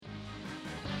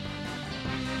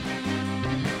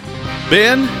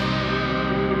Ben,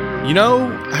 you know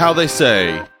how they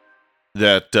say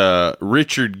that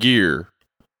Richard Gere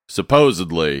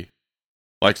supposedly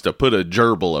likes to put a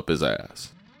gerbil up his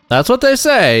ass? That's what they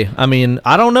say. I mean,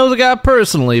 I don't know the guy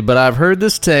personally, but I've heard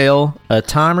this tale a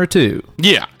time or two.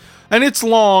 Yeah. And it's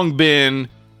long been,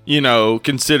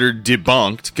 considered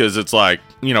debunked because it's like,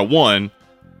 one,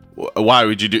 why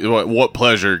would you do, what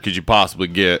pleasure could you possibly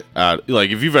get out?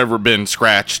 Like, if you've ever been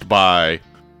scratched by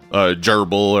a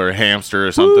gerbil or a hamster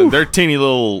or something, they're teeny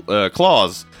little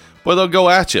claws, but they'll go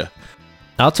at you.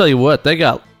 I'll tell you what, they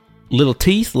got little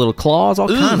teeth, little claws, all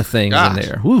kind of things in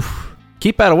there. Woof.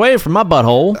 Keep that away from my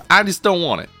butthole. I just don't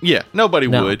want it. Yeah, nobody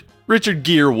would. Richard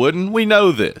Gere wouldn't. We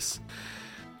know this.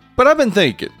 But I've been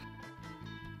thinking,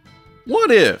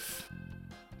 what if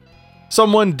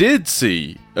someone did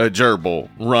see a gerbil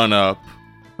run up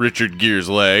Richard Gere's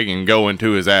leg and go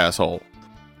into his asshole?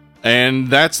 And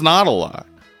that's not a lie.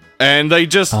 And they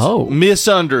just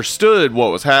misunderstood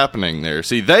what was happening there.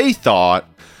 See, they thought,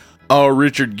 oh,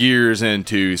 Richard Gere's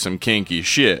into some kinky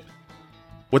shit.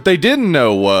 What they didn't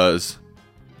know was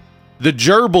the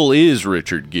gerbil is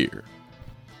Richard Gere.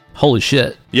 Holy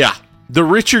shit. Yeah. The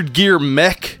Richard Gere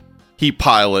mech he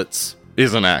pilots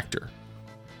is an actor.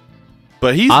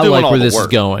 But he's doing all the work. I like where this is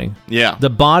going. Yeah. The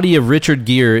body of Richard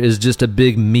Gere is just a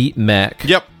big meat mech.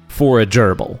 Yep. For a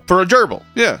gerbil. For a gerbil,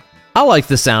 yeah. I like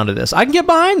the sound of this. I can get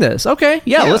behind this. Okay,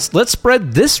 yeah. Let's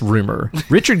spread this rumor.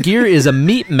 Richard Gere is a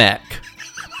meat mech.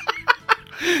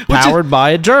 Powered by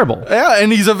a gerbil. Yeah,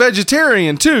 and he's a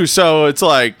vegetarian too, so it's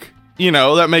like,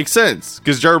 that makes sense.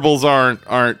 Because gerbils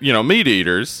aren't meat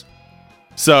eaters.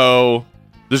 So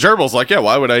the gerbil's like, yeah,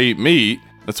 why would I eat meat?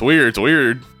 That's weird. It's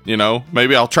weird.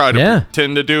 Maybe I'll try to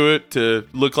pretend to do it to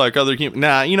look like other humans.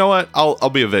 Nah, you know what? I'll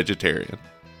be a vegetarian.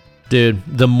 Dude,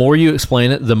 the more you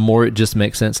explain it, the more it just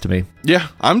makes sense to me. Yeah,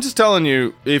 I'm just telling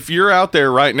you, if you're out there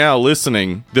right now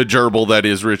listening, the gerbil that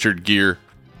is Richard Gere,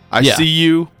 I see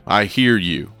you, I hear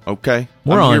you, okay?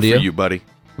 I'm here for you, buddy.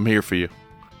 I'm here for you.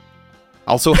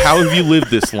 Also, how have you lived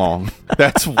this long?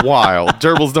 That's wild.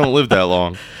 Gerbils don't live that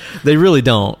long. They really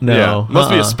don't, no. Yeah, must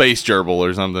be a space gerbil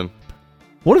or something.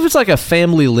 What if it's like a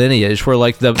family lineage where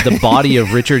like the body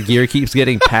of Richard Gere keeps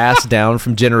getting passed down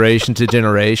from generation to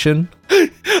generation?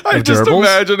 I'm just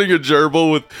imagining a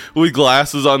gerbil with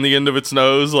glasses on the end of its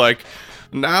nose, like,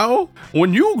 now,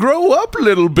 when you grow up,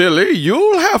 little Billy,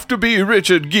 you'll have to be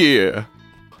Richard Gere.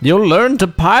 You'll learn to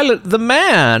pilot the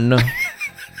man.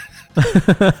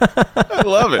 I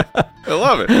love it.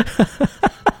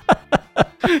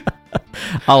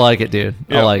 I like it, dude.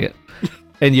 Yep. I like it.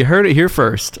 And you heard it here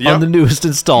first on the newest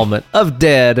installment of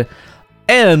Dead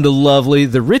and Lovely,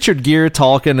 the Richard Gere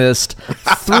talkingest,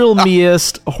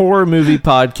 thrill-meest horror movie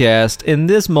podcast in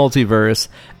this multiverse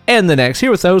and the next.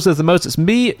 Here with the host of the most, it's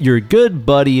me, your good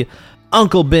buddy,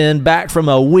 Uncle Ben, back from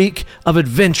a week of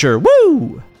adventure.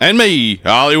 Woo! And me,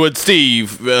 Hollywood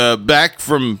Steve, back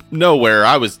from nowhere.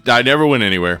 I never went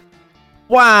anywhere.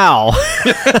 Wow.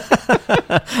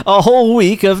 A whole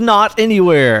week of not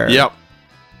anywhere. Yep.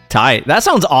 Tight. That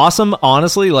sounds awesome,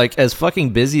 honestly. Like, as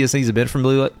fucking busy as things have been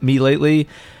for me lately,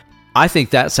 I think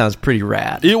that sounds pretty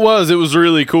rad. It was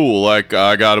really cool. Like,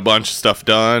 I got a bunch of stuff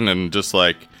done, and just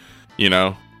like,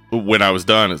 when I was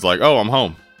done, it's like, oh, I'm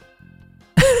home.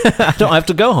 I don't have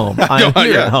to go home. I'm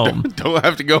here at home. Don't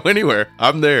have to go anywhere.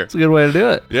 I'm there. It's a good way to do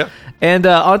it. Yeah. And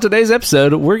on today's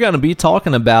episode, we're going to be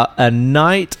talking about A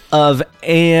Night of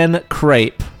Anne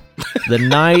Crape. The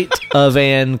Night of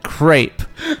Anne Crape.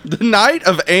 The Night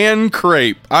of Anne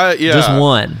Crape. Just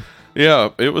one. Yeah,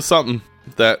 it was something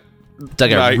that... It's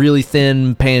like a really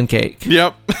thin pancake.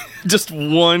 Yep. Just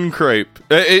one crepe.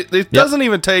 It doesn't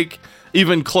even take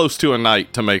even close to a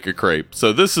night to make a crepe.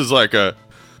 So this is like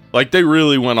they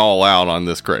really went all out on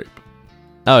this crepe.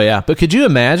 Oh, yeah. But could you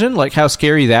imagine like how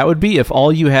scary that would be if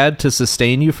all you had to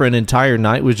sustain you for an entire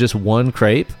night was just one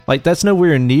crepe? Like, that's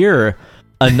nowhere near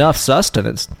enough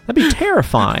sustenance. That'd be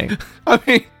terrifying. I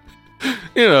mean,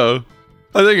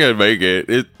 I think I'd make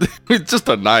it. It's just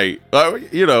a night.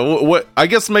 What? I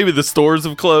guess maybe the stores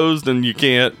have closed and you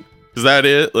can't. Is that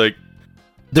it? Like,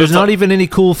 there's not even any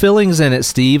cool fillings in it,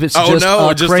 Steve. It's just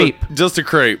a crepe. Just a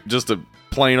crepe. Just a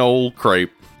plain old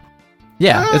crepe.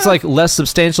 Yeah, it's like less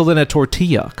substantial than a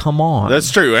tortilla. Come on.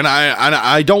 That's true, and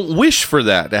I don't wish for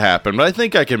that to happen, but I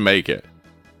think I can make it.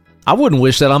 I wouldn't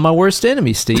wish that on my worst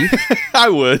enemy, Steve. I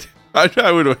would.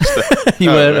 I would wish that. You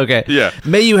would? Okay. Yeah.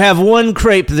 May you have one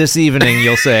crepe this evening,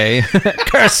 you'll say.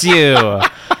 Curse you.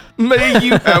 May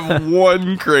you have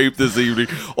one crepe this evening.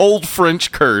 Old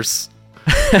French curse.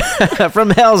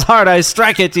 From hell's heart I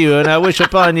strike at you, and I wish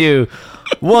upon you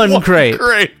one crepe.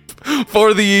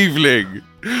 for the evening.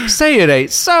 Say it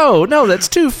ain't so. No, that's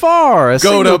too far.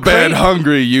 Go to bed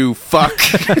hungry, you fuck.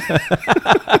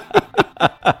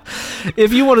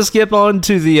 If you want to skip on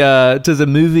to the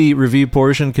movie review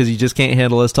portion because you just can't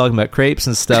handle us talking about crepes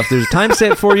and stuff, there's a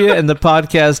timestamp for you in the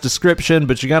podcast description,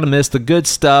 but you're going to miss the good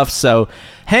stuff. So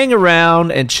hang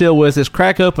around and chill with us.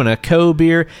 Crack open a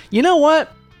Co-Beer. You know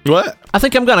what? What? I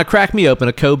think I'm going to crack me open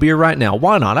a Co-Beer right now.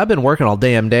 Why not? I've been working all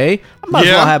damn day. I might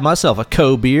as well have myself a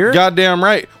Co-Beer. Goddamn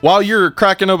right. While you're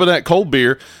cracking open that cold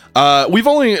beer, we've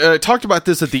only talked about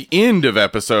this at the end of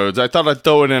episodes. I thought I'd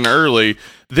throw it in early.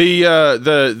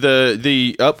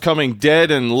 The upcoming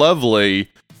Dead and Lovely,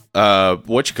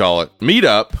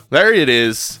 meetup. There it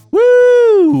is.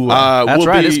 Woo! That's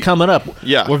right. It's coming up.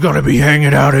 Yeah. We're going to be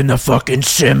hanging out in the fucking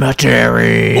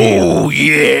cemetery. Oh,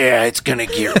 yeah. It's going to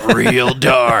get real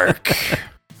dark.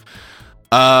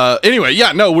 Anyway,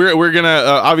 yeah, no, we're going to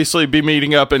obviously be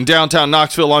meeting up in downtown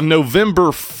Knoxville on November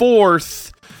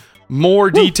 4th.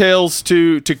 More details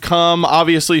to come.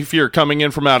 Obviously, if you're coming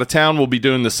in from out of town, we'll be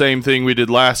doing the same thing we did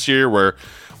last year where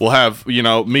we'll have,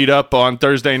 meet up on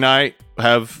Thursday night,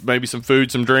 have maybe some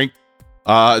food, some drink.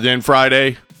 Then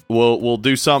Friday, we'll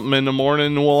do something in the morning,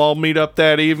 and we'll all meet up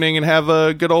that evening and have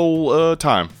a good old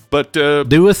time. But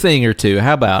do a thing or two.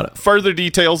 How about it? Further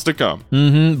details to come.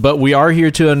 But we are here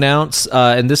to announce,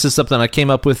 and this is something I came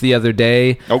up with the other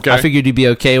day. Okay. I figured you'd be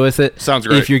okay with it. Sounds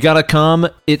great. If you're going to come,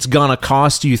 it's going to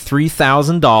cost you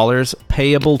 $3,000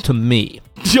 payable to me.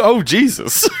 Oh,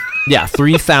 Jesus. Yeah,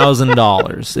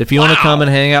 $3,000. If you want to come and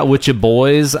hang out with your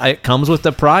boys, it comes with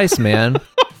the price, man.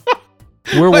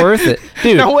 We're worth it.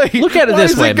 Dude, look at it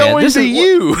this way, man. This is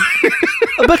you.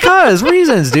 Because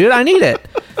reasons, dude. I need it.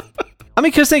 I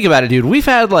mean, because think about it, dude. We've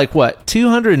had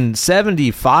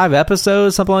 275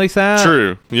 episodes, something like that.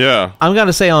 True, yeah. I'm going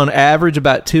to say on average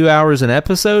about 2 hours an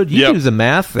episode. You do the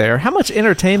math there. How much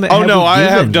entertainment have we given I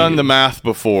have done you? the math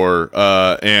before.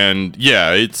 And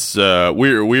yeah, it's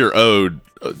we're owed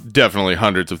definitely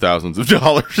hundreds of thousands of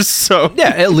dollars. So yeah,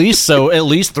 at least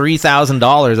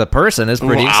 $3,000 a person is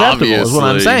pretty acceptable, is what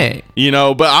I'm saying.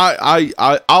 But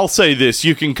I'll say this: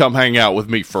 you can come hang out with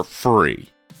me for free.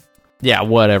 Yeah,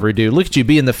 whatever, dude. Look at you,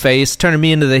 be in the face, turning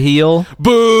me into the heel.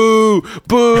 Boo,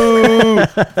 boo! And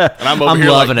I'm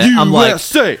here loving it. I'm like,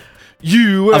 USA.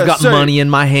 I've got money in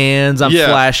my hands. I'm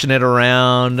flashing it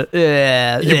around.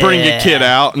 You bring your kid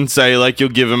out and say you'll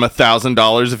give him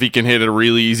 $1,000 if he can hit a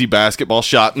really easy basketball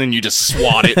shot, and then you just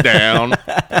swat it down.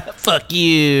 Fuck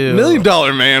you. $1 Million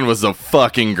Man was a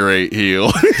fucking great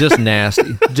heel. Just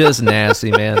nasty,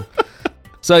 man.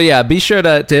 So yeah, be sure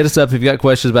to hit us up if you've got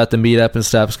questions about the meetup and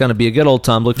stuff. It's going to be a good old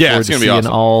time. Look forward to seeing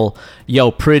all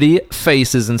pretty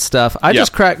faces and stuff. I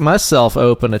just cracked myself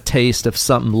open a taste of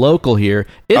something local here.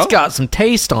 It's got some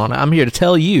taste on it. I'm here to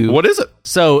tell you. What is it?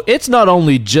 So it's not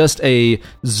only just a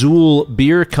Zool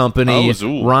beer company,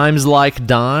 Rhymes Like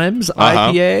Dimes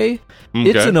IPA. Okay.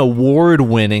 It's an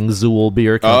award-winning Zool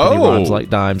beer company, Rhymes Like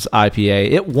Dimes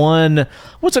IPA. It won,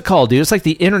 what's it called, dude? It's like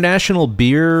the International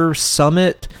Beer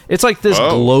Summit. It's like this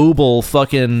global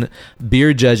fucking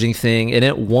beer judging thing, and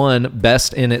it won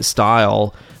Best in Its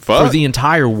Style for the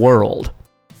entire world.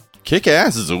 Kick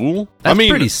ass, Zool. That's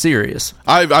pretty serious.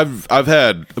 I've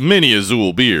had many a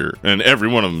Zool beer, and every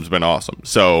one of them's been awesome.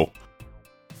 So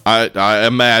I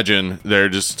imagine they're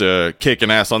just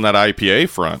kicking ass on that IPA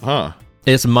front, huh?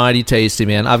 It's mighty tasty,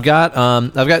 man. I've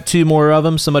got 2 more of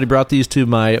them. Somebody brought these to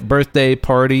my birthday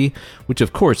party, which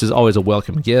of course is always a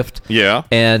welcome gift. Yeah.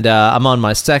 And I'm on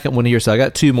my second one here, so I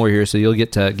got 2 more here. So you'll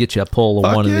get you a pull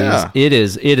of one of these. It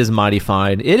is mighty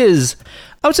fine. It is.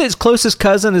 I would say its closest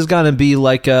cousin is going to be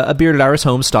like a Bearded Iris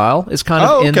Home style. It's kind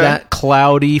of in that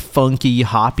cloudy, funky,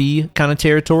 hoppy kind of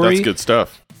territory. That's good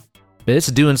stuff. But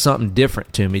it's doing something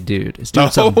different to me, dude. It's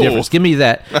doing something different. Give me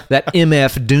that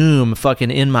MF Doom fucking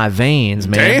in my veins,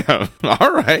 man. Damn.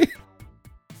 All right.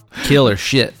 Killer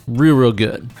shit. Real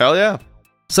good. Hell yeah.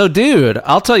 So, dude,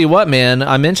 I'll tell you what, man.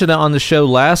 I mentioned it on the show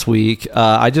last week.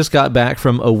 I just got back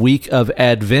from a week of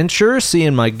adventure,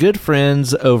 seeing my good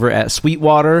friends over at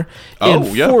Sweetwater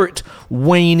in Fort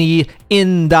Wayne,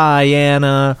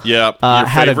 Indiana. Yeah,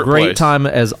 had a great place. time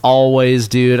as always,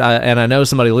 dude. And I know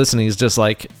somebody listening is just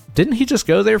like, didn't he just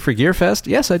go there for Gearfest?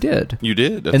 Yes, I did. You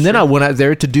did. And then I went out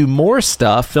there to do more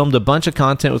stuff, filmed a bunch of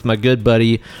content with my good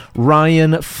buddy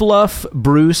Ryan Fluff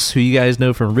Bruce, who you guys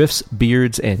know from Riffs,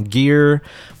 Beards, and Gear.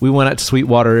 We went out to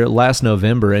Sweetwater last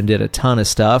November and did a ton of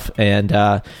stuff,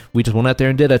 and we just went out there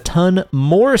and did a ton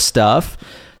more stuff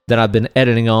that I've been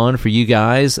editing on for you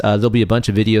guys. There'll be a bunch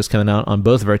of videos coming out on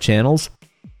both of our channels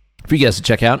for you guys to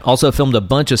check out. Also filmed a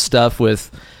bunch of stuff with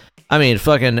I mean,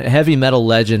 fucking heavy metal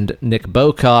legend Nick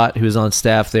Bocott, who's on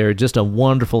staff there, just a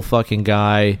wonderful fucking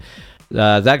guy.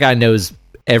 That guy knows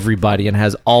everybody and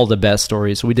has all the best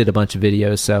stories. So we did a bunch of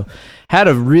videos. So had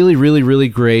a really, really, really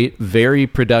great, very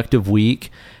productive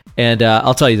week. And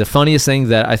I'll tell you the funniest thing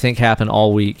that I think happened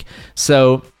all week.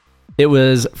 So it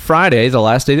was Friday, the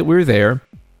last day that we were there.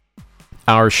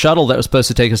 Our shuttle that was supposed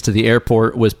to take us to the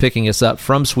airport was picking us up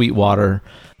from Sweetwater,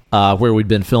 where we'd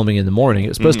been filming in the morning. It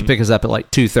was supposed to pick us up at like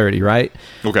 2:30, right?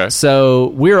 Okay. So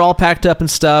we were all packed up and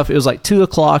stuff. It was like 2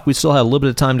 o'clock. We still had a little bit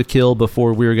of time to kill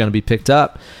before we were going to be picked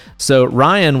up. So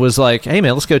Ryan was like, hey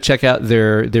man, let's go check out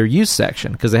their used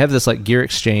section, because they have this like gear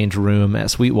exchange room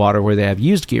at Sweetwater where they have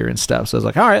used gear and stuff. So I was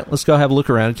like, all right, let's go have a look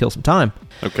around and kill some time.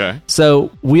 Okay. So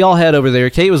we all head over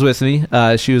there. Kate was with me.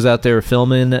 She was out there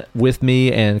filming with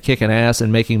me and kicking ass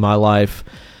and making my life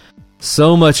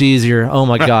so much easier. Oh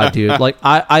my God, dude. Like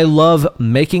I love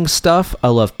making stuff. I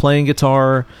love playing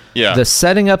guitar. Yeah. The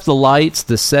setting up the lights,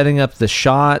 the setting up the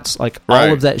shots, like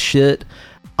all of that shit.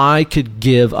 I could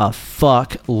give a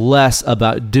fuck less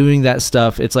about doing that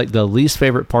stuff. It's like the least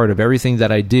favorite part of everything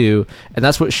that I do. And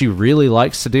that's what she really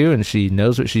likes to do. And she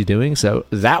knows what she's doing. So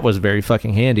that was very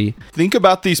fucking handy. Think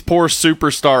about these poor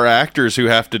superstar actors who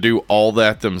have to do all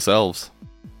that themselves.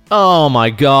 Oh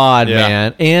my God,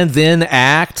 man. And then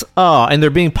act. Oh, and they're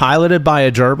being piloted by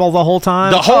a gerbil the whole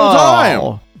time? The whole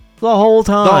time. The whole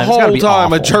time. The whole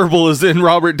time awful. a gerbil is in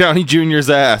Robert Downey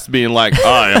Jr.'s ass being like,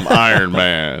 I am Iron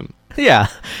Man. Yeah.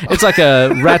 It's like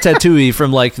a Ratatouille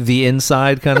from like the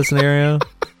Inside kind of scenario.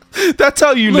 That's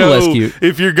how you know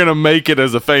if you're going to make it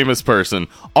as a famous person.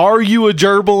 Are you a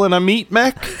gerbil in a meat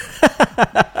mech?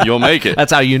 You'll make it.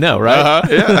 That's how you know, right?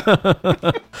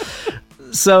 Yeah.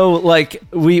 So, like,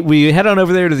 we head on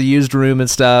over there to the used room and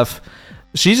stuff.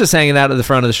 She's just hanging out at the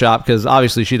front of the shop because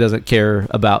obviously she doesn't care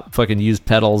about fucking used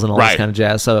pedals and all this kind of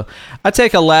jazz. So I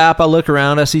take a lap, I look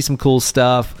around, I see some cool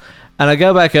stuff, and I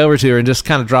go back over to her and just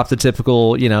kind of drop the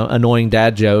typical, annoying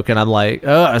dad joke. And I'm like,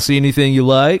 oh, I see anything you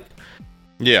like?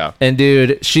 Yeah. And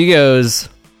dude, she goes,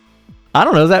 I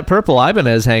don't know, that purple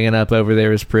Ibanez hanging up over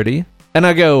there is pretty. And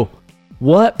I go,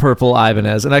 what purple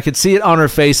Ibanez? And I could see it on her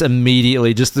face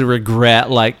immediately, just the regret,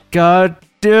 like, God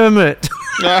damn it.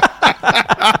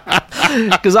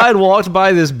 Because I had walked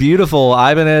by this beautiful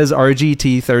Ibanez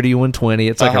RGT 3120.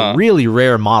 It's like a really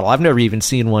rare model. I've never even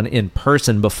seen one in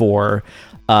person before,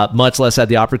 much less had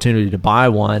the opportunity to buy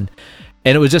one.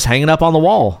 And it was just hanging up on the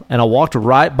wall. And I walked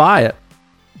right by it.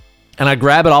 And I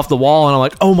grab it off the wall and I'm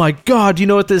like, oh my God, do you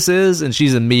know what this is? And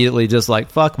she's immediately just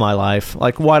like, fuck my life.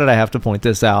 Like, why did I have to point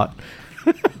this out?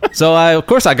 So of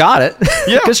course I got it.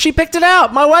 Yeah. Because she picked it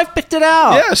out. My wife picked it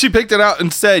out. Yeah, she picked it out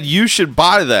and said, you should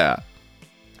buy that.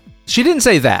 She didn't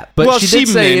say that, but she did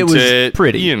say it was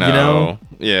pretty. You know?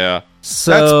 Yeah.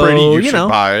 So, that's pretty. You should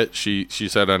buy it. She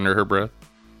said under her breath.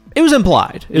 It was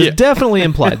implied. It was definitely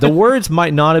implied. The words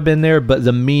might not have been there, but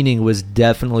the meaning was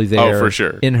definitely there. Oh, for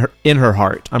sure. In her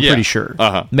heart. I'm pretty sure.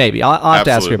 Maybe. I'll have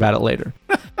to ask her about it later.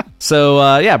 So,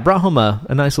 brought home a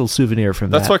nice little souvenir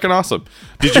from that. That's fucking awesome.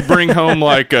 Did you bring home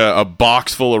like a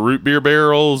box full of root beer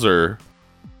barrels or...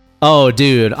 Oh,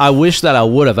 dude, I wish that I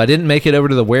would have. I didn't make it over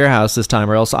to the warehouse this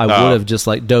time, or else I would have just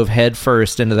like dove head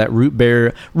first into that root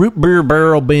beer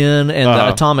barrel bin and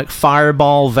the atomic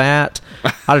fireball vat.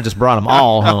 I'd have just brought them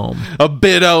all home. A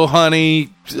Bit-O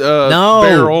honey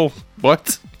barrel.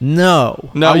 What? No,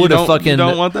 I would have fucking. You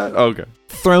don't want that? Okay.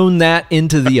 Thrown that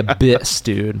into the abyss,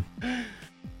 dude.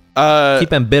 Keep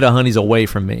them Bit-O honeys away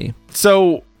from me.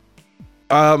 So,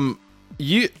 I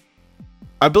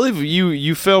believe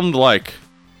you filmed like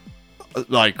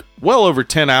well over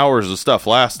 10 hours of stuff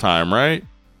last time, right?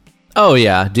 Oh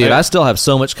yeah, dude. I still have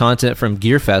so much content from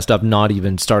GearFest I've not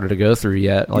even started to go through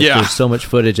yet. Like there's so much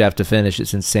footage I have to finish.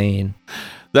 It's insane.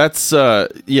 That's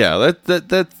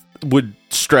that would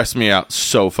stress me out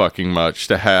so fucking much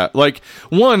to have. Like,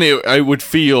 one, it would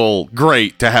feel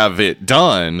great to have it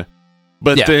done,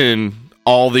 but then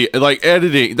all the like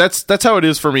editing, that's how it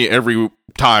is for me every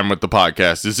time with the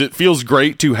podcast. Is it feels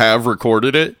great to have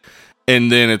recorded it, and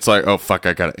then it's like, oh fuck,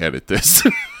 I gotta edit this.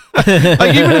 Like,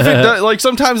 even if it does, like,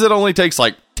 sometimes it only takes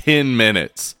like 10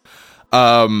 minutes,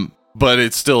 but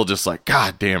it's still just like,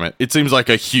 god damn it, it seems like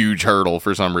a huge hurdle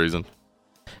for some reason.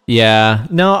 Yeah,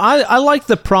 no, I like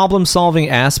the problem solving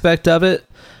aspect of it.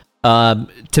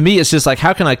 To me, it's just like,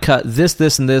 how can I cut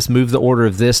this, and this, move the order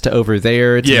of this to over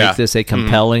there to make this a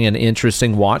compelling and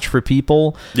interesting watch for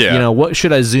people? Yeah. You know, what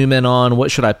should I zoom in on?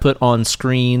 What should I put on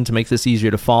screen to make this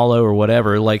easier to follow or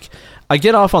whatever? Like, I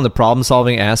get off on the problem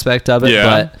solving aspect of it,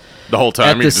 but the whole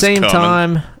time at the same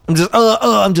time,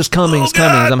 I'm just Cummings.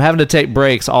 I'm having to take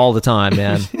breaks all the time,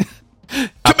 man.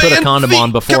 put a condom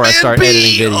on before I start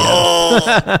editing video.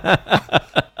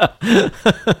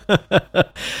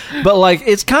 But like,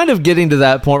 it's kind of getting to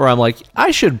that point where I'm like,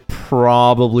 I should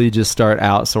probably just start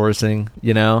outsourcing,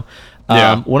 you know?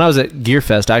 When I was at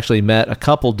GearFest, I actually met a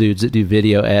couple dudes that do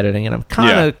video editing, and I'm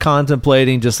kind of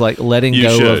contemplating just like letting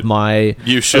go of my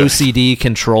OCD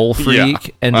control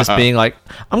freak and just being like,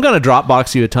 I'm going to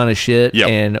Dropbox you a ton of shit,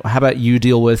 and how about you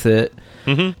deal with it?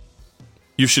 Mm-hmm.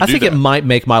 You should. I think it might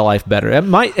make my life better. It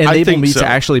might enable me to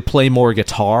actually play more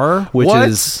guitar, which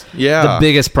is the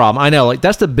biggest problem. I know, like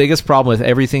that's the biggest problem with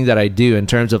everything that I do in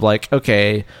terms of like,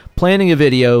 okay, planning a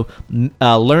video,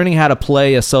 learning how to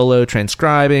play a solo,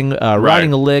 transcribing,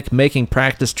 writing a lick, making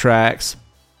practice tracks,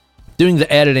 doing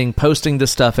the editing, posting the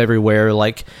stuff everywhere.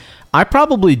 Like, I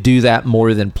probably do that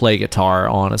more than play guitar,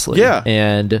 honestly. Yeah.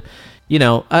 And you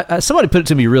know, somebody put it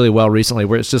to me really well recently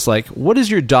where it's just like, what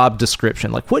is your job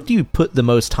description? Like, what do you put the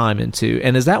most time into?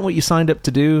 And is that what you signed up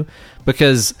to do?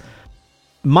 Because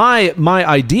my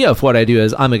idea of what I do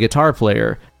is I'm a guitar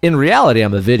player. In reality,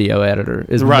 I'm a video editor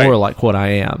is more like what I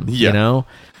am, you know?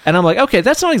 And I'm like, okay,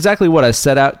 that's not exactly what I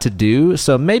set out to do.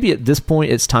 So maybe at this point,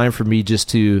 it's time for me just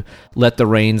to let the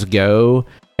reins go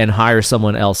and hire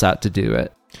someone else out to do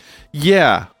it.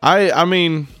 Yeah. I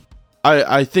mean...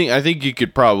 I think you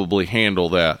could probably handle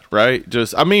that, right?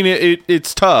 Just, I mean,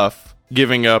 it's tough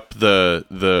giving up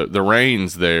the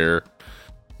reins there,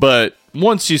 but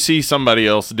once you see somebody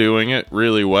else doing it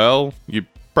really well, you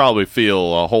probably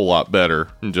feel a whole lot better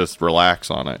and just relax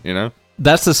on it, you know?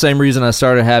 That's the same reason I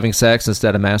started having sex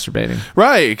instead of masturbating.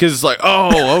 Right, because it's like,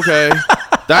 oh, okay,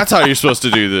 that's how you're supposed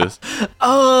to do this.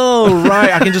 Oh,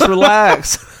 right, I can just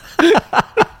relax.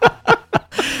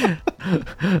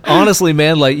 Honestly,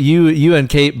 man, like you and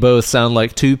Kate both sound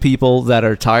like two people that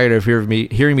are tired of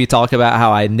hearing me talk about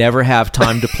how I never have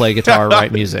time to play guitar or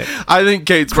write music. I think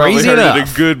Kate's probably heard it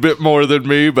a good bit more than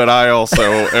me, but I also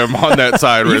am on that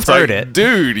side where it's like,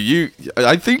 dude,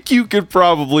 I think you could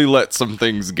probably let some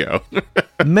things go.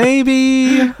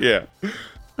 Maybe. Yeah.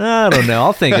 I don't know.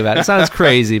 I'll think about it. It sounds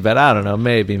crazy, but I don't know.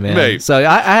 Maybe, man. Maybe. So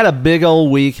I had a big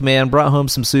old week, man. Brought home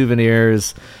some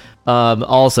souvenirs.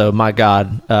 Also, my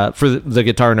God, for the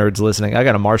guitar nerds listening, I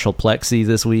got a Marshall Plexi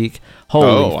this week.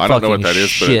 Holy I don't know what that is,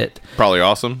 shit. But probably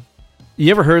awesome.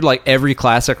 You ever heard like every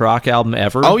classic rock album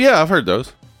ever? Oh yeah, I've heard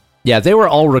those. Yeah, they were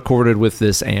all recorded with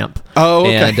this amp. Oh,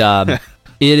 okay. And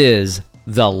it is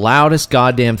the loudest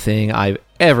goddamn thing I've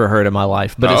ever heard in my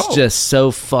life, but it's just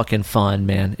so fucking fun,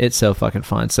 man. It's so fucking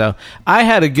fun. So I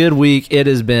had a good week. It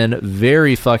has been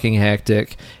very fucking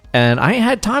hectic. And I ain't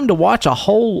had time to watch a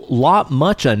whole lot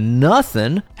much of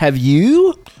nothing. Have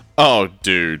you? Oh,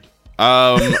 dude.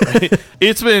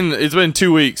 It's been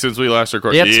 2 weeks since we last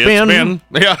recorded. It's been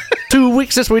 2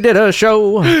 weeks since we did a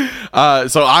show.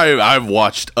 So I've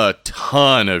watched a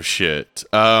ton of shit.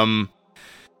 Let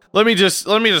me just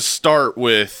start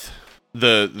with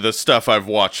the stuff I've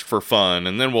watched for fun,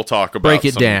 and then we'll talk about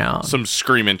some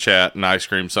Screamin' Chat and Ice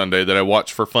Cream Sunday that I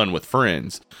watched for fun with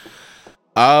friends.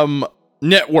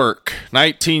 Network,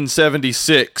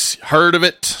 1976. Heard of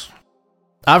it?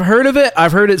 I've heard of it.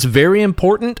 I've heard it's very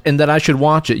important and that I should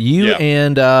watch it. You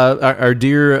and our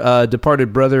dear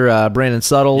departed brother, Brandon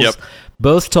Suttles,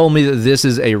 both told me that this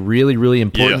is a really, really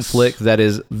important flick that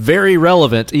is very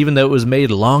relevant, even though it was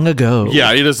made long ago.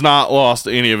 Yeah, it has not lost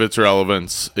any of its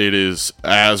relevance. It is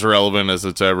as relevant as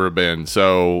it's ever been.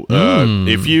 So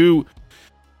if you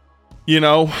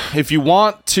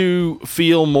want to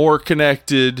feel more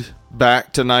connected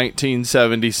back to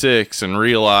 1976 and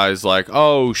realize like,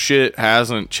 oh shit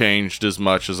hasn't changed as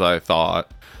much as I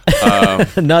thought.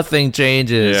 Nothing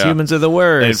changes. Yeah. Humans are the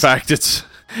worst. In fact, it's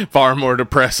far more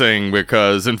depressing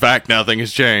because in fact nothing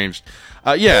has changed.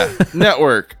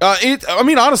 Network.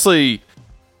 Honestly,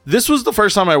 this was the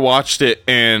first time I watched it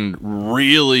and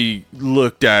really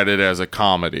looked at it as a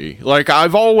comedy. Like,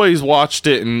 I've always watched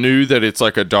it and knew that it's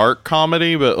like a dark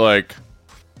comedy, but like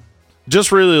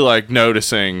just really like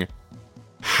noticing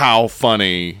how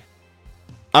funny.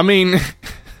 I mean,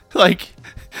 like,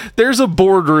 there's a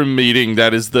boardroom meeting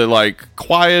that is the like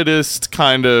quietest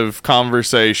kind of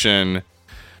conversation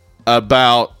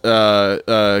about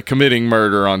committing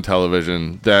murder on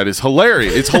television that is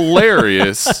hilarious. It's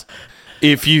hilarious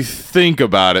if you think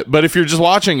about it, but if you're just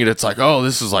watching it, it's like, oh,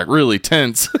 this is like really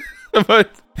tense.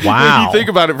 But when you think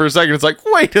about it for a second, it's like,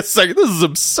 wait a second, this is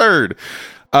absurd.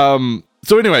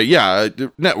 So anyway,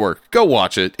 Network, go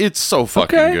watch it. It's so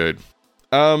fucking good.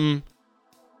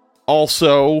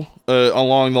 Also,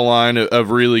 along the line of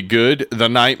really good, The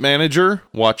Night Manager.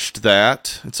 Watched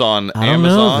that. It's on Amazon. I don't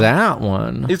know that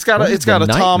one. It's got a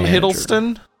Tom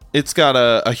Hiddleston. It's got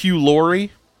a Hugh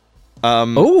Laurie.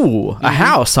 A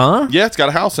house, huh? Yeah, it's got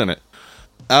a house in it.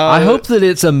 I hope that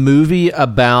it's a movie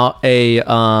about a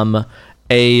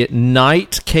knight,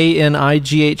 Knight,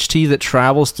 that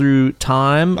travels through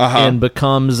time and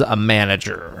becomes a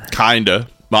manager. Kinda,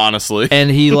 honestly. And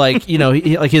he like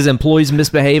his employees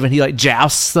misbehave and he like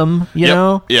jousts them, you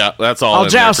know? Yeah, that's all. I'll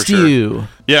joust you.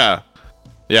 Yeah.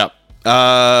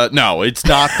 No, it's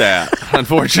not that,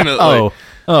 unfortunately.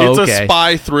 It's a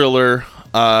spy thriller.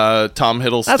 Tom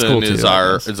Hiddleston cool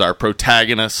is our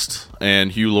protagonist,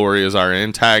 and Hugh Laurie is our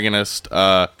antagonist.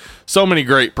 So many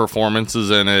great performances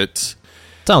in it.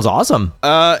 Sounds awesome.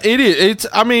 It is.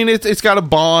 It's got a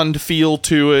Bond feel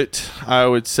to it, I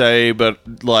would say,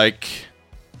 but like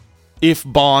if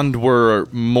Bond were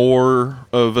more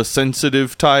of a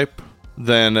sensitive type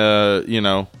than I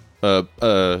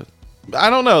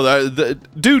don't know. The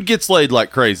dude gets laid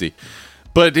like crazy,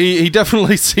 but he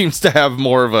definitely seems to have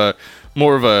more of a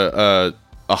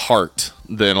heart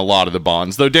than a lot of the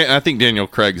Bonds. Though I think Daniel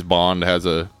Craig's Bond has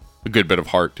a good bit of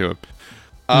heart to him.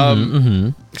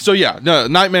 So yeah, no,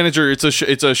 Night Manager. It's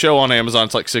a show on Amazon.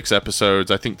 It's like 6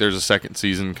 episodes. I think there's a second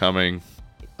season coming.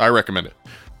 I recommend it.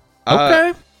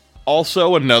 Okay.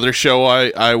 Also, another show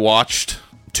I watched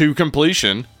to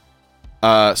completion.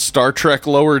 Star Trek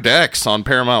Lower Decks on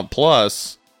Paramount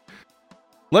Plus.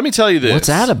 Let me tell you this. What's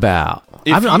that about?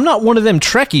 I'm not one of them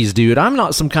Trekkies, dude. I'm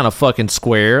not some kind of fucking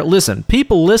square. Listen,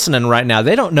 people listening right now,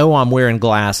 they don't know I'm wearing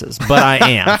glasses, but I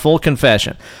am. Full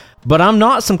confession. But I'm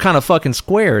not some kind of fucking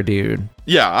square, dude.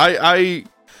 Yeah,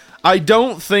 I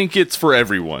don't think it's for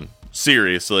everyone.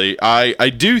 Seriously. I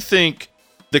do think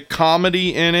the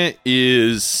comedy in it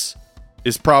is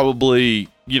probably,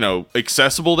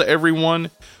 accessible to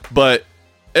everyone, but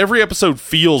every episode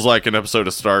feels like an episode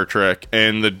of Star Trek,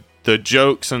 and the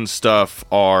jokes and stuff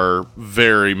are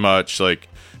very much like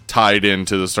tied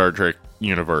into the Star Trek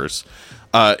universe.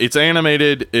 It's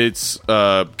animated. It's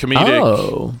comedic.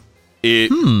 Oh.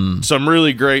 Some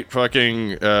really great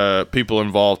fucking people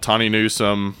involved. Tawny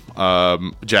Newsome,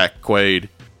 Jack Quaid.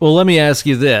 Well, let me ask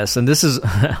you this, and this is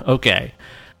okay.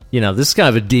 This is kind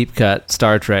of a deep cut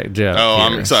Star Trek joke. Oh, here.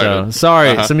 I'm excited. So,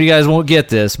 sorry, some of you guys won't get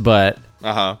this, but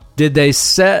did they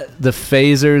set the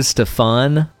phasers to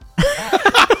fun?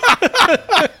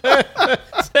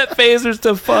 Set phasers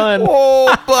to fun.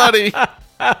 Oh, buddy.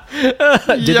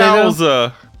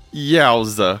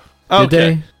 Yowza. Okay.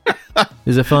 Did they?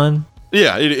 Is it fun?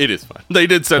 Yeah, it is fun. They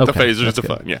did set the phasers to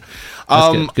fun. Yeah,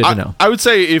 good to know. I would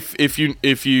say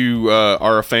if you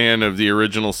are a fan of the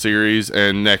original series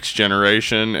and Next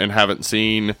Generation and haven't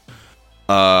seen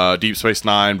Deep Space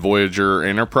Nine, Voyager,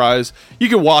 Enterprise, you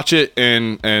can watch it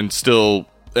and still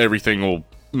everything will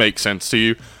make sense to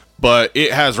you. But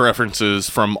it has references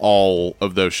from all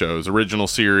of those shows: original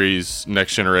series,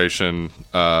 Next Generation,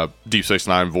 Deep Space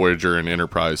Nine, Voyager, and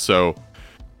Enterprise. So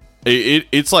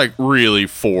it's like really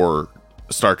for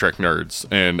Star Trek nerds,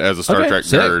 and as a Star Trek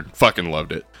nerd, fucking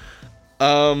loved it.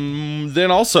 Then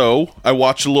also I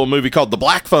watched a little movie called The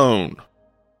Black Phone.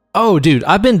 Oh, dude,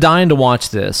 I've been dying to watch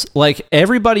this. Like,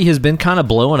 everybody has been kind of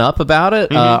blowing up about it.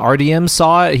 RDM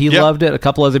saw it. He loved it. A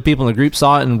couple other people in the group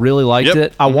saw it and really liked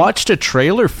it. I watched a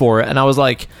trailer for it, and I was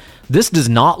like, this does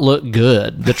not look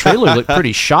good. The trailer looked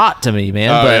pretty shot to me,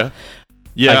 man. But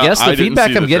I guess the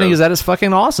feedback I'm getting is that it's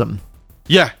fucking awesome.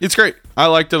 Yeah, it's great. I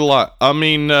liked it a lot. I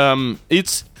mean,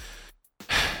 it's...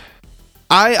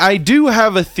 I do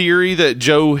have a theory that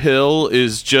Joe Hill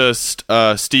is just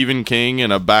Stephen King in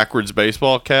a backwards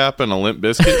baseball cap and a Limp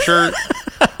Bizkit shirt.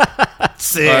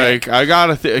 Sick. Like, I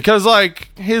gotta because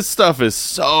like his stuff is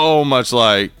so much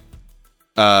like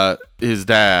his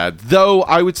dad. Though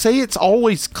I would say it's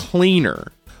always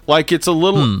cleaner. Like it's a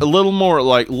little more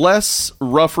like less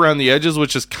rough around the edges,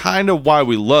 which is kind of why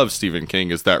we love Stephen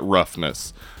King, is that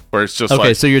roughness. Where it's just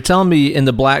okay, so you're telling me in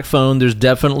The Black Phone there's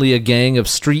definitely a gang of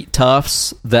street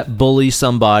toughs that bully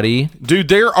somebody. Dude,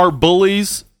 there are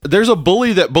bullies. There's a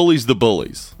bully that bullies the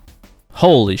bullies.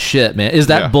 Holy shit, man. Is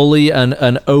that bully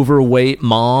an overweight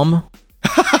mom?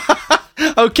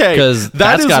 Okay, because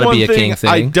that's got to be a King thing.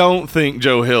 I don't think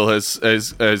Joe Hill has,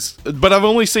 but I've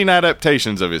only seen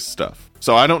adaptations of his stuff,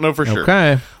 so I don't know for sure.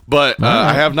 Okay. But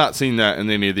I have not seen that in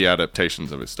any of the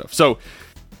adaptations of his stuff. So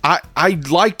I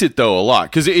liked it though a lot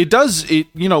because it does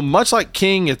much like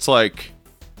King. It's like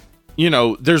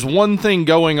there's one thing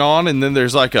going on and then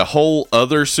there's like a whole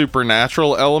other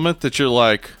supernatural element that you're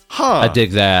like, I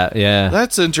dig that. Yeah,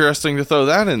 that's interesting to throw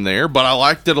that in there. But I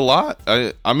liked it a lot.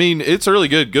 I mean, it's really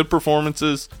good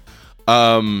performances.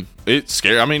 It's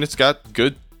scary. I mean, it's got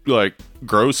good like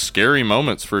gross scary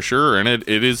moments for sure, and it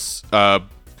is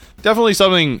definitely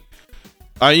something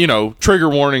trigger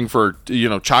warning for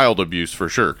child abuse for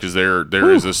sure, because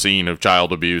there is a scene of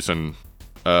child abuse, and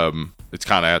it's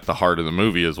kind of at the heart of the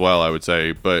movie as well, I would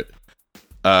say. But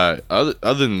other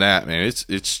than that, man,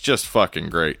 it's just fucking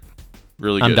great.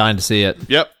 Really good. I'm dying to see it.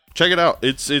 Yep, check it out.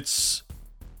 It's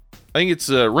I think it's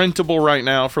rentable right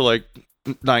now for like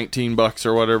 $19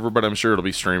 or whatever, but I'm sure it'll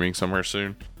be streaming somewhere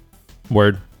soon.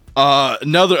 Word. A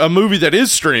movie that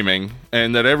is streaming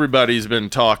and that everybody's been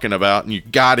talking about, and you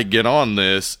got to get on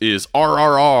this, is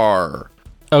RRR.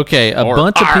 Okay, a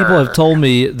bunch of people have told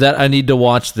me that I need to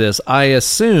watch this. I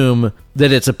assume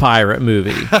that it's a pirate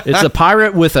movie. It's a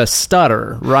pirate with a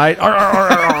stutter, right?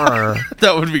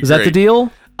 That would be great. Is that the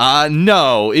deal?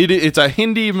 No, it's a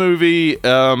Hindi movie.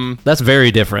 That's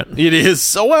very different. It is.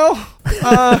 So well,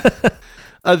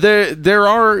 there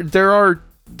are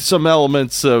some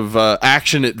elements of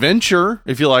action adventure,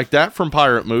 if you like that, from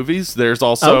pirate movies. There's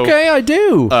also I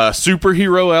do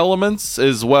superhero elements,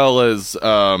 as well as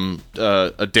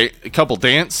a couple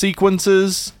dance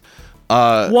sequences.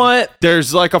 What?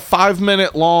 There's like a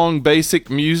 5-minute long basic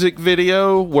music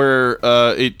video where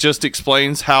it just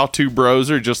explains how two bros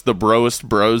are just the broest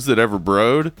bros that ever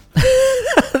broed.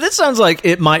 This sounds like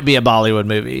it might be a Bollywood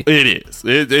movie. It is.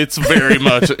 It's very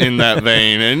much in that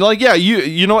vein. And like, yeah,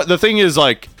 you know what? The thing is,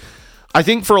 like, I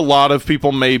think for a lot of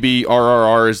people, maybe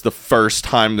RRR is the first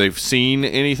time they've seen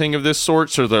anything of this sort,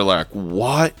 so they're like,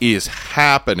 what is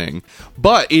happening?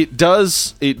 But it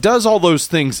does all those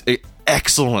things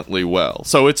excellently well.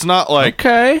 So it's not like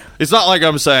it's not like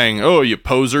I'm saying, oh, you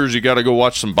posers, you got to go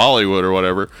watch some Bollywood or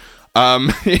whatever.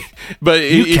 But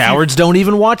you cowards don't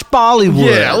even watch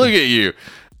Bollywood. Yeah, look at you.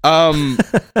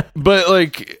 But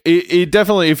like it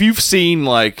definitely, if you've seen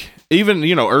like even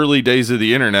early days of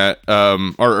the internet,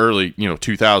 or early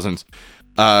 2000s,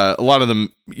 a lot of the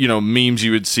memes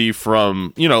you would see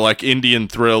from like Indian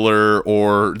Thriller,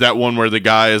 or that one where the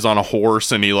guy is on a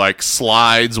horse and he like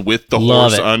slides with the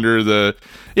horse under the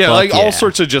all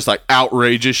sorts of just like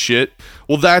outrageous shit.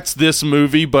 Well, that's this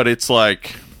movie, but it's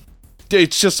like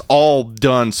it's just all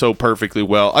done so perfectly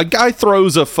well. A guy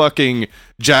throws a fucking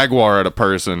jaguar at a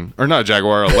person, or not a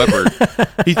jaguar, a leopard.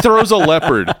 He throws a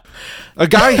leopard. A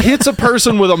guy hits a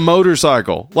person with a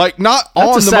motorcycle, like not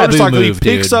on the motorcycle. He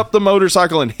picks up the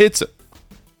motorcycle and hits it.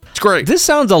 It's great. This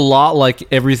sounds a lot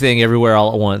like Everything Everywhere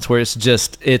All at Once, where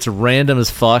it's random as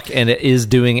fuck, and it is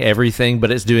doing everything, but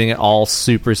it's doing it all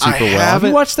super well. Have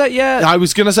you watched that yet? I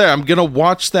was gonna say I'm gonna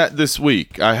watch that this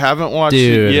week. I haven't watched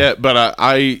it yet, but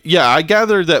I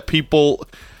gather that people,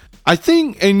 I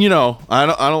think, and I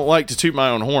don't like to toot my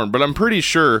own horn, but I'm pretty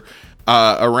sure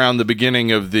around the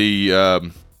beginning of the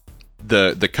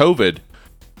COVID,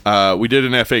 we did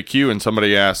an FAQ and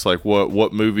somebody asked like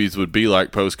what movies would be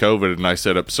like post COVID, and I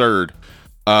said absurd.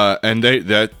 And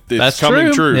that's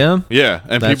coming true. Yeah,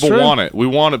 and that's people want it. We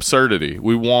want absurdity.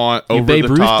 We want over Babe the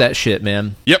Ruth top. That shit,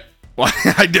 man. Yep.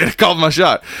 I did call my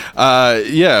shot.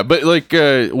 Yeah, but like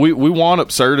we want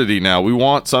absurdity now. We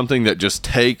want something that just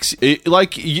takes it,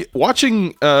 like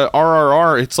watching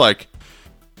RRR. It's like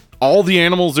all the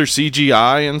animals are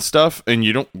CGI and stuff, and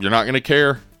you're not gonna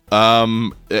care.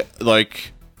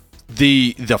 Like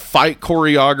the fight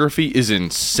choreography is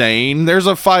insane. There's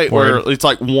a fight where it's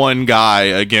like one guy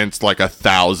against like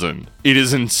 1,000. It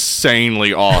is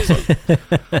insanely awesome.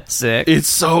 Sick. It's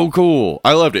so cool.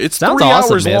 I loved it. It's Sounds 3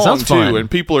 awesome, hours man. long Sounds too, fun. and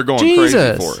people are going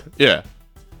crazy for it. Yeah,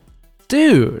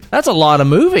 dude, that's a lot of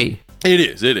movie. It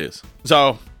is.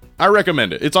 So I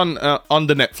recommend it. It's on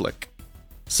the Netflix.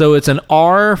 So it's an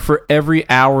R for every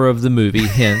hour of the movie,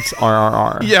 hence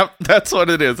RRR. Yep, that's what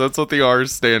it is. That's what the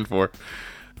R's stand for.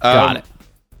 Got it.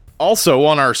 Also,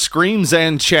 on our Screams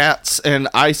and Chats and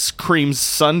Ice Cream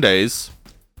Sundays,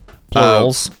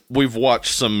 plurals, we've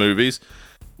watched some movies.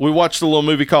 We watched a little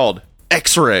movie called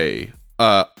X-Ray,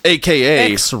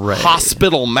 a.k.a. X-Ray.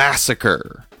 Hospital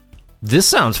Massacre. This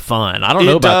sounds fun. I don't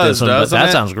know about this one, but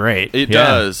that sounds great. It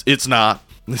does. It's not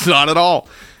at all.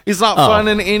 It's not fun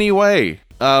in any way.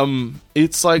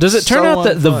 It's like, does it turn out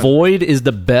that The Void is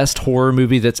the best horror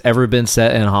movie that's ever been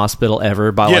set in a hospital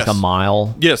ever by like a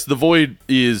mile? Yes, The Void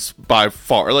is by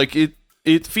far, like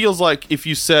it feels like if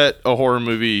you set a horror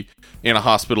movie in a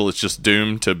hospital, it's just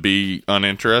doomed to be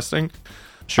uninteresting.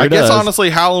 Sure, I guess honestly,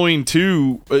 Halloween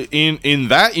 2 in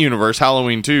that universe,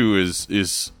 Halloween 2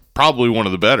 is probably one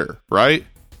of the better, right?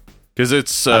 Because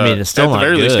it's still at the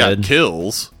very least got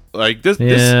kills. Like this,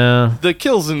 the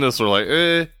kills in this were like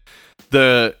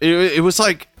it was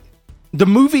like the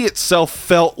movie itself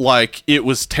felt like it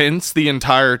was tense the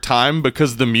entire time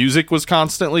because the music was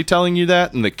constantly telling you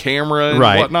that, and the camera and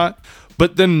whatnot,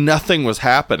 but then nothing was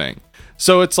happening.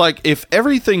 So it's like if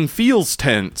everything feels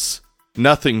tense,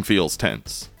 nothing feels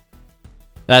tense.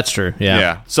 That's true.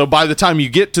 Yeah. So by the time you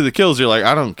get to the kills, you're like,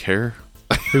 I don't care.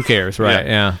 Who cares, right?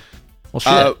 Yeah. Well,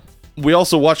 shit. We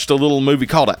also watched a little movie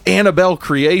called Annabelle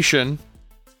Creation.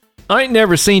 I ain't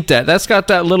never seen that. That's got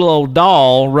that little old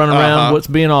doll running around what's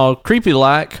being all creepy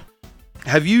like.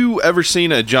 Have you ever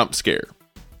seen a jump scare?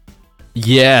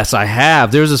 Yes, I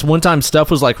have. There was this one time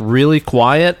stuff was like really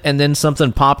quiet and then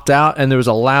something popped out and there was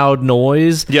a loud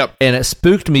noise. Yep. And it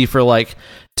spooked me for like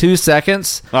 2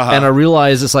 seconds. And I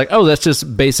realized it's like, oh, that's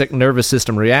just basic nervous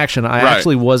system reaction. I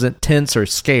actually wasn't tense or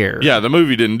scared. Yeah, the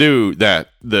movie didn't do that.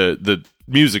 The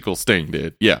musical Sting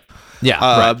did. Yeah.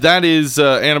 Yeah. That is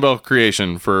Annabelle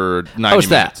Creation for 90 minutes.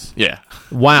 That? Yeah.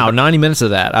 Wow, 90 minutes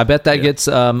of that. I bet that gets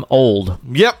old.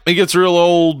 Yep, it gets real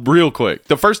old real quick.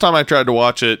 The first time I tried to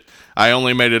watch it, I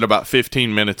only made it about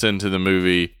 15 minutes into the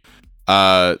movie.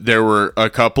 There were a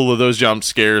couple of those jump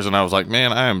scares, and I was like,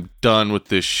 man, I am done with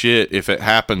this shit if it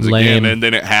happens again. And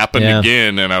then it happened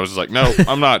again, and I was like, no,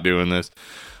 I'm not doing this.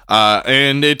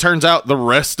 And it turns out the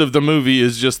rest of the movie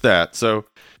is just that. So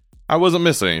I wasn't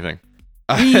missing anything.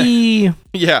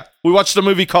 Yeah, we watched a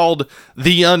movie called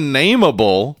The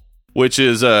Unnameable, which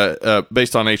is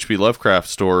based on H.P. Lovecraft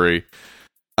story.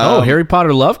 Harry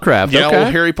Potter Lovecraft. Yeah, okay.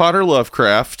 old Harry Potter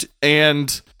Lovecraft.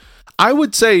 And I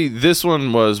would say this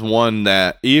one was one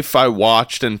that if I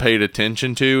watched and paid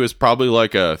attention to is probably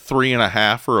like a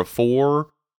 3.5 or a 4.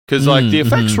 Because like the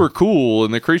effects were cool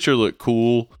and the creature looked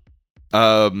cool.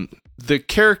 The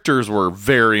characters were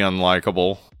very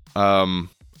unlikable.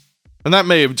 And that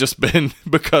may have just been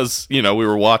because, we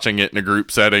were watching it in a group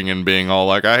setting and being all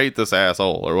like, I hate this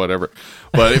asshole or whatever.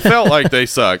 But it felt like they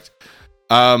sucked.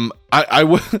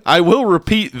 I will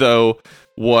repeat, though,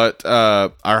 what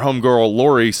our homegirl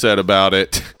Lori said about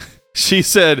it. She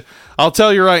said, I'll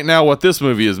tell you right now what this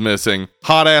movie is missing.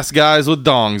 Hot-ass guys with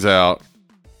dongs out.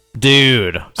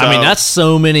 Dude. I mean, that's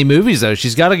so many movies, though.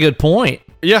 She's got a good point.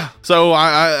 Yeah. So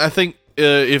I think...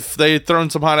 if they had thrown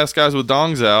some hot-ass guys with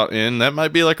dongs out in, that might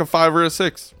be like a 5 or a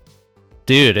 6.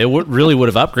 Dude, it really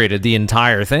would have upgraded the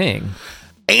entire thing.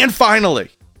 And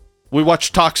finally, we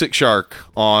watched Toxic Shark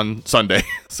on Sunday,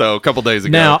 so a couple days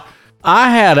ago. Now, I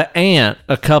had an aunt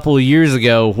a couple of years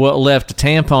ago what left a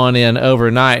tampon in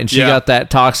overnight, and she got that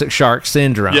Toxic Shark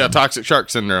syndrome. Yeah, Toxic Shark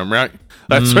syndrome, right?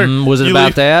 That's right. Was it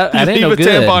about that? I didn't know. You leave a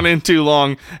tampon in too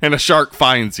long, and a shark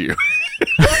finds you.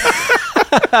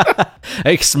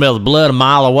 They can smell the blood a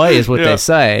mile away is what they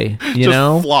say, you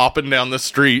know? Flopping down the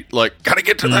street like, gotta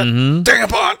get to that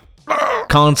tampon.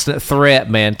 Constant threat,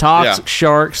 man. Toxic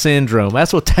shark syndrome.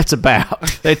 That's what that's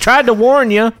about. They tried to warn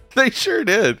you. They sure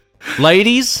did.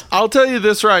 Ladies, I'll tell you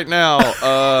this right now.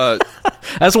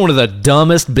 That's one of the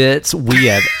dumbest bits we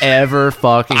have ever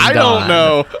fucking done.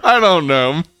 I don't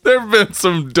know. There have been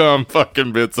some dumb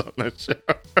fucking bits on this show.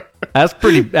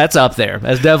 That's up there.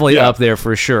 That's definitely up there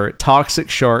for sure. Toxic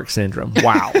shark syndrome.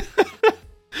 Wow.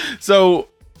 So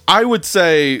I would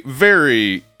say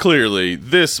very clearly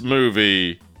this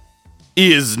movie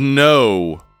is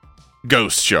no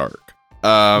Ghost Shark.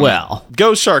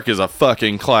 Ghost Shark is a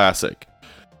fucking classic.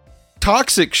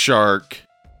 Toxic Shark,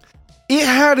 it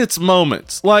had its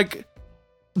moments. Like,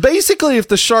 basically, if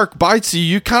the shark bites you,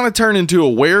 you kind of turn into a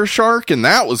were shark, and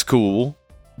that was cool.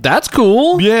 That's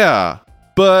cool. Yeah,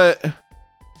 but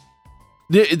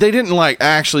they didn't, like,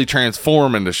 actually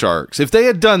transform into sharks. If they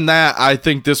had done that, I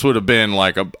think this would have been,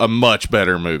 like, a much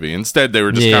better movie. Instead, they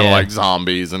were just kind of like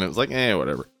zombies, and it was like,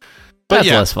 whatever. But that's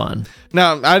less fun.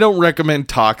 Now, I don't recommend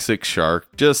Toxic Shark.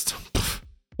 Just...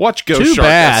 watch Ghost Too Shark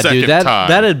bad, a second dude. time.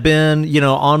 That had been,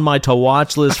 on my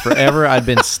to-watch list forever. I'd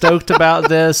been stoked about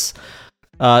this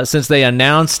since they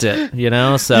announced it,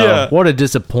 So what a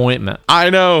disappointment.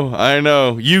 I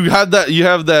know. You have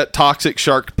that Toxic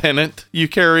Shark pennant you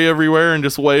carry everywhere and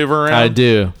just wave around. I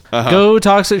do. Go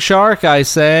Toxic Shark, I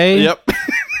say. Yep.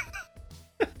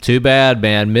 Too bad,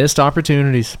 man. Missed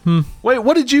opportunities. Wait,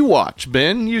 what did you watch,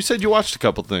 Ben? You said you watched a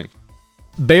couple things.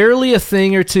 Barely a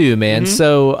thing or two, man.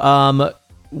 So,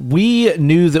 we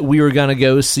knew that we were going to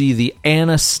go see the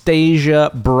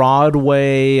Anastasia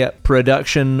Broadway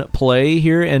production play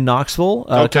here in Knoxville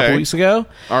a couple weeks ago.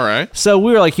 All right. So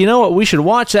we were like, you know what? We should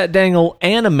watch that dang old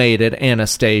animated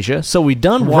Anastasia. So we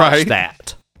done watched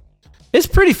that. It's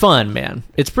pretty fun, man.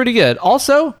 It's pretty good.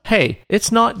 Also, hey,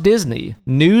 it's not Disney.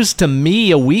 News to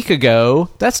me a week ago,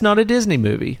 that's not a Disney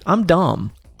movie. I'm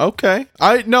dumb. Okay.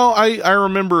 I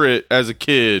remember it as a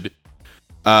kid.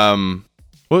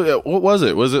 What was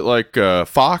it? Was it like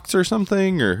Fox or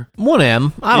something? Or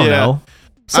 1M? I don't know.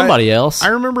 Somebody else. I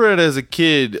remember it as a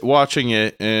kid watching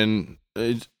it and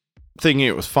thinking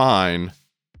it was fine.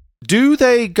 Do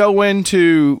they go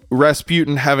into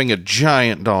Rasputin having a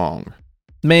giant dong?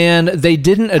 Man, they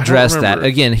didn't address that. remember.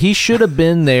 Again, he should have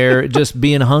been there just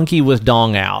being hunky with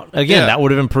dong out. Again, that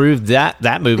would have improved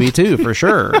that movie too, for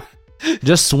sure.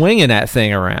 Just swinging that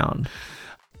thing around.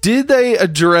 Did they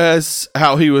address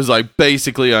how he was like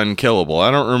basically unkillable? I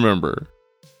don't remember.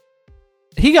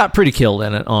 He got pretty killed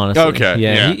in it, honestly. Okay,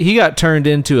 yeah. He got turned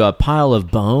into a pile of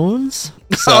bones.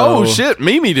 So, Oh shit,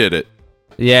 Mimi did it.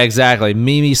 yeah, exactly.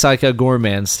 Mimi Psycho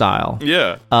Gorman style.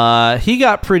 Yeah. He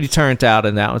got pretty turned out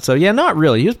in that one. So yeah, not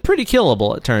really. He was pretty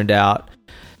killable, it turned out.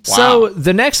 Wow. So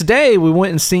the next day we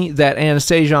went and seen that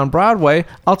Anastasia on Broadway.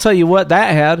 I'll tell you what,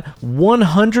 that had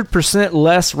 100%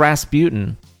 less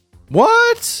Rasputin.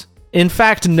 What? In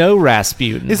fact, no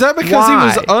Rasputin. Is that because Why? he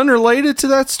was unrelated to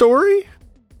that story?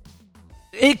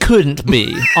 It couldn't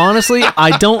be. Honestly,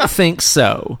 I don't think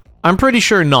so. I'm pretty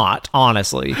sure not,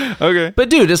 honestly. Okay. But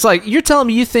dude, it's like, you're telling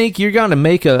me you think you're going to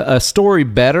make a story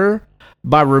better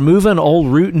by removing old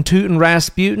rootin' tootin'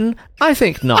 Rasputin? I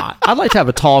think not. I'd like to have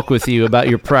a talk with you about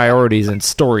your priorities in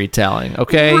storytelling,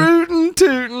 okay? Rootin'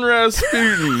 Tootin'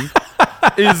 Rasputin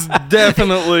is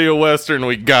definitely a Western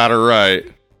we got it right.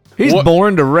 He's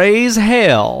born to raise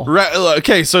hell.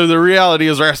 Okay, so the reality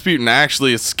is Rasputin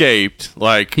actually escaped,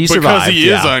 like, He because survived, he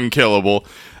is yeah. unkillable,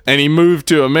 and he moved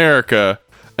to America,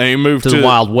 and he moved To the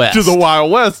Wild West. To the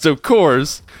Wild West, of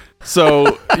course.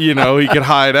 So, he could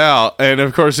hide out, and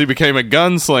of course he became a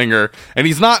gunslinger, and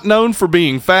he's not known for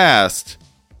being fast,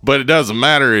 but it doesn't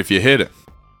matter if you hit him.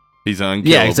 He's unkillable.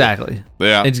 Yeah, exactly.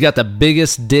 Yeah. And he's got the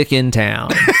biggest dick in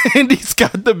town. And he's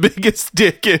got the biggest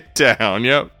dick in town,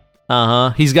 yep. Uh-huh.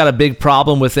 He's got a big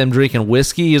problem with them drinking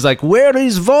whiskey. He's like, where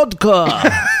is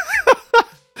vodka?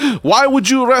 Why would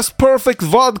you rest perfect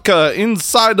vodka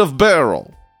inside of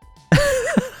barrel?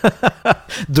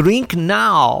 Drink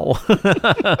now.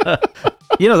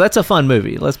 That's a fun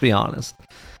movie. Let's be honest.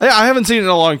 Yeah, I haven't seen it in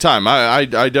a long time. I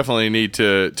definitely need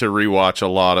to rewatch a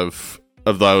lot of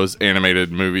those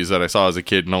animated movies that I saw as a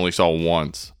kid and only saw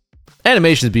once.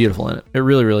 Animation is beautiful in it. It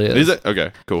really, really is. Is it?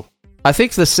 Okay, cool. I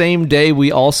think the same day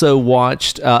we also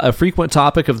watched a frequent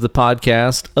topic of the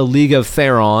podcast, A League of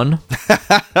Theron.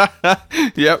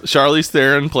 Yep, Charlize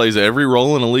Theron plays every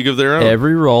role in A League of Their Own.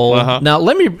 Every role. Uh-huh. Now,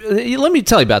 let me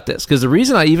tell you about this, because the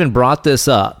reason I even brought this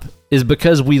up is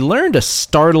because we learned a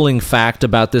startling fact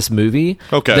about this movie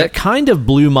that kind of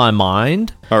blew my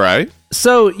mind. All right.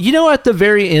 So, at the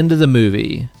very end of the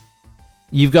movie,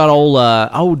 you've got old,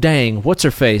 what's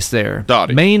her face there?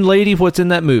 Dottie. Main lady, what's in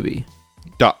that movie?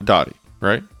 Dottie,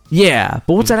 right? Yeah,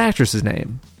 but what's that actress's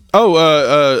name?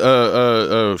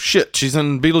 Oh, shit. She's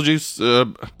in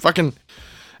Beetlejuice. Fucking.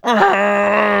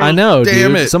 I know,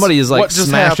 damn dude. it. Somebody is like What just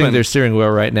smashing happened? their steering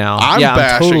wheel right now. I'm I'm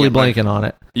bashing totally it, man. blanking on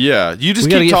it. Yeah, you just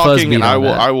We gotta keep get talking, and Fuzzbeat on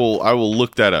that. I will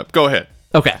look that up. Go ahead.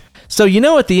 Okay, so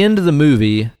at the end of the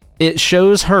movie, it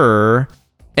shows her,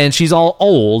 and she's all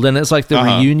old, and it's like the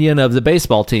reunion of the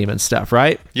baseball team and stuff,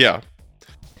 right? Yeah.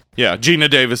 Yeah, Gina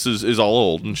Davis is all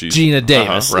old, and she's Gina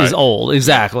Davis right. is old,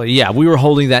 exactly. Yeah, we were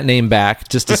holding that name back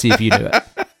just to see if you knew it.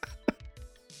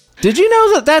 Did you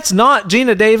know that that's not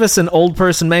Gina Davis in old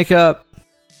person makeup?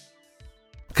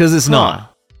 Because it's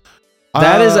not.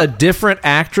 That is a different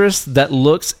actress that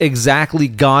looks exactly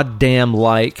goddamn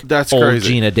like That's old crazy.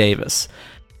 Gina Davis.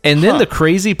 And then the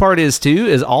crazy part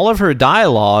is all of her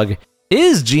dialogue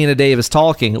is Gina Davis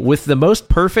talking with the most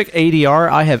perfect ADR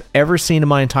I have ever seen in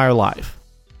my entire life.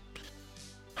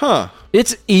 Huh.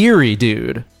 It's eerie,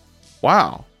 dude.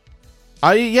 Wow.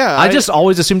 I just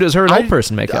always assumed it was her in old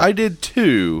person makeup. I did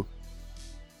too.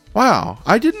 Wow.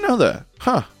 I didn't know that.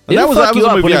 Huh. And It'll fuck you a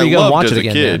up movie whenever I you go and loved watch as it a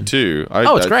again, kid man. too.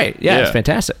 It's great. Yeah, it's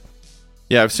fantastic.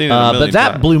 Yeah, I've seen it a million but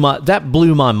that times. that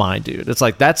blew my mind, dude. It's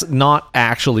like, that's not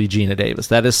actually Gina Davis.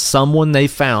 That is someone they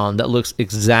found that looks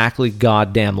exactly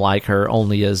goddamn like her,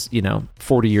 only is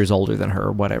 40 years older than her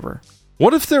or whatever.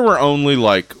 What if there were only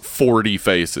like 40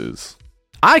 faces?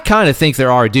 I kind of think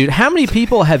there are, dude. How many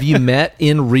people have you met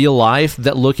in real life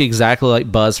that look exactly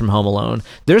like Buzz from Home Alone?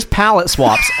 There's palette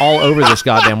swaps all over this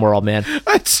goddamn world, man.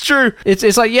 That's true.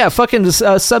 It's like, fucking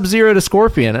Sub-Zero to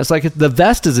Scorpion. It's like the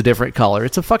vest is a different color.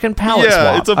 It's a fucking palette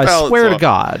swap. It's a palette I swear swap. to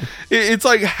God. It's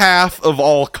like half of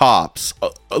all cops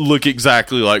look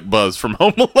exactly like Buzz from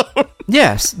Home Alone.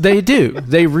 Yes, they do.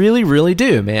 They really, really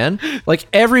do, man. Like,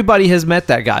 everybody has met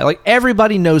that guy. Like,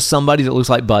 everybody knows somebody that looks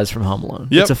like Buzz from Home Alone.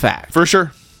 Yep, It's a fact. for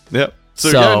sure. Yep.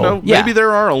 So, maybe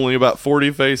there are only about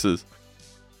 40 faces.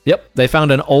 Yep, they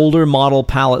found an older model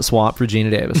palette swap for Gina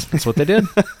Davis. That's what they did.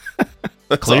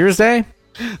 Clear as day.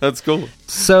 That's cool.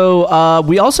 So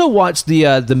we also watched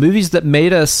the movies that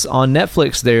made us on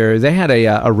Netflix. They had a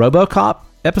RoboCop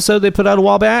episode they put out a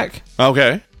while back.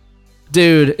 Okay.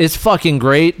 Dude, it's fucking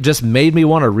great. Just made me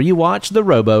want to rewatch the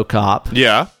RoboCop.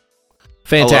 Yeah.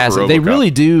 Fantastic. They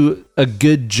really do a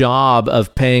good job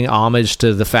of paying homage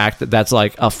to the fact that that's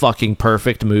like a fucking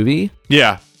perfect movie.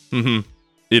 Yeah. Mm-hmm.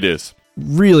 It is.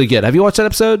 Really good. Have you watched that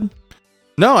episode?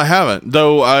 No, I haven't.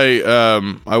 Though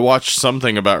I watched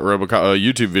something about RoboCop, a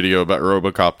YouTube video about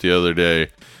RoboCop the other day,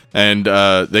 and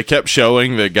they kept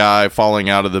showing the guy falling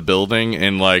out of the building,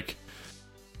 and like,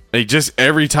 they just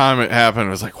every time it happened, it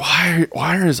was like, why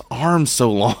are his arms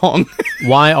so long?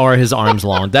 Why are his arms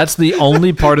long? That's the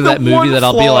only part of that movie that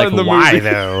I'll be like, why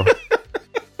though?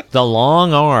 The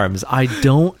long arms. I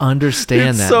don't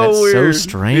understand that. So That's weird. so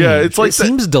strange. Yeah, it's like it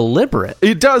seems deliberate.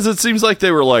 It does. It seems like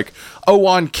they were like, oh,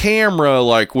 on camera,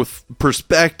 like with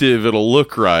perspective, it'll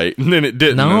look right, and then it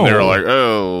didn't. No. And they were like,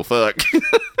 oh, fuck.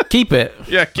 Keep it.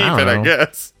 Yeah, keep it, I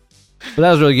guess. But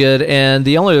that was really good. And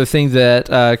the only other thing that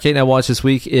Kate and I watched this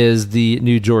week is the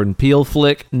new Jordan Peele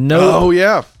flick. Oh,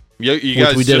 yeah. You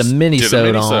guys we did a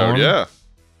mini-sode on. Yeah.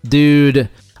 Dude,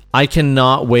 I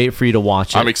cannot wait for you to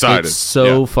watch it. I'm excited. It's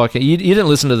so fucking... You didn't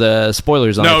listen to the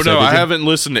spoilers on it. No, I haven't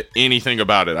listened to anything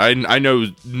about it. I know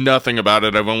nothing about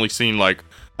it. I've only seen like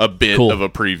a bit of a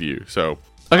preview. So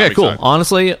okay, cool.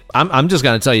 Honestly, I'm just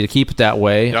going to tell you to keep it that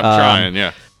way. I'm trying,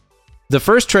 yeah. The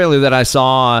first trailer that I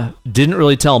saw didn't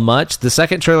really tell much. The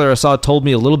second trailer I saw told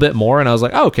me a little bit more, and I was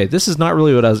like, oh, okay, this is not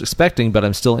really what I was expecting, but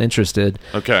I'm still interested.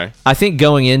 Okay. I think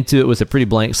going into it with a pretty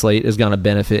blank slate is going to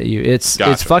benefit you. It's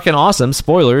fucking awesome.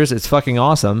 Spoilers, it's fucking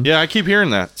awesome. Yeah, I keep hearing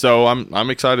that, so I'm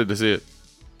excited to see it.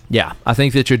 Yeah, I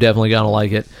think that you're definitely going to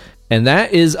like it. And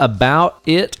that is about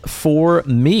it for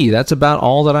me. That's about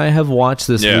all that I have watched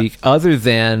this week, other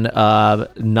than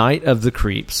Night of the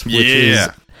Creeps, which is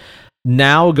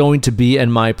now going to be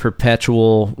in my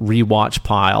perpetual rewatch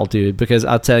pile, dude, because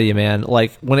I'll tell you, man,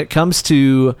 like when it comes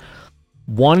to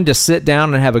wanting to sit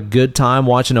down and have a good time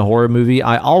watching a horror movie,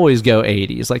 I always go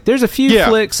 80s. Like there's a few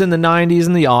flicks in the 90s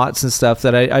and the aughts and stuff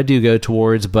that I do go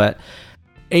towards, but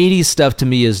 80s stuff to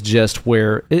me is just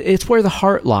where it's where the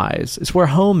heart lies. It's where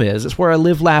home is. It's where I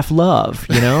live, laugh, love,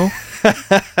 you know?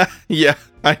 Yeah,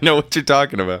 I know what you're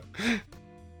talking about.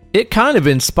 It kind of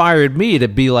inspired me to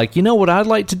be like, you know what I'd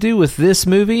like to do with this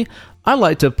movie? I'd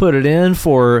like to put it in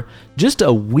for just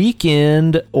a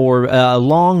weekend or a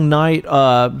long night,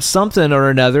 something or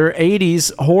another,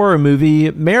 80s horror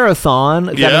movie marathon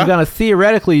that I'm going to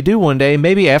theoretically do one day,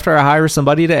 maybe after I hire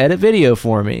somebody to edit video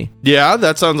for me. Yeah,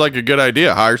 that sounds like a good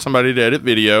idea. Hire somebody to edit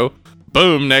video.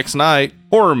 Boom, next night,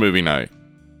 horror movie night.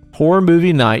 Horror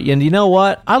movie night. And you know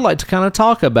what? I'd like to kind of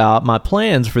talk about my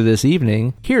plans for this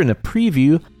evening here in the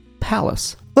Preview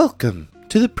Palace. Welcome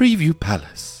to the Preview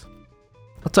Palace.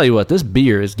 I'll tell you what, this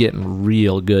beer is getting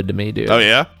real good to me, dude. Oh,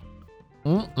 yeah?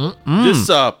 This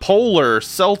Polar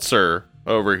Seltzer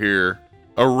over here,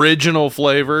 original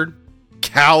flavored,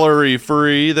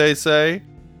 calorie-free, they say.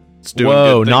 It's doing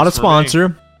Whoa, good not a things for sponsor.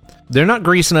 me. They're not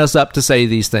greasing us up to say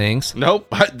these things.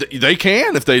 Nope. They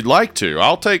can if they'd like to.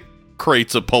 I'll take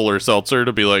crates of Polar Seltzer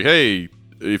to be like, hey,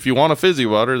 if you want a fizzy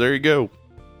water, there you go.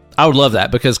 I would love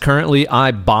that because currently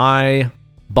I buy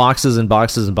boxes and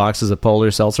boxes and boxes of Polar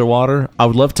Seltzer water. I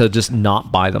would love to just not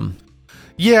buy them.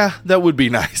 Yeah, that would be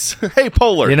nice. Hey,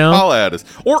 Polar, you know? holla at us.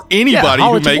 Or anybody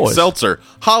who makes boys. seltzer,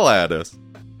 holla at us.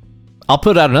 I'll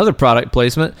put out another product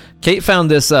placement. Kate found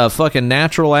this fucking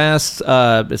natural ass,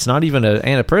 it's not even an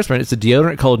antiperspirant, it's a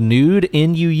deodorant called Nude,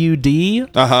 N-U-U-D.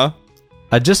 Uh-huh.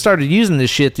 I just started using this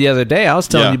shit the other day. I was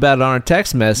telling you about it on a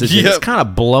text message. And it's kind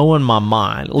of blowing my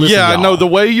mind. Listen, I y'all. know. The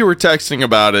way you were texting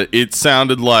about it, it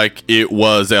sounded like it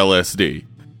was LSD.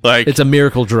 Like it's a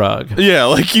miracle drug. Yeah,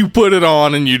 like you put it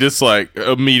on and you just like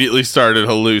immediately started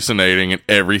hallucinating and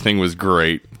everything was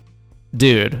great.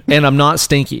 Dude, and I'm not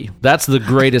stinky. That's the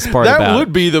greatest part about it. That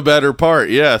would be the better part,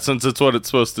 yeah, since it's what it's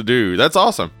supposed to do. That's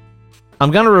awesome. I'm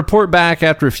going to report back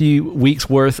after a few weeks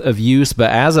worth of use,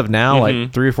 but as of now,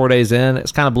 like 3 or 4 days in,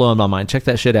 it's kind of blowing my mind. Check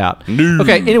that shit out. No.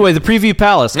 Okay, anyway, the Preview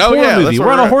Palace. Horror movie.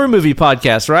 We're on a horror movie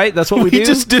podcast, right? That's what we do? We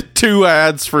just did 2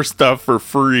 ads for stuff for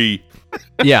free.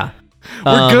 Yeah.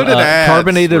 We're good at ads.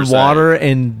 Carbonated water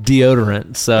and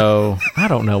deodorant, so I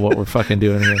don't know what we're fucking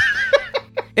doing here.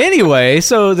 Anyway,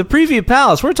 so the Preview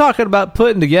Palace, we're talking about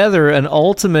putting together an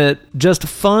ultimate, just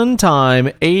fun time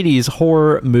 80s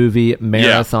horror movie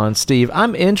marathon. Yeah. Steve,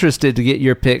 I'm interested to get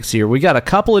your picks here. We got a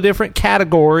couple of different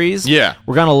categories. Yeah.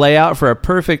 We're going to lay out for a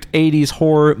perfect 80s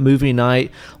horror movie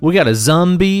night. We got a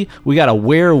zombie, we got a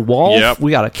werewolf,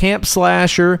 we got a camp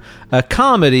slasher, a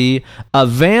comedy, a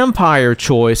vampire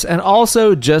choice, and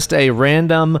also just a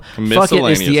random, fuck it,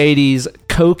 it's the 80s,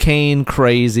 cocaine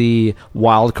crazy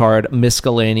wildcard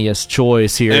miscellaneous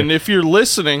choice here. And if you're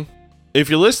listening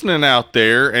out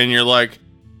there and you're like,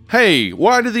 hey,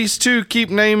 why do these two keep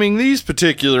naming these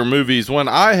particular movies when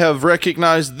I have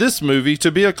recognized this movie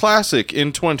to be a classic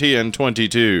in 20 and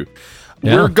 22?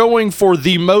 Yeah. We're going for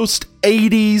the most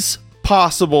 80s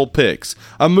possible picks.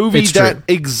 A movie that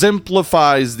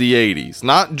exemplifies the 80s,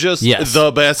 not just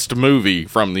the best movie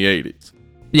from the 80s.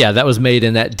 Yeah, that was made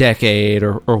in that decade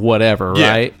or whatever,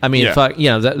 right? I mean,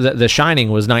 The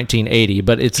Shining was 1980,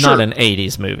 but it's not an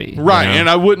 80s movie. Right, and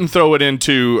I wouldn't throw it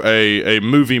into a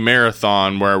movie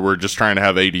marathon where we're just trying to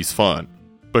have 80s fun.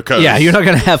 Because you're not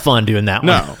going to have fun doing that one.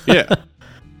 No, yeah.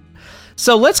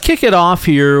 So let's kick it off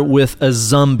here with a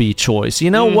zombie choice.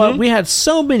 You know what? We had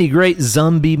so many great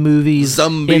zombie movies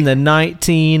in the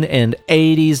 19 and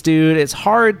 80s, dude. It's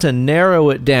hard to narrow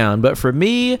it down. But for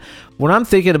me, when I'm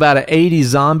thinking about an 80s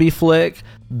zombie flick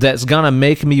that's going to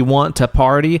make me want to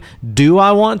party, do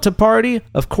I want to party?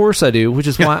 Of course I do, which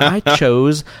is why I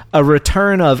chose A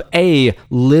Return of a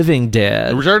Living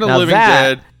Dead. Return of the Living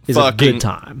Dead is a good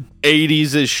time.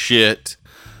 80s is shit.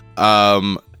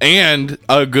 And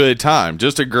a good time.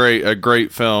 Just a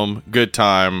great film, good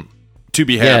time to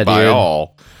be had by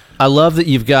all. I love that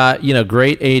you've got,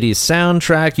 great 80s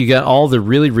soundtrack. You got all the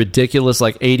really ridiculous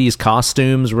 80s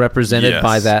costumes represented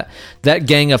by that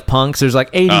gang of punks. There's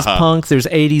 80s punk, there's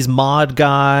 80s mod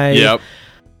guy. Yep.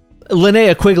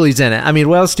 Linnea Quigley's in it. I mean,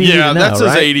 what else do you need to know, that's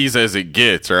right? as 80s as it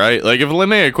gets, right? If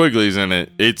Linnea Quigley's in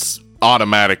it, it's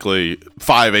automatically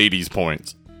 5 80s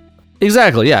points.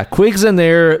 Exactly, yeah. Quig's in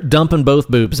there dumping both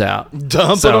boobs out.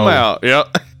 Them out,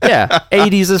 yep. Yeah,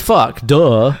 80s as fuck,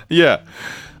 duh. Yeah.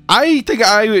 I think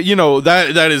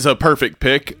that is a perfect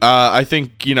pick. I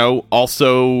think,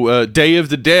 also Day of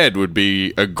the Dead would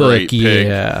be a great pick.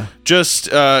 Yeah.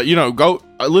 Just, go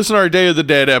listen to our Day of the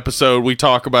Dead episode. We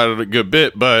talk about it a good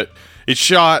bit, but it's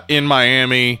shot in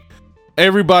Miami.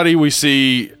 Everybody we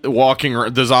see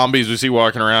the zombies we see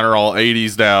walking around are all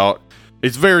 80'd out.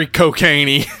 It's very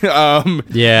cocaine-y.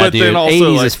 But dude, then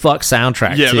also 80s as fuck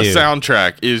soundtrack, too. the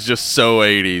soundtrack is just so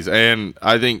 80s. And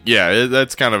I think,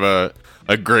 that's kind of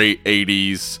a great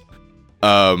 80s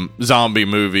zombie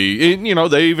movie.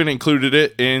 They even included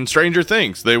it in Stranger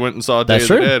Things. They went and saw Day of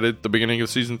the Dead at the beginning of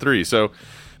season 3. So,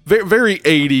 very, very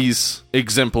 80s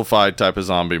exemplified type of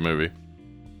zombie movie.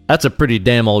 That's a pretty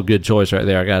damn old good choice right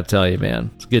there, I gotta tell you,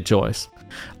 man. It's a good choice.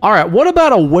 All right, what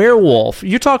about a werewolf?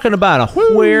 You're talking about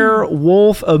a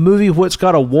werewolf, a movie what's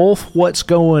got a wolf, what's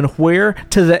going where?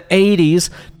 To the 80s,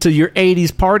 to your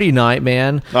 80s party night,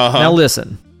 man. Now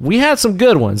listen, we had some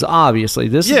good ones, obviously.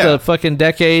 This is the fucking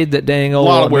decade that dang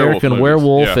old American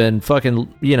Werewolf and fucking,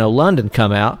 London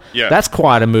come out. Yeah. That's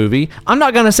quite a movie. I'm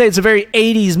not going to say it's a very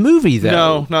 80s movie, though.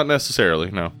 No, not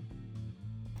necessarily, no.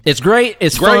 It's great.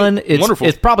 It's fun. It's wonderful.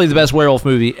 It's probably the best werewolf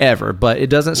movie ever, but it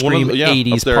doesn't scream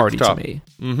 80s party to me.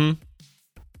 Mm-hmm.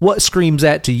 What screams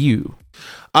that to you?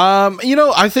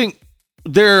 I think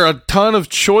there are a ton of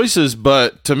choices,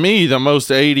 but to me, the most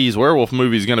 80s werewolf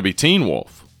movie is going to be Teen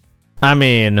Wolf. I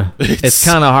mean, it's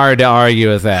kind of hard to argue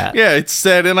with that. Yeah, it's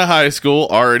set in a high school,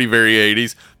 already very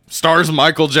 80s. Stars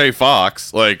Michael J. Fox,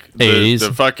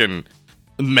 the fucking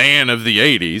man of the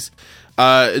 80s.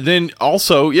 Then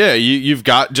also, you've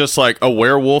got just a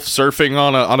werewolf surfing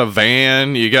on a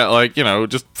van. You got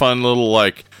just fun little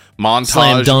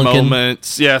montage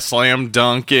moments. Yeah, slam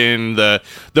dunking.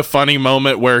 The funny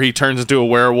moment where he turns into a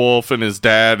werewolf and his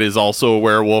dad is also a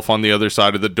werewolf on the other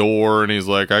side of the door, and he's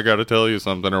like, "I got to tell you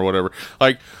something" or whatever.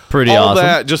 Pretty all awesome.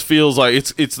 That just feels like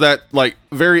it's that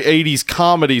very 80s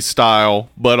comedy style,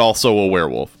 but also a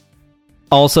werewolf.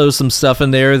 Also, some stuff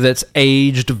in there that's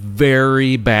aged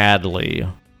very badly.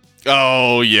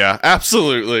 Oh yeah,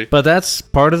 absolutely. But that's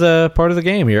part of the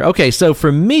game here. Okay, so for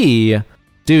me,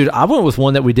 dude, I went with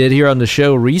one that we did here on the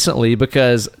show recently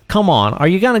because, come on, are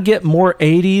you gonna get more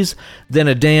 80s than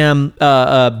a damn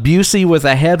Busey with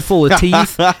a head full of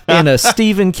teeth in a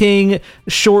Stephen King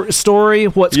short story?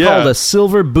 What's called a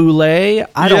Silver Boulé?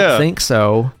 I don't think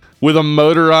so. With a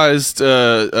motorized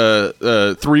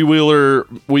 3-wheeler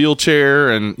wheelchair,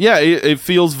 and it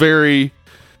feels very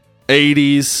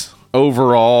 80s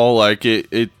overall.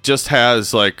 It just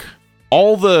has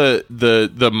all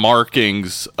the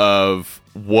markings of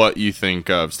what you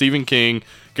think of Stephen King,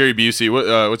 Gary Busey.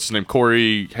 What's his name?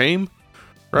 Corey Haim,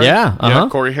 right? Yeah,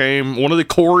 Corey Haim. One of the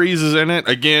Coreys is in it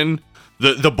again.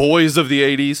 The boys of the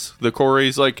 80s, the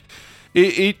Coreys.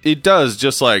 It does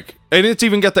just and it's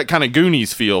even got that kind of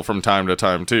Goonies feel from time to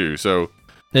time too. So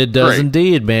it does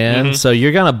indeed, man. Mm-hmm. So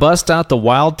you're gonna bust out the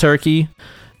wild turkey.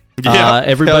 Yeah,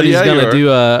 everybody's gonna do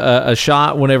a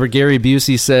shot whenever Gary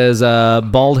Busey says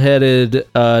bald-headed,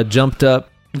 jumped up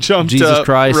Jesus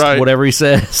Christ, right. Whatever he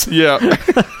says. Yeah,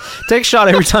 take a shot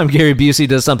every time Gary Busey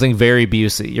does something very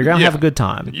Busey. You're gonna have a good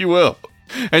time. You will.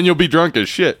 And you'll be drunk as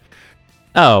shit.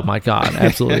 Oh my God,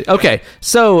 absolutely. Okay,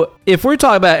 so if we're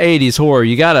talking about 80s horror,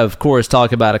 you got to, of course,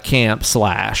 talk about a camp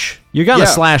slash. You're going to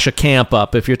slash a camp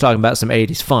up if you're talking about some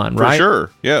 80s fun, right? For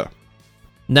sure, yeah.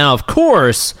 Now, of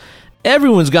course,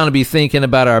 everyone's going to be thinking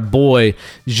about our boy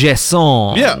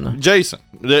Jason. Yeah, Jason.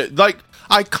 Like,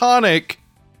 iconic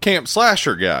camp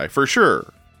slasher guy, for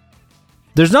sure.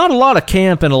 There's not a lot of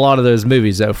camp in a lot of those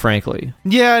movies, though, frankly.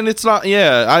 Yeah, and it's not,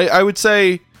 I would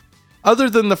say,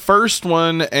 other than the first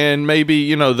one and maybe,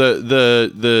 you know,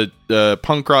 the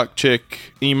punk rock chick,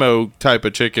 emo type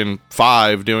of chick in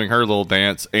 5 doing her little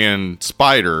dance and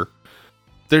Spider,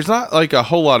 there's not like a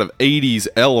whole lot of 80s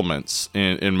elements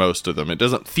in most of them. It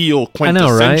doesn't feel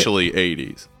quintessentially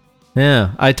 80s.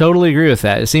 Yeah, I totally agree with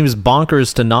that. It seems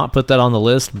bonkers to not put that on the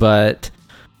list, but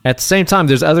at the same time,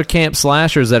 there's other camp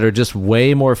slashers that are just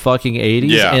way more fucking 80s.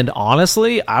 Yeah. And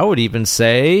honestly, I would even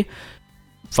say,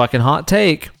 fucking hot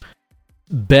take,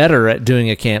 better at doing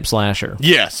a camp slasher.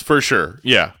 Yes, for sure.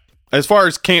 Yeah. As far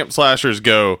as camp slashers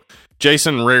go,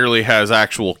 Jason rarely has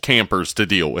actual campers to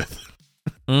deal with.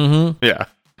 Mm-hmm. Yeah.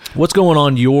 What's going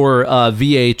on your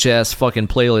VHS fucking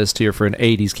playlist here for an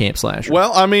 80s camp slasher?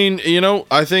 Well, I mean, you know,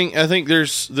 I think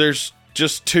there's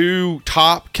just 2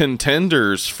 top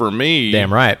contenders for me.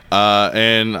 Damn right.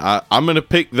 And I'm going to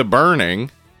pick The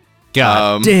Burning.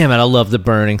 God damn it, I love The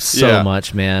Burning so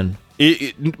much, man.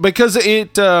 Because you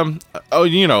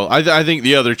know, I think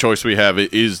the other choice we have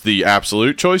is the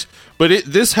absolute choice, but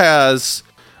this has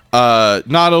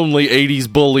not only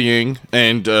 80s bullying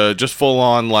and just full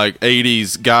on like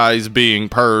 80s guys being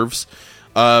pervs.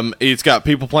 It's got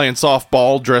people playing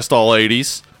softball dressed all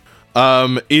 80s.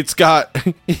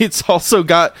 It's also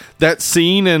got that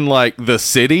scene in like the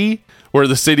city where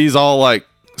the city's all like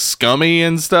scummy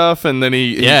and stuff, and then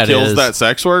he kills that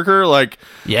sex worker. Like,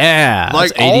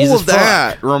 like all of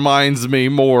that reminds me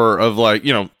more of like,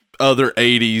 you know, other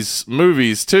 80s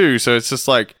movies too. So it's just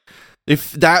like,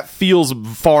 if that feels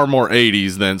far more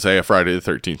 80s than say a Friday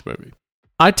the 13th movie.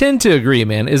 I tend to agree,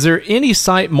 man. Is there any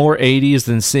sight more 80s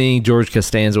than seeing George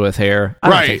Costanza with hair? I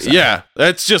don't think so. Yeah.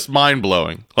 That's just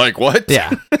mind-blowing. Like, what?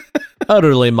 Yeah.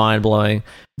 Utterly mind-blowing.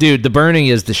 Dude, The Burning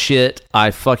is the shit.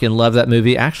 I fucking love that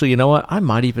movie. Actually, you know what? I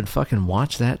might even fucking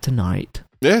watch that tonight.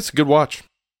 Yeah, it's a good watch.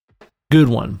 Good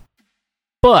one.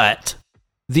 But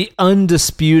the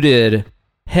undisputed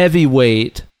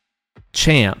heavyweight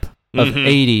champ of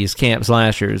 80s camp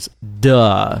slashers,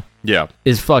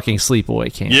 is fucking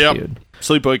Sleepaway Camp, dude.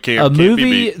 Sleepaway Camp. A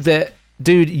movie that,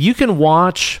 dude, you can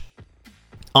watch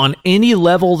on any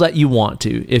level that you want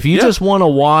to. If you just want to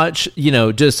watch, you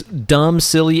know, just dumb,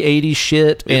 silly 80s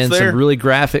shit and some really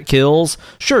graphic kills,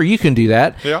 sure, you can do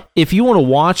that. Yeah. If you want to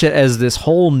watch it as this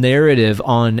whole narrative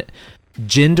on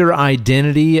gender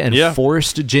identity and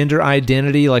forced gender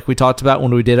identity, like we talked about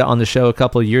when we did it on the show a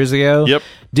couple of years ago,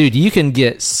 dude, you can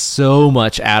get so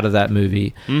much out of that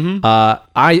movie.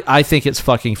 I think it's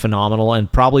fucking phenomenal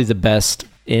and probably the best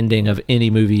ending of any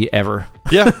movie ever.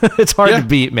 It's hard to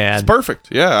beat, man. It's perfect.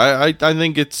 I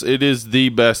think it is the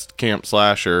best camp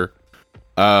slasher.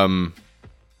 And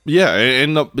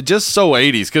just so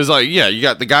 80s, because like, you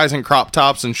got the guys in crop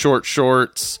tops and short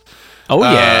shorts. Oh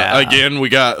yeah! Again, we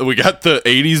got the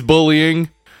 80s bullying.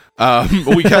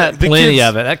 We got plenty kids,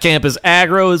 of it. That camp is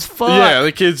aggro as fuck. Yeah,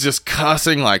 the kids just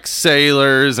cussing like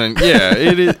sailors, and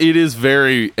it is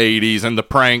very 80s, and the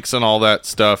pranks and all that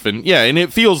stuff, and and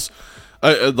it feels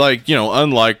like, you know,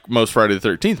 unlike most Friday the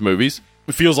 13th movies,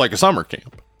 it feels like a summer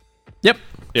camp. Yep.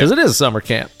 Because it is summer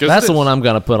camp. That's the one I'm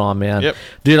going to put on, man. Yep.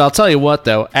 Dude, I'll tell you what,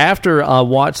 though. After I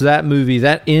watch that movie,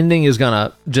 that ending is going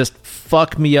to just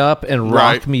fuck me up and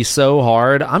rock me so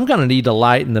hard. I'm going to need to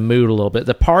lighten the mood a little bit.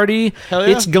 The party,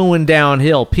 it's going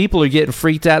downhill. People are getting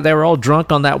freaked out. They were all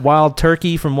drunk on that wild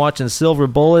turkey from watching Silver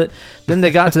Bullet. Then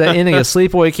they got to the ending of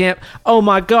Sleepaway Camp. Oh,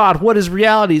 my God. What is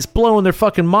reality? It's blowing their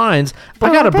fucking minds.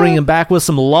 I got to bring them back with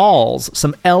some LOLs,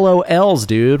 some LOLs,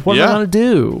 dude. What am I going to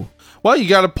do? Well, you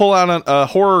got to pull out a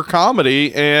horror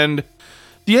comedy, and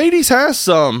the 80s has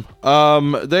some.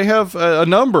 They have a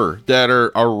number that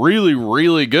are really,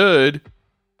 really good.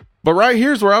 But right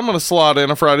here's where I'm going to slot in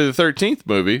a Friday the 13th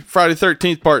movie. Friday the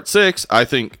 13th Part 6, I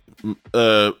think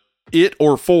It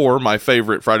or 4, my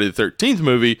favorite Friday the 13th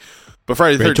movie. But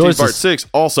Friday the 13th Part 6,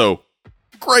 also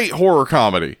great horror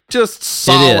comedy. Just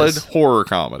solid horror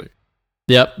comedy.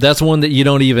 Yep, that's one that you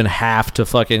don't even have to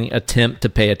fucking attempt to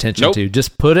pay attention to.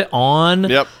 Just put it on,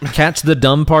 catch the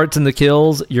dumb parts and the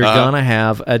kills, you're gonna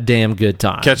have a damn good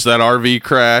time. Catch that RV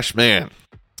crash, man.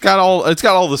 It's got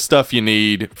all the stuff you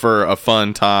need for a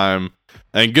fun time,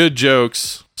 and good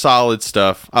jokes, solid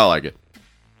stuff. I like it.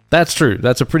 That's true.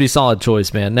 That's a pretty solid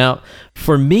choice, man. Now,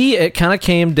 for me, it kind of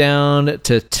came down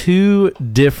to two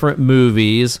different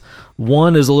movies.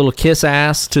 One is a little kiss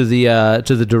ass to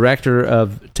the director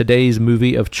of today's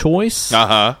movie of choice,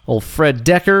 old Fred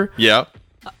Decker. Yeah.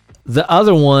 The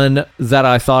other one that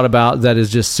I thought about that is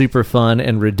just super fun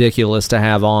and ridiculous to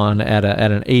have on at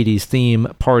an 80s theme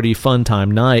party fun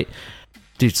time night.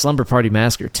 Dude, Slumber Party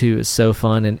Massacre 2 is so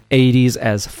fun and 80s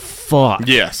as fuck.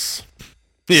 Yes.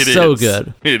 It is so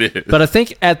good. It is. But I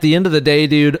think at the end of the day,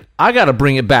 dude, I got to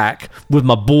bring it back with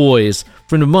my boys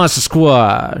from the Monster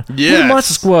Squad. Yes. The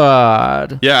Monster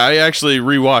Squad. Yeah, I actually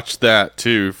rewatched that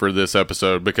too for this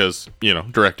episode because,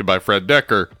 directed by Fred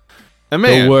Decker. And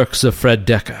man, the works of Fred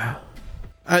Decker.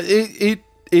 It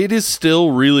is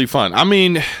still really fun. I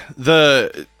mean,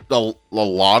 a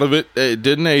lot of it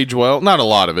didn't age well. Not a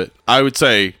lot of it. I would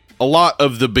say a lot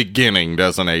of the beginning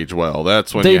doesn't age well.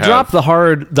 That's when they dropped the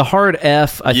hard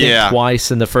F, I think, twice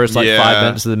in the first 5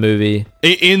 minutes of the movie.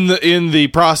 In the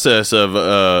process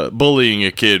of bullying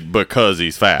a kid because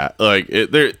he's fat,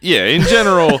 in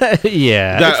general,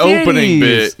 that opening 80s.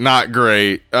 bit not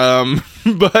great.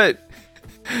 But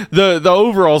the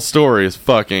overall story is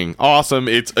fucking awesome.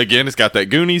 It's got that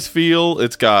Goonies feel.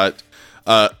 It's got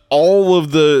all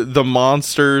of the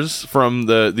monsters from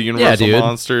the Universal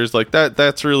monsters like that.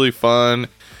 That's really fun.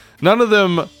 None of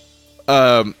them,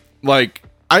 I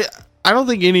don't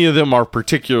think any of them are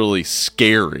particularly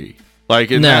scary.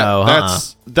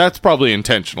 That's probably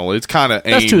intentional. It's kind of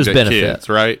aimed at kids,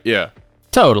 right? Yeah,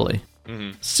 totally.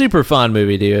 Mm-hmm. Super fun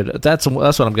movie, dude. That's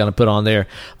what I'm gonna put on there.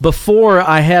 Before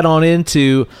I head on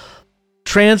into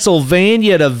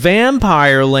Transylvania to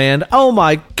Vampire Land. Oh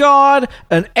my god,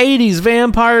 an 80s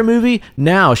vampire movie.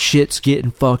 Now shit's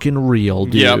getting fucking real,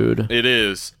 dude. Yep, it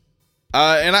is.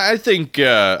 And I think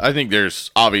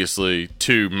there's obviously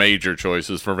two major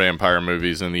choices for vampire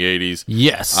movies in the 80s.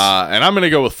 Yes. And I'm going to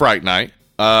go with Fright Night.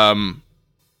 Fright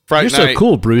Night. So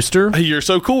cool, Brewster. You're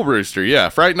so cool, Brewster. Yeah,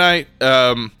 Fright Night.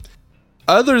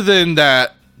 Other than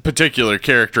that particular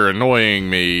character annoying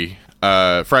me,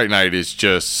 Fright Night is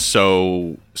just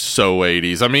so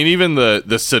 80s. I mean, even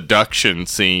the seduction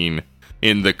scene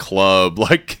in the club,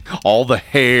 like all the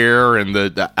hair and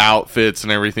the outfits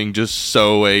and everything, just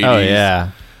so 80s. Oh yeah.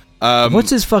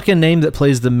 What's his fucking name that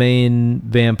plays the main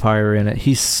vampire in it?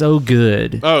 He's so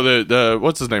good. Oh, the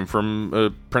what's his name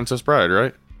from Princess Bride,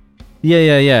 right?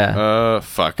 Yeah.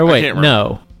 Fuck. Or wait, I can't remember.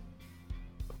 no.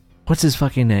 What's his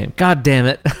fucking name? God damn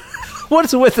it.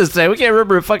 What's with us today? We can't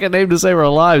remember a fucking name to save our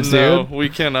lives, dude. No, we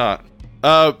cannot.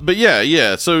 But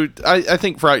yeah. So I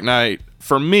think Fright Night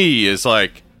for me is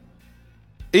like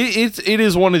it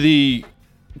is one of the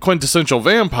quintessential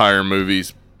vampire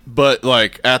movies, but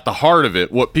like at the heart of it,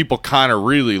 what people kind of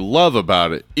really love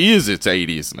about it is its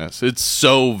 80s-ness. It's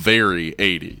so very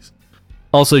 80s.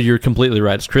 Also, you're completely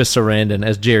right. It's Chris Sarandon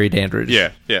as Jerry Dandridge.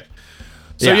 Yeah.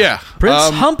 So yeah, Prince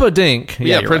Humperdinck.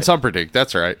 Yeah, Prince Humperdinck.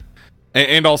 That's right.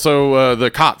 And also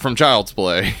the cop from Child's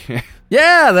Play.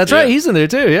 Yeah, that's right. He's in there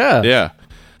too. Yeah.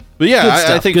 But yeah,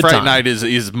 I think Fright Night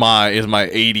is my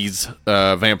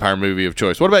 80s vampire movie of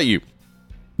choice. What about you?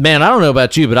 Man, I don't know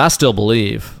about you, but I still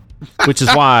believe, which is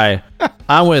why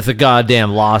I went with the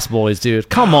goddamn Lost Boys, dude.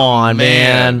 Come on,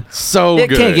 man. So it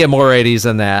good. Can't get more 80s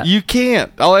than that. You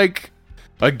can't.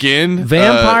 Again,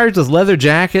 vampires with leather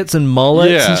jackets and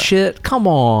mullets and shit. Come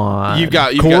on, you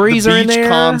got Corey's the are in beach there.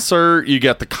 Concert. You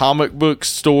got the comic book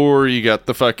store. You got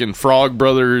the fucking Frog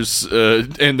Brothers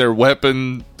and their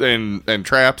weapon and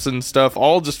traps and stuff.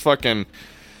 All just fucking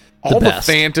all the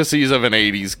fantasies of an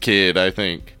 80s kid. I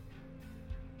think.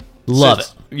 Love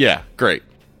it. Yeah, great.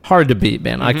 Hard to beat,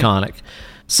 man. Iconic.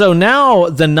 So now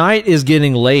the night is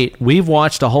getting late. We've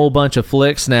watched a whole bunch of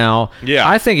flicks now. Yeah.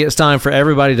 I think it's time for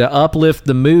everybody to uplift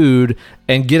the mood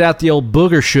and get out the old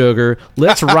booger sugar.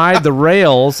 Let's ride the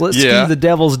rails. Let's ski the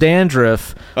devil's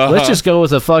dandruff. Let's just go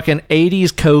with a fucking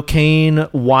 80s cocaine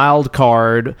wild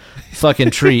card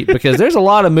fucking treat, because there's a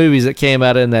lot of movies that came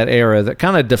out in that era that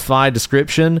kind of defy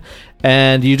description,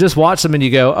 and you just watch them and you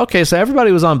go, okay, so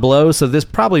everybody was on blow, so this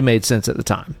probably made sense at the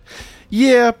time.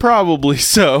 Yeah, probably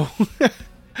so.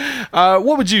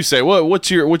 What would you say? What's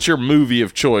your movie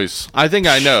of choice? I think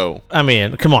I know. I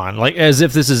mean, come on. Like, as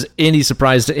if this is any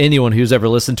surprise to anyone who's ever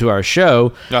listened to our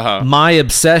show. My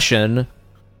obsession,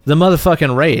 the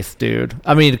motherfucking Wraith, dude.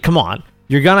 I mean, come on.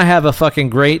 You're going to have a fucking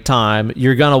great time.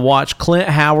 You're going to watch Clint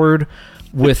Howard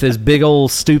with his big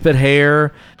old stupid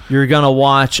hair. You're going to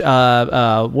watch,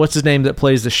 what's his name that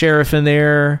plays the sheriff in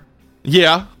there?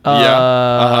 Yeah.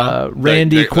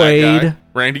 Randy Quaid.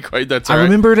 Randy Quaid, that's right. I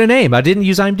remembered a name. I didn't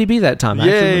use IMDb that time. I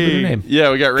actually remembered a name.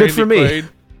 Yeah, we got Randy Quaid.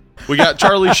 We got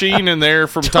Charlie Sheen in there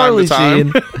from time to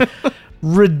time.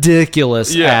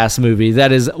 ridiculous ass movie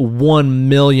that is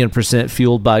 1,000,000%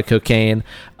 fueled by cocaine.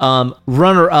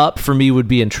 Runner up for me would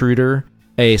be Intruder,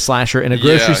 a slasher in a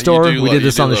grocery store. We did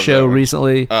this on the show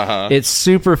recently. It's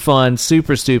super fun,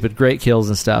 super stupid, great kills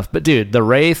and stuff. But dude, The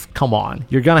Wraith, come on,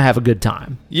 you're gonna have a good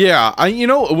time. Yeah,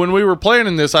 when we were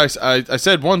planning this, I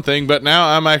said one thing, but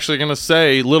now I'm actually gonna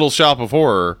say Little Shop of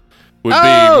Horror would be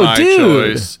my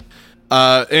choice.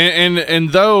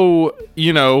 And though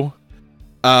it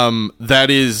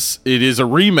is a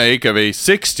remake of a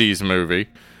 60s movie,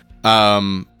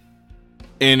 and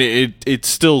it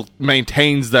still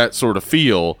maintains that sort of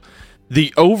feel.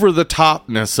 The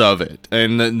over-the-topness of it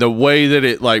and the way that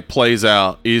it like plays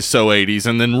out is so 80s.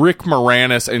 And then Rick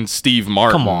Moranis and Steve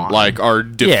Martin are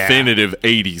definitive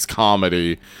 80s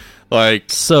comedy.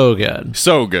 Like so good.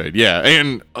 So good, yeah.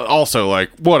 And also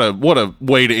like what a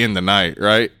way to end the night,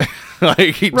 right?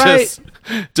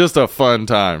 Just a fun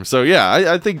time. So yeah,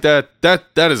 I think that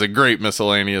is a great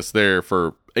miscellaneous there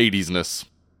for 80s-ness.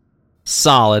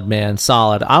 Solid, man.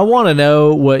 Solid. I want to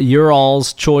know what your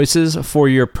all's choices for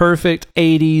your perfect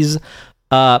 80s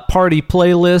party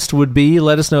playlist would be.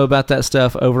 Let us know about that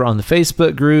stuff over on the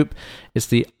Facebook group. It's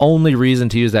the only reason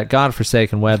to use that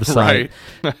godforsaken website.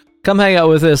 Right. Come hang out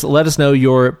with us. Let us know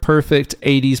your perfect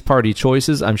 80s party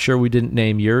choices. I'm sure we didn't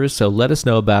name yours, so let us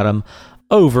know about them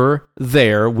over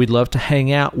there. We'd love to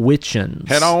hang out with you.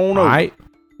 Head on over. All right?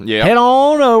 Yeah. Head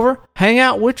on over. Hang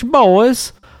out with your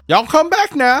boys. Y'all come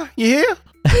back now. You hear?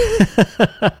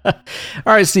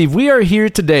 All right, Steve. We are here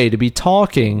today to be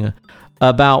talking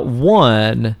about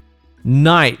one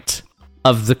Night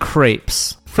of the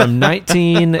Crepes from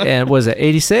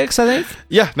 86, I think?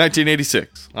 Yeah,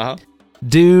 1986.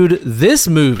 Dude, this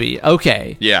movie,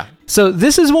 okay. Yeah. So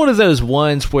this is one of those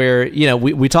ones where,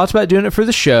 we talked about doing it for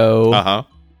the show.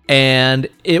 And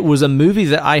it was a movie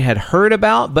that I had heard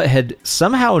about, but had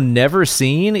somehow never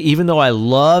seen, even though I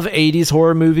love 80s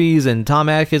horror movies and Tom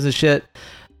Atkins and shit.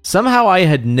 Somehow I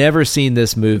had never seen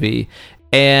this movie.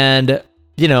 And,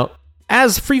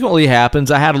 as frequently happens,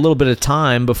 I had a little bit of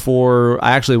time before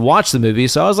I actually watched the movie.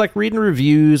 So I was like reading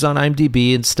reviews on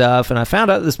IMDb and stuff. And I found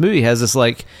out this movie has this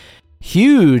like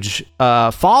huge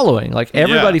following. Like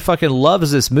everybody fucking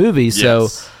loves this movie. Yes. So,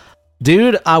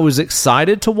 dude, I was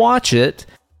excited to watch it.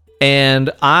 And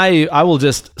I will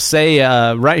just say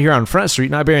right here on Front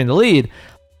Street, not bearing the lead,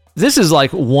 this is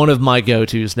like one of my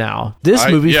go-tos now. This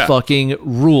movie fucking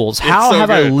rules. How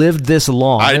have I lived this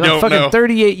long? I'm fucking know.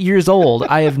 38 years old.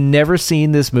 I have never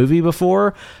seen this movie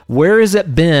before. Where has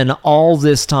it been all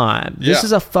this time? This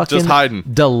is a fucking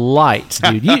delight,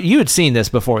 dude. You had seen this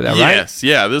before, though, right? Yes,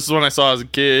 yeah. This is when I saw it as a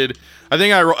kid. I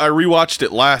think I rewatched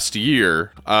it last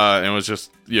year and was just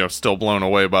still blown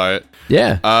away by it.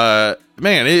 Yeah.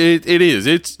 Man, it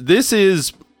is. This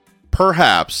is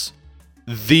perhaps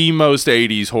the most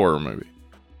 80s horror movie.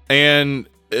 And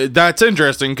that's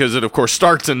interesting because it, of course,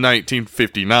 starts in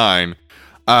 1959.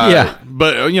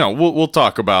 But, we'll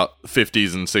talk about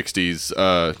 50s and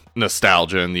 60s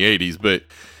nostalgia in the 80s. But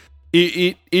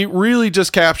it really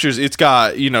just captures, it's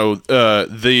got,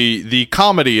 the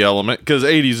comedy element, because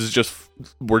 80s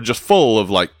we're just full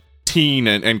of like teen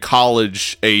and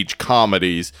college age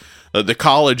comedies. The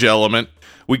college element,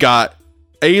 we got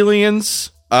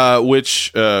Aliens,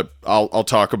 which I'll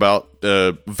talk about.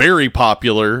 Very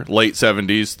popular late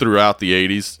 70s through the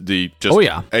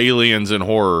 80s. Aliens and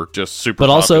horror, just super. But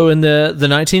popular. Also in the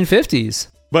 1950s.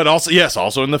 But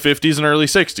also in the 50s and early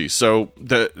 60s. So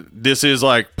this is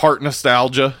like part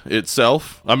nostalgia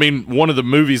itself. I mean, one of the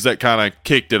movies that kind of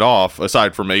kicked it off,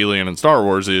 aside from Alien and Star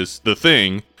Wars, is The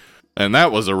Thing, and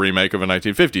that was a remake of a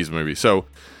 1950s movie. So,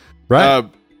 right.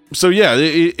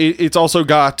 It's also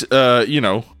got,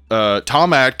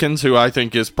 Tom Atkins, who I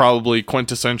think is probably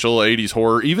quintessential 80s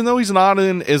horror, even though he's not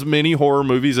in as many horror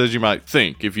movies as you might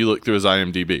think if you look through his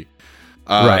IMDb.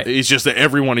 Right. It's just that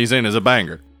everyone he's in is a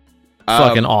banger.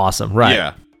 Fucking awesome, right?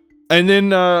 Yeah. And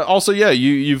then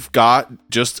you've got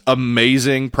just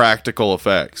amazing practical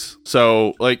effects.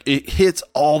 So like it hits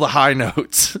all the high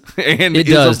notes, and it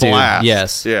does, a blast. Dude.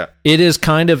 Yes, yeah. It is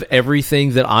kind of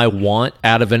everything that I want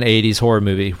out of an 80s horror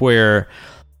movie, where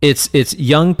it's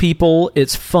young people,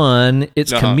 it's fun,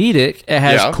 it's comedic, it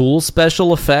has cool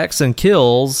special effects and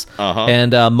kills,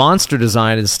 and monster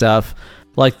design and stuff.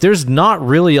 Like, there's not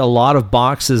really a lot of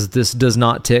boxes this does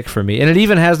not tick for me. And it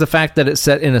even has the fact that it's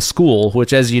set in a school,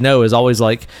 which, as you know, is always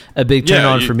like a big turn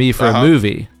on for me for a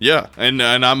movie. Yeah, and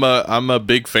I'm a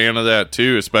big fan of that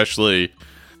too, especially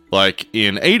like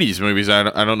in 80s movies. I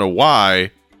don't know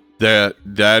why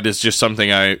that is just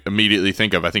something I immediately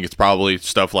think of. I think it's probably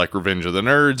stuff like Revenge of the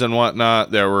Nerds and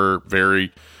whatnot that were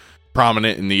very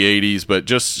prominent in the 80s, but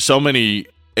just so many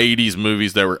 '80s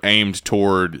movies that were aimed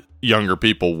toward younger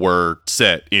people were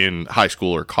set in high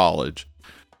school or college.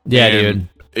 Yeah, and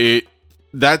dude.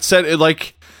 That said,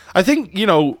 like, I think, you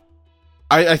know,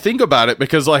 I think about it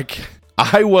because, like,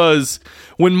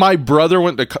 when my brother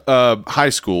went to high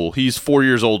school, he's 4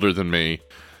 years older than me.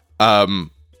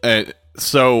 And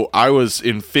so I was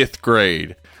in 5th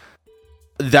grade.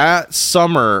 That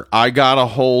summer, I got a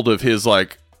hold of his,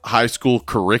 like, high school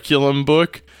curriculum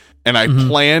book, and I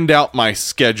planned out my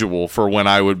schedule for when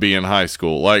I would be in high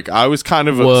school. Like, I was kind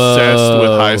of obsessed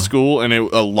with high school, and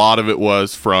a lot of it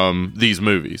was from these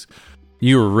movies.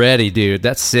 You were ready, dude.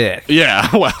 That's sick. Yeah,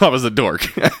 well, I was a dork.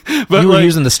 But you were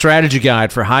using the strategy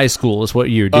guide for high school is what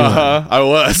you were doing. I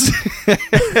was.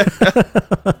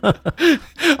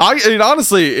 And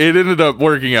honestly, it ended up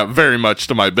working out very much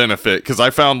to my benefit because I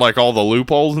found, like, all the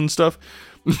loopholes and stuff.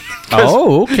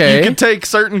 Oh, okay. You could take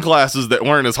certain classes that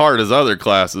weren't as hard as other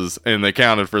classes, and they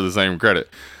counted for the same credit.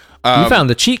 You found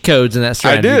the cheat codes in that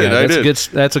strategy guide. I did.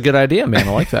 That's a good idea, man.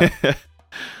 I like that.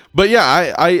 But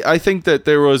yeah, I think that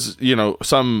there was, you know,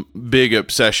 some big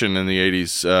obsession in the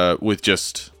 80s with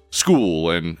just school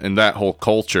and that whole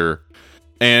culture.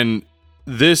 And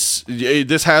this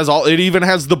has it even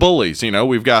has the bullies, you know.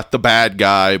 We've got the bad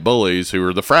guy bullies who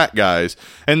are the frat guys.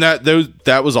 And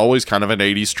that was always kind of an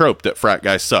 80s trope, that frat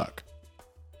guys suck.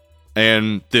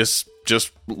 And this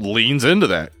just leans into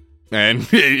that. And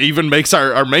it even makes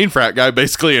our main frat guy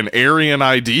basically an Aryan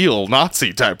ideal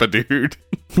Nazi type of dude.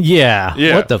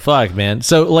 Yeah. What the fuck, man?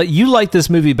 So, like, you liked this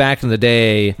movie back in the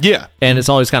day. Yeah. And it's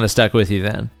always kind of stuck with you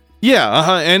then.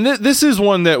 Yeah. And this is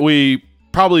one that we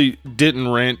probably didn't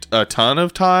rent a ton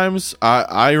of times.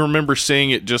 I remember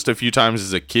seeing it just a few times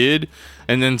as a kid,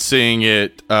 and then seeing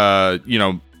it, you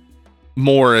know,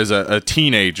 more as a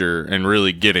teenager and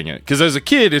really getting it. Because as a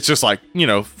kid, it's just like, you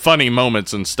know, funny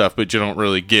moments and stuff, but you don't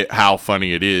really get how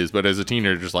funny it is. But as a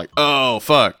teenager, just like, oh,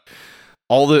 fuck.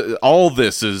 All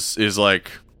this is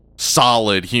like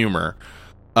solid humor.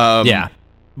 Yeah.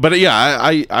 But yeah,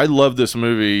 I love this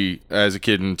movie as a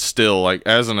kid, and still, like,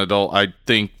 as an adult, I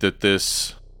think that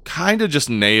this kind of just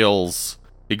nails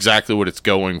exactly what it's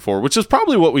going for, which is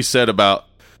probably what we said about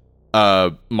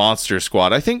Monster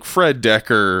Squad. I think Fred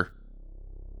Dekker,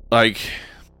 like,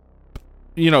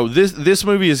 you know, this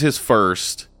movie is his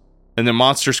first, and then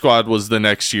Monster Squad was the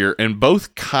next year, and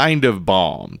both kind of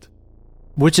bombed.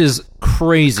 Which is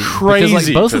crazy. Because,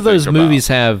 like, both of those movies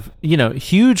have, you know,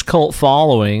 huge cult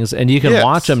followings, and you can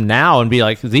watch them now and be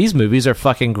like, these movies are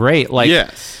fucking great. Like,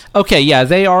 okay, yeah,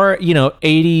 they are, you know,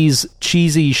 80s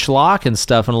cheesy schlock and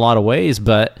stuff in a lot of ways,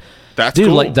 but that's dude,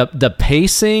 cool. Like, the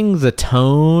pacing, the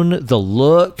tone, the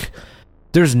look,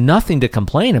 there's nothing to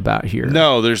complain about here.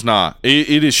 No, there's not.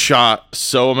 It is shot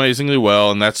so amazingly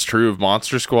well, and that's true of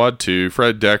Monster Squad too.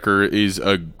 Fred Dekker is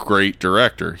a great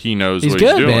director. He knows what he's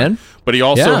doing. Man. But he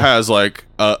also has, like,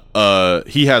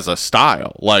 he has a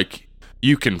style. Like,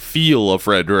 you can feel a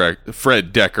Fred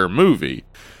Dekker movie.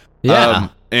 Yeah.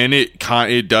 And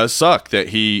it does suck that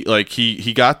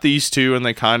he got these two and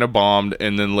they kind of bombed,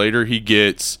 and then later he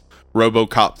gets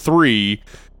RoboCop 3,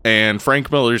 and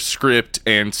Frank Miller's script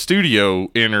and studio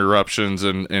interruptions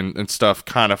and stuff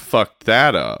kind of fucked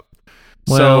that up.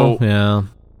 Well, so, yeah.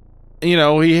 You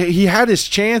know, he had his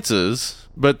chances,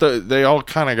 but they all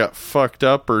kind of got fucked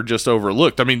up or just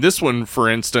overlooked. I mean, this one, for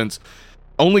instance,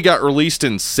 only got released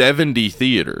in 70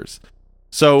 theaters.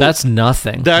 So that's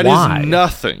nothing. That is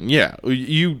nothing. Yeah.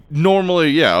 You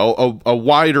normally, a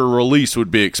wider release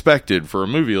would be expected for a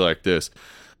movie like this.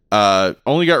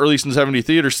 Only got released in 70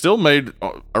 theaters, still made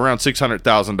around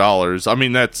 $600,000. I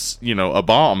mean, that's, you know, a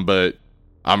bomb, but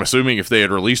I'm assuming if they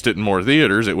had released it in more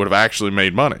theaters, it would have actually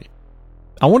made money.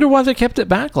 I wonder why they kept it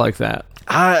back like that.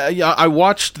 I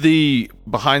watched the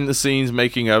behind the scenes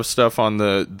making of stuff on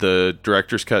the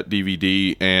director's cut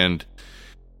DVD, and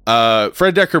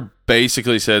Fred Dekker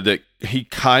basically said that he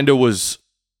kind of was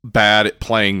bad at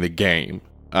playing the game,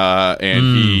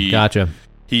 and gotcha.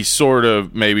 He sort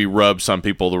of maybe rubbed some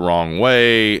people the wrong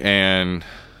way, and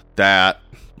that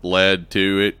led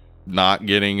to it not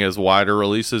getting as wide a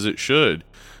release as it should.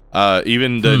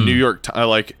 Even the New York,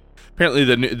 apparently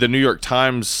the New York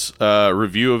Times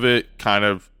review of it kind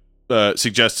of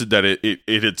suggested that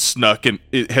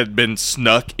it had been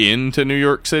snuck into New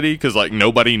York City because, like,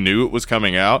 nobody knew it was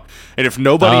coming out, and if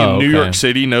nobody in New York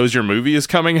City knows your movie is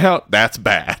coming out, that's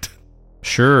bad.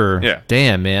 Sure. Yeah.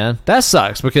 Damn, man. That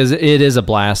sucks because it is a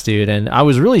blast, dude. And I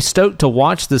was really stoked to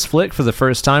watch this flick for the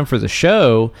first time for the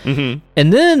show. Mm-hmm.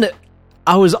 And then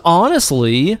I was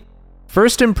honestly,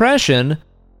 first impression,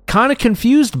 kind of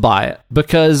confused by it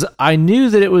because I knew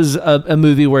that it was a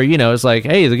movie where, you know, it's like,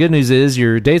 hey, the good news is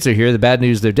your dates are here. The bad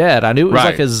news, they're dead. I knew it was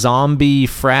like a zombie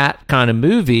frat kind of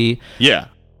movie. Yeah.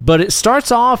 But it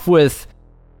starts off with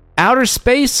outer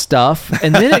space stuff,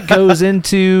 and then it goes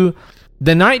into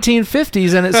the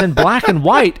 1950s, and it's in black and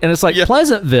white, and it's like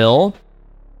Pleasantville.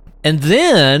 And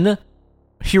then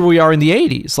here we are in the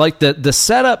 80s. Like the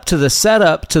setup to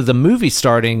the movie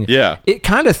starting, it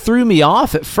kind of threw me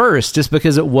off at first just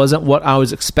because it wasn't what I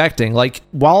was expecting. Like,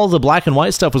 while the black and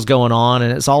white stuff was going on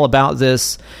and it's all about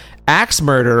this axe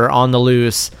murderer on the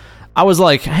loose, I was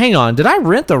like, hang on, did I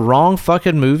rent the wrong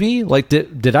fucking movie? Like,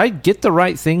 did I get the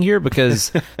right thing here?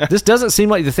 Because this doesn't seem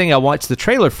like the thing I watched the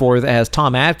trailer for that has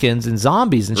Tom Atkins and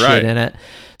zombies and shit in it.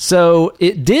 So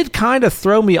it did kind of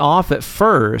throw me off at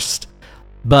first,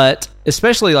 but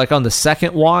especially like on the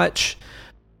second watch,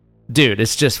 dude,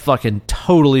 it's just fucking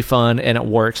totally fun and it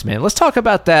works, man. Let's talk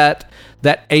about that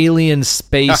alien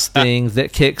space thing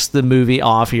that kicks the movie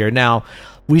off here. Now,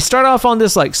 we start off on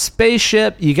this like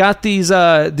spaceship. You got these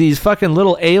fucking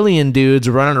little alien dudes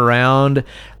running around,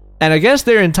 and I guess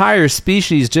their entire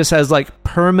species just has like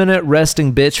permanent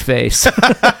resting bitch face.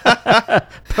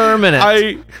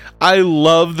 Permanent. I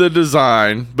love the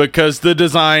design because the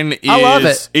design is, I love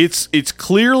it. It's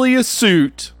clearly a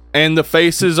suit and the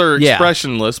faces are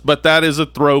expressionless, but that is a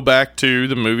throwback to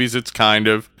the movies it's kind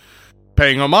of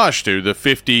paying homage to, the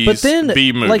 50s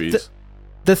B movies. Like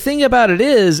the thing about it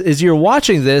is you're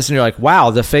watching this and you're like,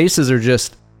 wow, the faces are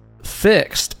just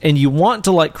fixed, and you want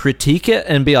to like critique it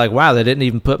and be like, wow, they didn't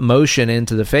even put motion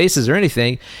into the faces or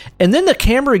anything, and then the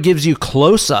camera gives you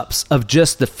close-ups of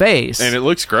just the face, and it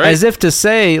looks great, as if to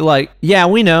say like, yeah,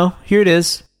 we know, here it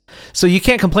is, so you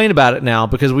can't complain about it now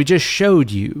because we just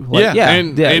showed you. Like,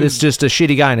 and it's just a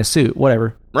shitty guy in a suit,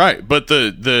 whatever. Right, but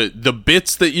the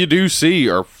bits that you do see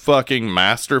are fucking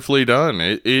masterfully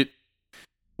done.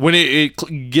 When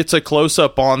it gets a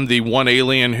close-up on the one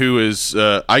alien who is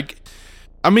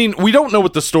I mean, we don't know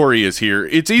what the story is here.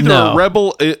 It's either a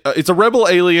rebel. It's a rebel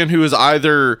alien who is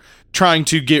either trying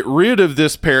to get rid of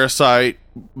this parasite,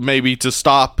 maybe to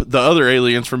stop the other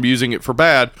aliens from using it for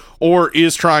bad, or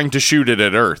is trying to shoot it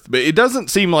at Earth. But it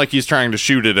doesn't seem like he's trying to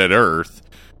shoot it at Earth.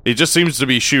 It just seems to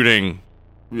be shooting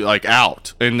like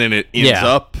out, and then it ends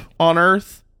up on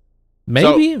Earth.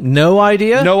 Maybe no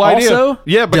idea. Also,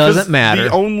 yeah, because doesn't matter.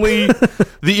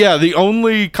 The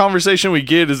only conversation we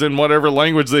get is in whatever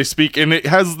language they speak, and it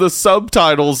has the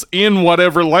subtitles in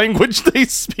whatever language they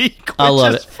speak. Which I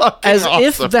love it. As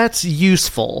awesome. If that's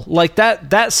useful. Like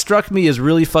that struck me as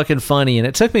really fucking funny, and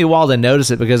it took me a while to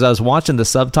notice it because I was watching the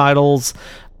subtitles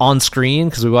on screen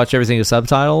because we watch everything with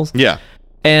subtitles. Yeah.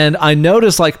 And I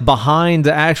noticed, like, behind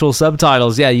the actual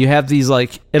subtitles, you have these,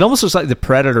 like, it almost looks like the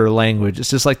Predator language.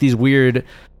 It's just like these weird,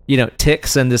 you know,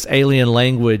 ticks in this alien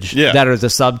language that are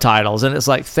the subtitles. And it's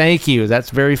like, thank you.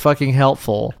 That's very fucking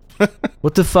helpful.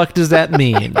 What the fuck does that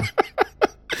mean?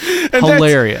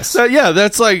 Hilarious.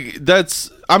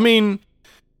 I mean,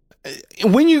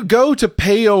 when you go to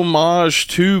pay homage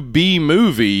to B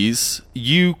movies,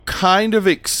 you kind of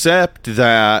accept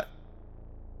that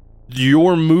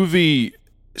your movie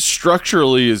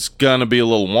structurally is gonna be a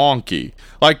little wonky.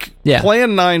 Like,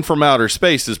 Plan 9 from Outer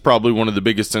Space is probably one of the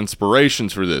biggest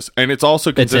inspirations for this, and it's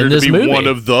also considered to be one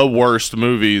of the worst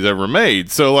movies ever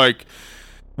made. So, like,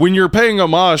 when you're paying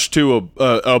homage to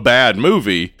a bad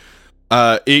movie,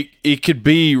 it could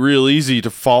be real easy to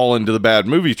fall into the bad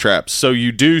movie traps. So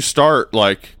you do start,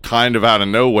 like, kind of out of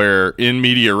nowhere, in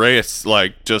media res,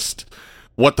 like, just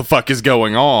what the fuck is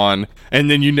going on,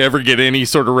 and then you never get any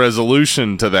sort of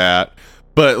resolution to that.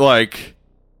 But, like,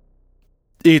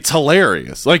 it's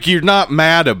hilarious. Like, you're not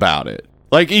mad about it.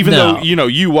 Like, even though, you know,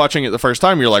 you watching it the first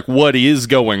time, you're like, what is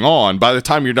going on? By the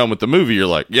time you're done with the movie, you're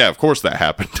like, yeah, of course that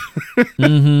happened.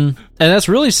 And that's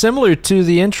really similar to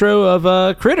the intro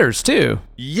of Critters, too.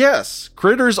 Yes.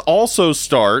 Critters also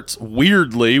starts,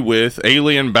 weirdly, with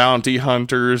alien bounty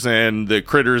hunters and the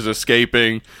critters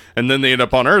escaping, and then they end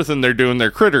up on Earth and they're doing their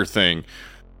critter thing.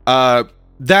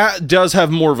 That does have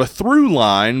more of a through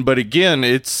line, but again,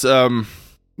 it's, you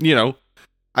know,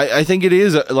 I think it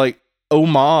is like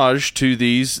homage to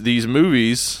these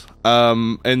movies,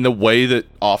 and the way that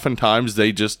oftentimes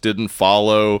they just didn't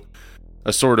follow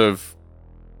a sort of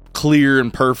clear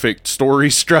and perfect story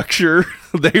structure.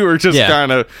 They were just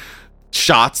kind of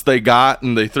shots they got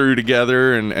and they threw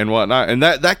together and whatnot. And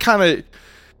that kind of,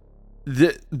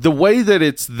 the way that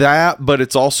it's that, but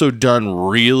it's also done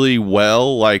really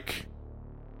well, like,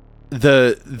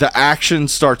 the action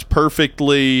starts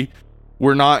perfectly.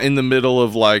 We're not in the middle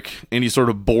of, like, any sort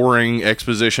of boring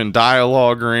exposition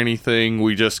dialogue or anything.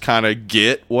 We just kind of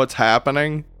get what's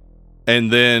happening.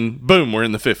 and then boom, we're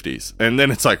in the 50s, and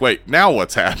then it's like, wait, now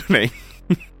what's happening?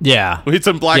 Yeah, it's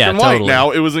in black and white totally.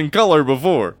 now. It was in color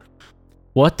before.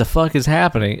 What the fuck is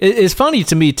happening? It's funny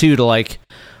to me too to like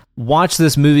watch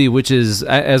this movie, which is,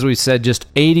 as we said,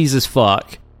 just 80s as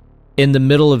fuck, in the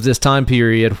middle of this time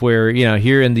period where, you know,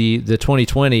 here in the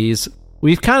 2020s,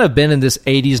 we've kind of been in this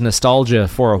 80s nostalgia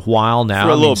for a while now.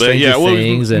 For a little bit, yeah. Well,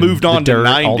 we've moved on to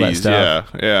 90s, all that stuff.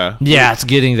 Yeah. Yeah, it's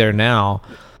getting there now.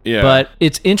 Yeah. But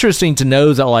it's interesting to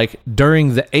know that, like,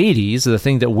 during the 80s, the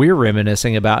thing that we're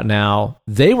reminiscing about now,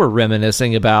 they were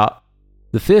reminiscing about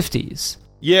the 50s.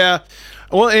 Yeah.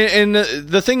 Well, and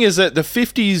the thing is that the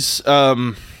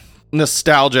 50s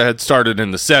nostalgia had started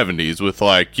in the 70s with,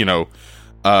 like, you know,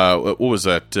 what was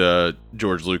that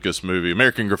George Lucas movie,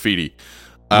 American Graffiti?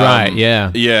 Right,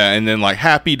 yeah. Yeah, and then, like,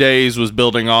 Happy Days was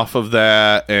building off of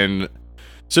that, and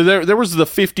so there was the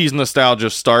 50s nostalgia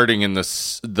starting in the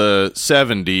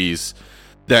 70s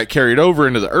that carried over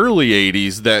into the early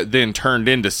 80s that then turned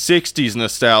into 60s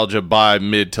nostalgia by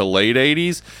mid to late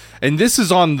 80s. And this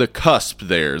is on the cusp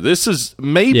there. This is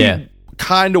maybe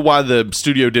kind of why the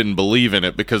studio didn't believe in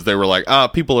it, because they were like,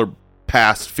 people are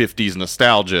past 50s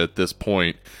nostalgia at this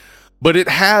point. But it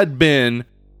had been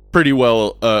pretty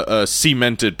well a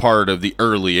cemented part of the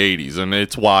early 80s. And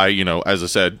it's why, you know, as I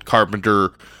said,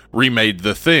 Carpenter remade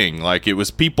The Thing. Like, it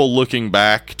was people looking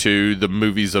back to the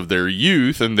movies of their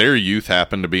youth, and their youth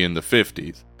happened to be in the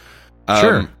 50s.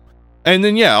 Sure. And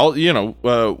then, yeah, you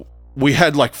know, we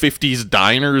had like 50s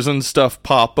diners and stuff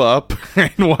pop up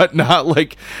and whatnot.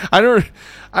 Like, I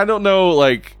don't know,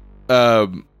 like,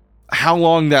 how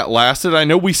long that lasted. I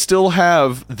know we still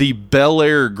have the Bel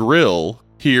Air Grill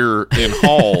here in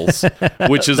Halls,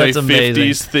 which is a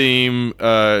 50s theme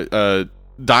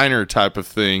diner type of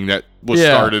thing that was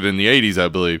started in the 80s, I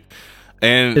believe.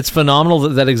 And it's phenomenal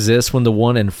that exists when the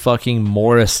one in fucking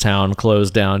Morristown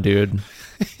closed down, dude.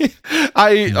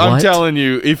 I'm telling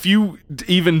you, if you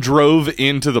even drove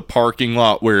into the parking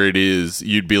lot where it is,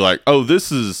 you'd be like, oh,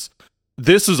 this is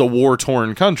a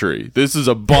war-torn country. This is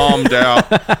a bombed out,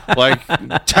 like,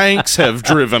 tanks have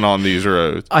driven on these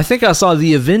roads. I think I saw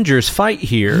the Avengers fight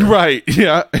here. Right,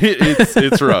 yeah,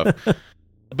 it's rough.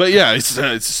 But yeah,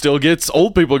 it still gets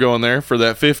old people going there for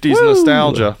that 50s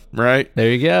nostalgia, right?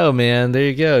 There you go, man. There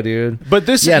you go, dude. But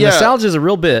this, nostalgia is a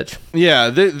real bitch. Yeah,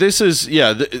 this is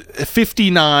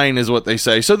 59 is what they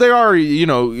say. So they are, you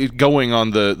know, going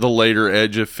on the later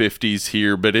edge of 50s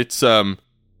here, but it's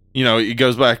you know, it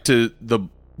goes back to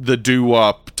the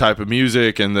doo-wop type of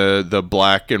music and the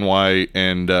black and white,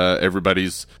 and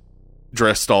everybody's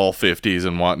dressed all 50s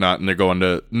and whatnot, and they're going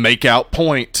to Make Out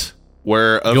Point.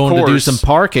 Where, of going course, to do some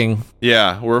parking.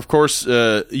 Yeah, where, of course,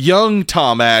 young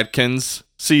Tom Atkins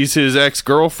sees his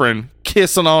ex-girlfriend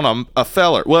kissing on a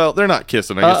feller. Well, they're not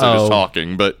kissing. I guess they're just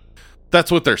talking, but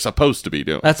that's what they're supposed to be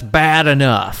doing. That's bad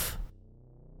enough.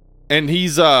 And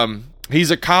he's a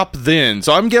cop then,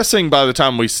 so I'm guessing by the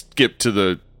time we skip to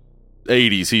the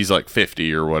 80s, he's like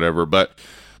 50 or whatever, but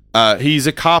he's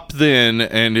a cop then,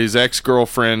 and his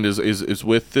ex-girlfriend is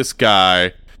with this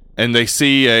guy. And they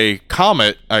see a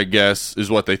comet, I guess, is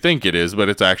what they think it is, but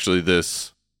it's actually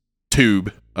this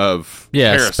tube of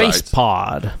parasites. Space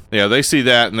pod. Yeah, they see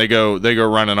that and they go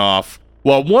running off.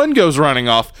 Well, one goes running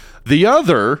off. The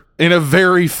other, in a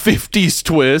very 50s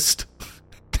twist,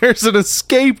 there's an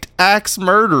escaped axe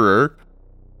murderer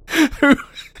who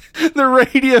the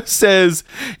radio says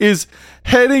is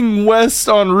heading west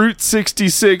on Route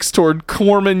 66 toward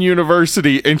Corman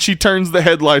University, and she turns the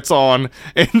headlights on,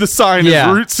 and the sign is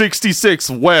Route 66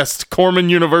 West, Corman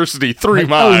University, 3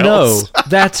 miles. Oh, no,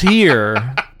 that's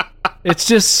here. It's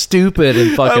just stupid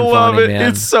and fucking funny,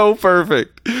 man. It's so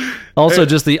perfect. Also,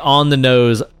 just the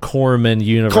on-the-nose Corman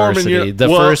University.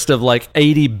 First of, like,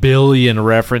 80 billion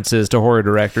references to horror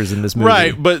directors in this movie.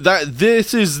 Right, but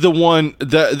this is the one,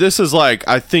 this is, like,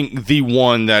 I think the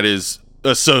one that is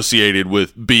associated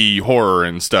with B horror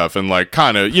and stuff, and like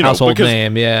kind of, you know, household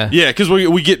name, because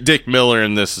we get Dick Miller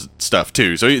in this stuff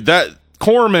too. So that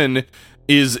Corman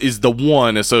is the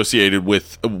one associated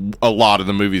with a lot of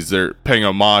the movies they're paying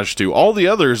homage to. All the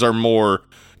others are more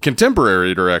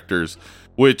contemporary directors,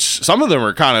 which some of them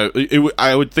are kind of.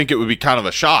 I would think it would be kind of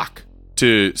a shock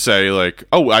to say like,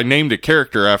 oh, I named a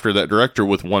character after that director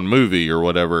with one movie or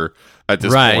whatever. At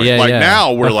this point,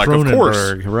 now we're like, of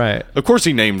course, right? Of course,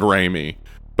 he named Raimi,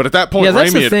 but at that point,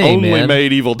 Raimi had only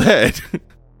made Evil Dead.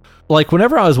 Like,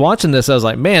 whenever I was watching this, I was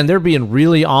like, man, they're being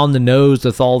really on the nose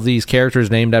with all these characters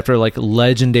named after like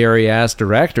legendary ass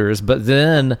directors. But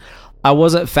then I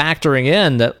wasn't factoring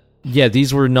in that,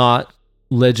 these were not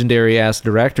legendary ass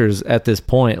directors at this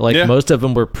point. Like most of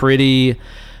them were pretty,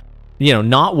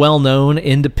 not well-known,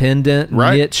 independent,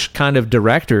 niche kind of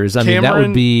directors. I mean, that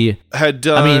would be...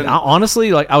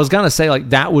 honestly, like, I was going to say, like,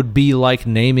 that would be like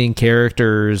naming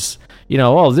characters,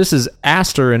 this is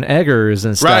Astor and Eggers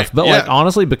and stuff. Right, but, like,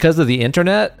 honestly, because of the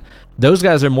internet, those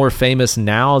guys are more famous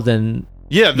now than,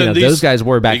 those guys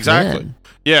were back then.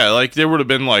 Yeah, like, there would have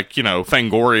been, like,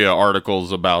 Fangoria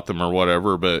articles about them or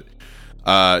whatever, but...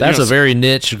 that's a very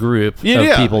niche group of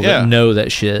people that know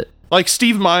that shit. Like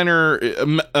Steve Miner,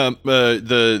 the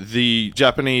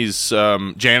Japanese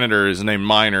janitor is named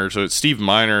Miner, so it's Steve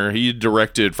Miner. He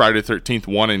directed Friday the 13th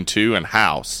 1 and 2 and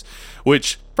House,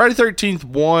 which Friday the 13th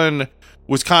 1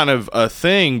 was kind of a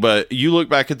thing, but you look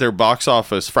back at their box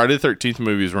office, Friday the 13th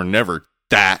movies were never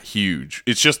that huge.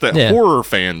 It's just that horror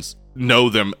fans know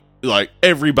them, like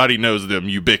everybody knows them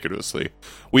ubiquitously.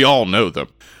 We all know them,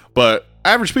 but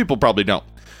average people probably don't.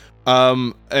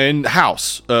 And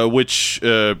House, which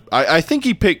I think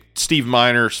he picked Steve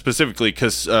Miner specifically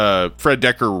because Fred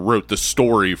Decker wrote the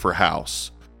story for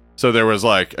House, so there was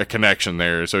like a connection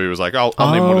there. So he was like, "I'll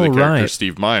name one of the characters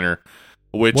Steve Miner,"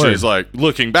 which is like,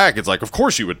 looking back, it's like, of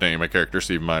course you would name a character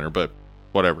Steve Miner, but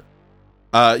whatever.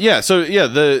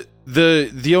 The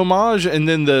homage and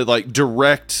then the like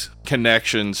direct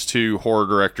connections to horror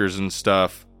directors and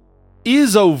stuff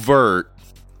is overt,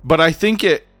 but I think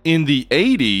in the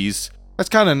 80s, that's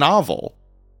kind of novel.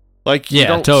 Like, you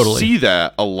don't see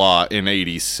that a lot in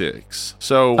 86.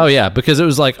 So, because it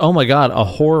was like, oh my God, a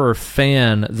horror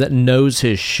fan that knows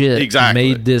his shit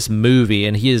made this movie,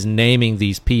 and he is naming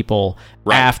these people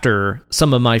after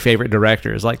some of my favorite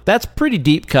directors. Like, that's pretty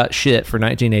deep cut shit for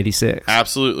 1986.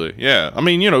 Absolutely, yeah. I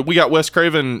mean, we got Wes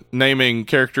Craven naming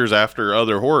characters after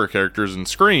other horror characters in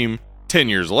Scream 10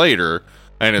 years later,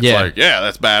 and it's like,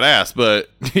 that's badass.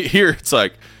 But here it's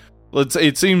like,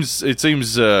 it seems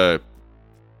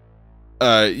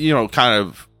kind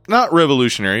of not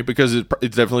revolutionary because it's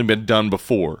definitely been done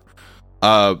before,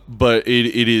 but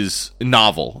it is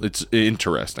novel. It's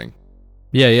interesting.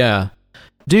 Yeah.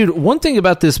 Dude, one thing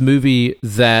about this movie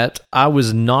that I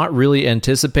was not really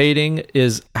anticipating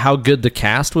is how good the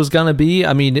cast was going to be.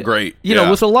 I mean, great.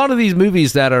 With a lot of these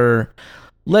movies that are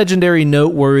legendary,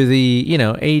 noteworthy,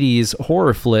 80s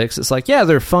horror flicks, it's like,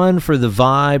 they're fun for the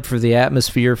vibe, for the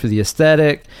atmosphere, for the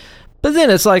aesthetic. But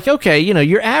then it's like, okay,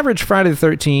 your average Friday the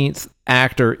 13th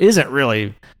actor isn't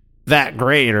really that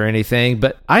great or anything,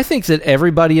 but I think that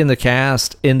everybody in the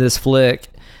cast in this flick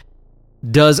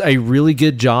does a really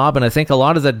good job, and I think a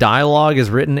lot of the dialogue is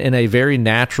written in a very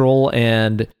natural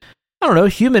and, I don't know,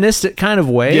 humanistic kind of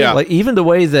way. Yeah. Like, even the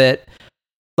way that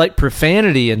like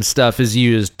profanity and stuff is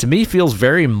used, to me, feels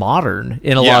very modern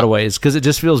in a lot of ways, because it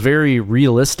just feels very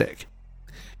realistic.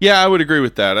 Yeah, I would agree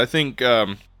with that. I think,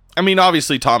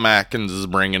 obviously Tom Atkins is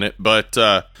bringing it, but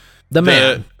the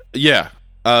man.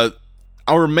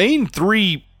 Our main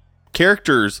three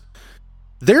characters,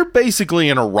 they're basically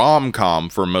in a rom-com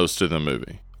for most of the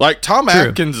movie. Like, Tom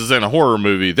Atkins is in a horror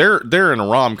movie. They're in a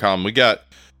rom-com. We got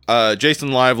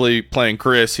Jason Lively playing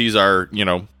Chris. He's our,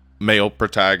 male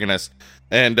protagonist.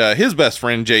 And his best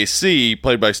friend, JC,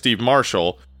 played by Steve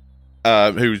Marshall,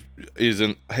 who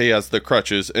he has the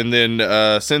crutches. And then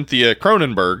Cynthia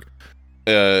Cronenberg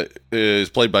is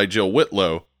played by Jill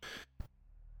Whitlow.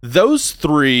 Those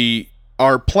three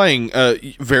are playing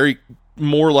very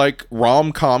more like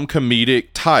rom-com comedic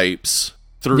types.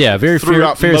 Very Ferris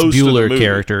Bueller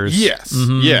characters. Yes,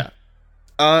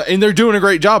 and they're doing a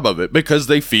great job of it because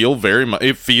they feel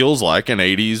it feels like an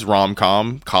 80s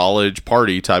rom-com college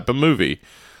party type of movie.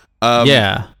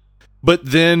 But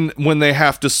then when they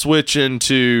have to switch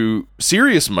into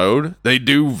serious mode, they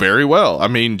do very well. I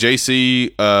mean,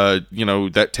 JC,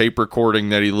 that tape recording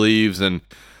that he leaves, and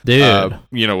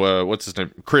what's his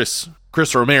name?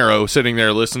 Chris Romero sitting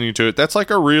there listening to it. That's like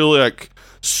a real like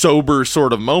sober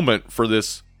sort of moment for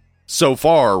this so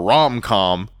far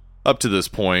rom-com up to this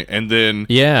point. And then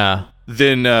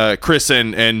Chris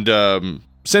and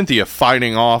Cynthia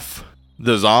fighting off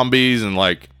the zombies and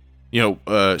like,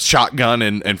 shotgun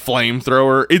and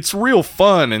flamethrower. It's real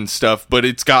fun and stuff, but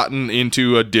it's gotten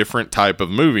into a different type of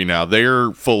movie now.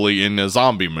 They're fully in a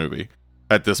zombie movie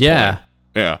at this point.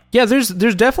 Yeah, there's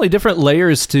definitely different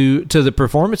layers to the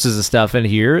performances and stuff in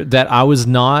here that I was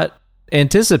not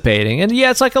anticipating. And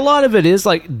it's like a lot of it is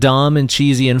like dumb and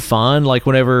cheesy and fun, like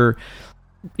whenever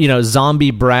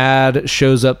zombie Brad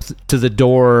shows up to the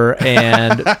door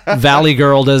and Valley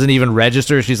Girl doesn't even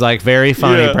register. She's like, very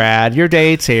funny, Brad, your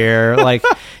date's here. Like,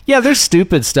 there's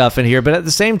stupid stuff in here, but at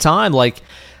the same time, like,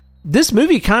 this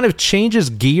movie kind of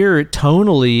changes gear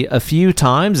tonally a few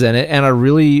times in it, and I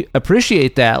really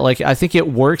appreciate that. Like, I think it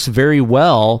works very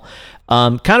well,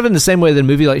 kind of in the same way that a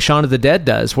movie like Shaun of the Dead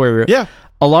does, where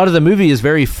a lot of the movie is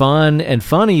very fun and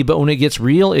funny, but when it gets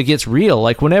real, it gets real.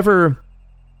 Like whenever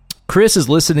Chris is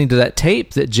listening to that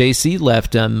tape that JC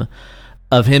left him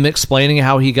of him explaining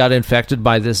how he got infected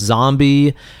by this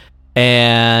zombie,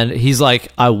 and he's like,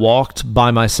 I walked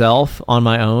by myself on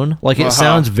my own. Like it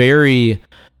sounds very,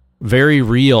 very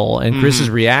real. And Chris's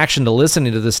reaction to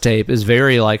listening to this tape is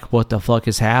very like, what the fuck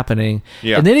is happening?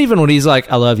 Yeah. And then even when he's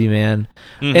like, I love you, man.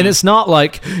 And it's not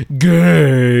like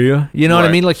gay, you know what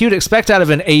I mean? Like you'd expect out of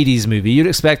an 80s movie, you'd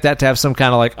expect that to have some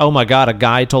kind of like, oh my God, a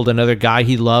guy told another guy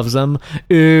he loves him.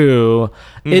 Ew.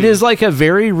 It is like a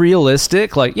very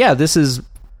realistic, like, yeah, this is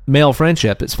male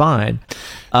friendship. It's fine.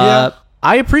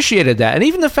 I appreciated that. And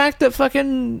even the fact that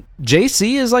fucking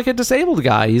JC is like a disabled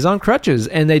guy. He's on crutches.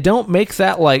 And they don't make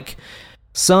that like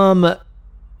some... I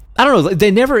don't know.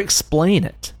 They never explain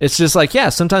it. It's just like, yeah,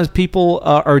 sometimes people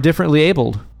are differently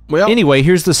abled. Well, anyway,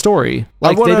 here's the story.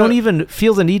 Like they don't even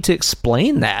feel the need to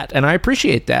explain that. And I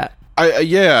appreciate that.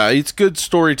 Yeah, it's good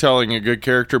storytelling and good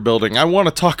character building. I want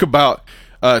to talk about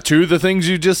two of the things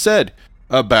you just said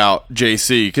about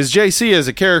JC, because JC as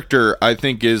a character I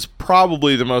think is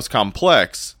probably the most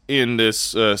complex in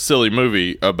this silly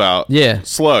movie about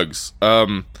slugs.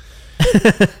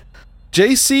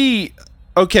 JC,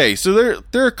 okay, so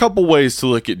there are a couple ways to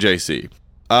look at JC.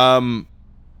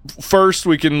 First,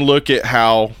 we can look at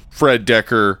how Fred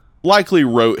Dekker likely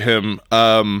wrote him,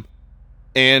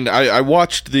 and I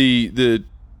watched the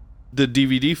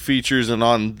DVD features, and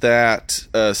on that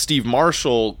Steve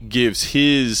Marshall gives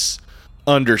his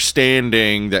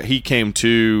understanding that he came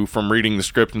to from reading the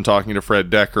script and talking to Fred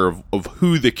Dekker of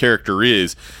who the character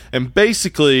is, and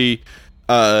basically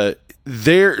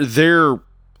their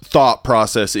thought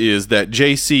process is that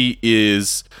JC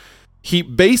is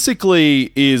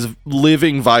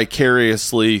living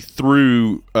vicariously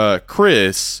through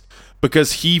Chris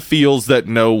because he feels that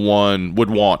no one would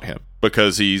want him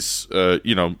because he's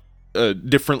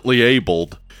differently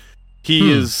abled.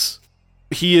 He is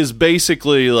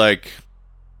basically like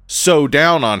so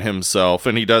down on himself,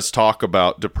 and he does talk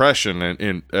about depression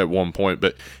in at one point,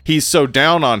 but he's so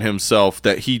down on himself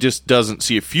that he just doesn't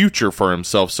see a future for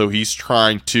himself, so he's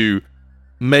trying to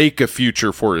make a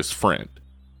future for his friend.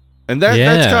 And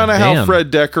that's kind of how Fred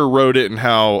Dekker wrote it and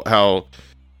how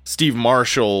Steve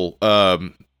Marshall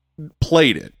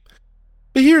played it.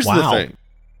 But here's the thing.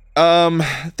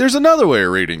 There's another way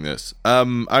of reading this.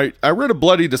 I read a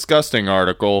Bloody Disgusting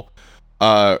article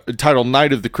titled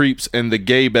Night of the Creeps and the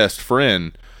Gay Best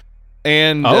Friend.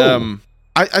 And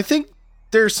I think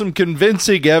there's some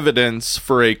convincing evidence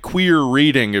for a queer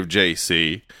reading of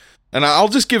JC. And I'll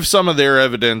just give some of their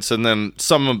evidence and then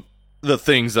some of the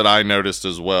things that I noticed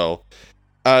as well.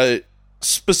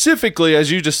 Specifically, as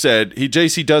you just said,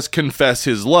 JC does confess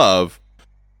his love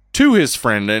to his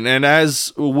friend. And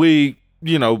as we,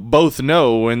 both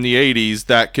know in the 80s,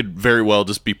 that could very well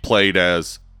just be played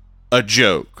as a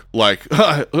joke. Like,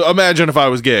 imagine if I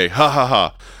was gay. Ha ha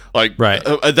ha. Like,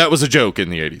 that was a joke in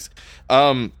the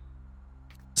 80s.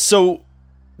 So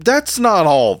that's not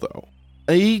all, though.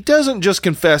 He doesn't just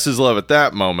confess his love at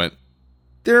that moment.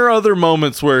 There are other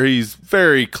moments where he's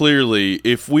very clearly,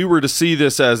 if we were to see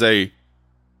this as a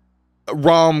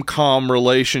rom-com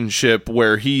relationship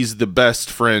where he's the best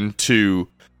friend to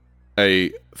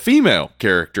a female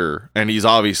character, and he's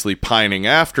obviously pining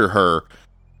after her.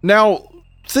 Now,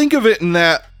 think of it in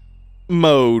that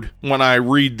mode when I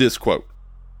read this quote.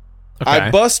 Okay. I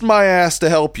bust my ass to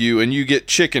help you, and you get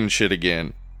chicken shit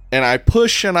again. And I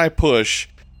push, and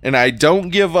I don't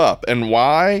give up. And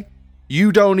why?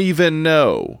 You don't even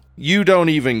know. You don't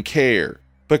even care.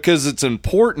 Because it's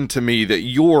important to me that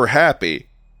you're happy.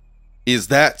 Is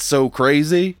that so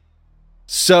crazy?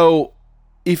 So,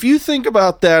 if you think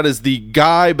about that as the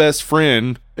guy best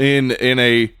friend in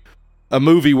a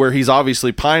movie where he's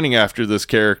obviously pining after this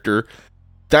character,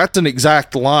 that's an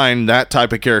exact line that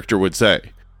type of character would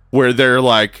say. Where they're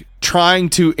like trying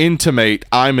to intimate,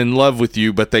 I'm in love with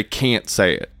you, but they can't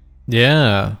say it.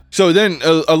 Yeah. So then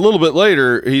a little bit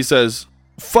later, he says,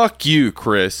 fuck you,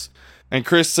 Chris. And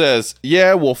Chris says,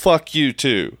 yeah, well, fuck you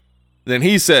too. Then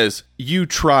he says, you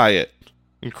try it.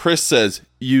 And Chris says,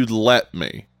 you'd let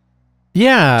me.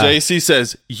 Yeah. JC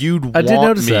says, you'd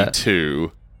want me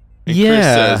to. And Chris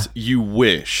says, you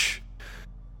wish.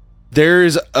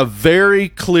 There's a very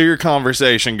clear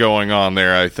conversation going on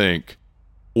there, I think,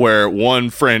 where one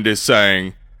friend is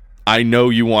saying, I know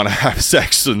you want to have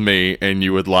sex with me and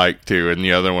you would like to. And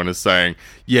the other one is saying,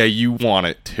 yeah, you want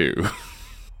it too.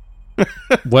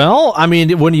 Well, I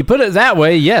mean, when you put it that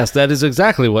way, yes, that is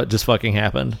exactly what just fucking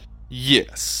happened.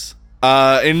 Yes.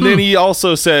 And then he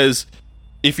also says,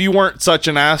 if you weren't such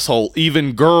an asshole,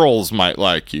 even girls might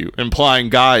like you, implying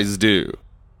guys do.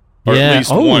 Or at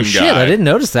least one shit, guy. I didn't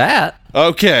notice that.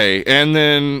 Okay, and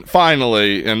then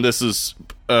finally, and this is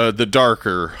the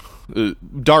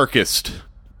darkest,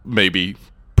 maybe,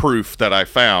 proof that I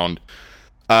found.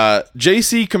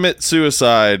 JC commits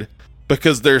suicide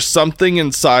because there's something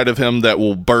inside of him that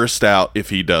will burst out if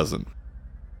he doesn't.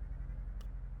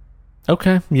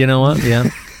 Okay, you know what? Yeah.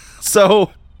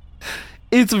 So,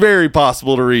 it's very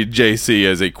possible to read JC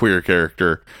as a queer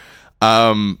character.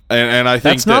 And I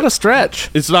think that's not a stretch.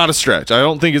 It's not a stretch. I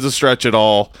don't think it's a stretch at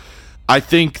all. I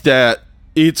think that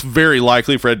it's very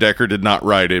likely Fred Dekker did not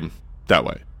write him that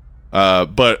way.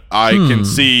 But I can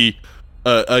see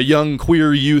a young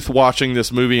queer youth watching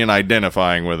this movie and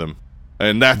identifying with him.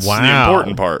 And that's the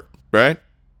important part, right?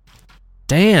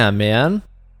 Damn, man.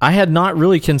 I had not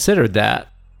really considered that.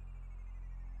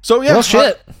 So, yeah. Well,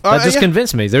 shit. That just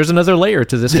convinced me. There's another layer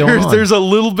to this going on. There's a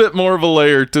little bit more of a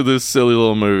layer to this silly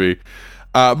little movie.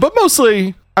 But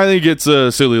mostly, I think it's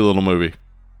a silly little movie.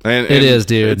 And it is,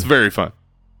 dude. It's very fun.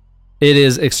 It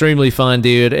is extremely fun,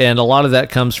 dude. And a lot of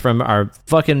that comes from our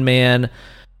fucking man,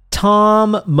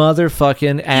 Tom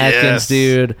motherfucking Atkins,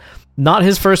 dude. Not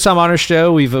his first time on our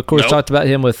show. We've, of course, talked about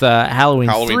him with Halloween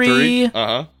 3.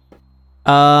 Uh-huh.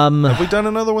 Have we done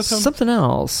another with him? Something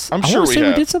else. I'm sure we have.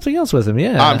 We did something else with him,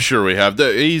 yeah. I'm sure we have.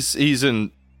 He's in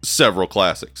several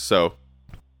classics, so...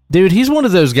 Dude, he's one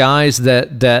of those guys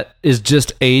that is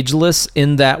just ageless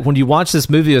in that when you watch this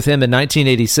movie with him in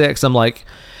 1986, I'm like,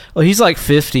 well, he's like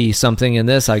 50-something in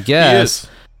this, I guess. He is.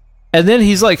 And then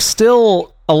he's like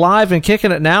still alive and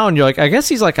kicking it now, and you're like, I guess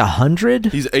he's like 100?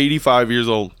 He's 85 years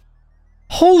old.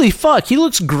 Holy fuck, he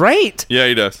looks great. Yeah,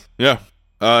 he does. Yeah.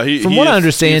 From what I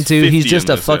understand, too, he's just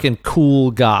a fucking cool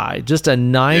guy. Just a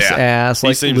nice ass,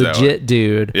 like legit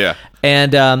dude. Yeah.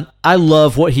 And I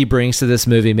love what he brings to this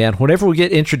movie, man. Whenever we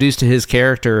get introduced to his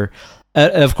character,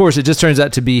 of course, it just turns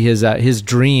out to be his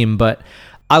dream, but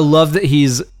I love that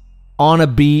he's on a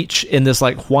beach in this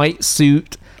like white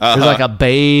suit. There's like a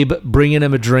babe bringing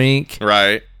him a drink.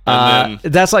 Right. And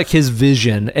then, that's like his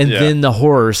vision, and then the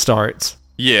horror starts.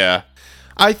 Yeah.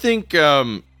 I think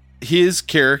his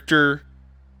character...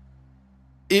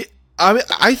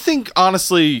 I think,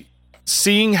 honestly,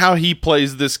 seeing how he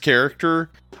plays this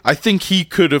character, I think he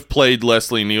could have played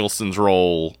Leslie Nielsen's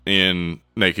role in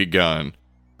Naked Gun.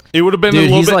 It would have been a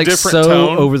little bit different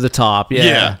tone. Over the top,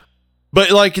 yeah. But,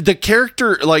 like, the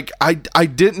character, like, I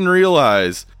didn't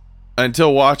realize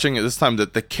until watching it this time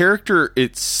that the character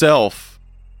itself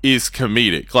is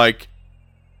comedic. Like,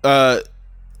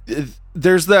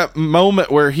 there's that moment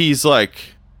where he's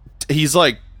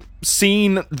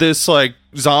seen this like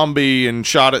zombie and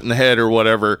shot it in the head or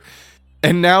whatever,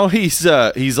 and now he's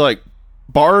like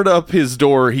barred up his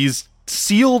door, he's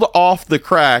sealed off the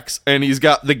cracks, and he's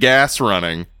got the gas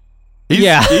running.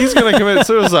 He's gonna commit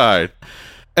suicide.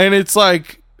 And it's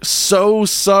like so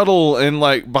subtle and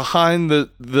like behind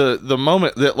the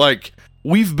moment that like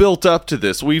we've built up to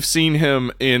this. We've seen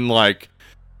him in like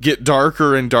get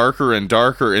darker and darker and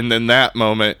darker, and then that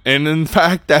moment, and in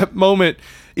fact that moment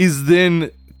is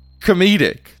then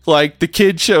comedic. Like the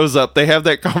kid shows up, they have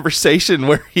that conversation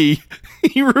where he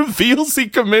reveals he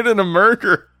committed a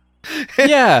murder.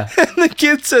 And the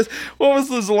kid says, what was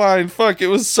this line? Fuck, it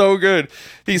was so good.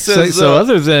 He says, so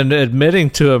other than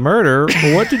admitting to a murder,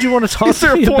 what did you want to talk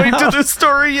to me about? Is there a point to this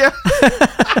story? Yeah.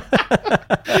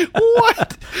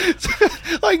 What?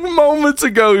 Like moments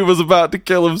ago he was about to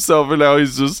kill himself, and now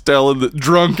he's just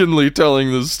drunkenly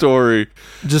telling the story.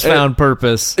 Just found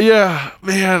purpose. Yeah,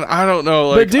 man, I don't know.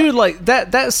 Like, but dude, like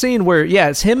that scene where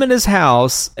it's him in his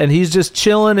house and he's just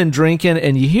chilling and drinking,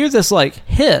 and you hear this like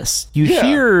hiss. You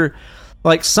hear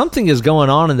like something is going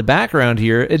on in the background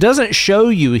here. It doesn't show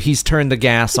you he's turned the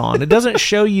gas on. It doesn't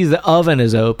show you the oven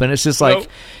is open. It's just like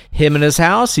him in his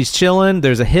house. He's chilling.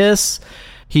 There's a hiss.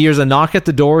 He hears a knock at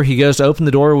the door. He goes to open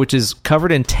the door, which is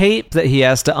covered in tape that he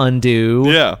has to undo.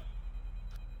 Yeah.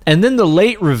 And then the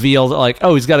late reveal that, like,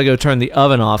 he's got to go turn the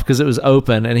oven off because it was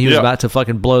open and he was about to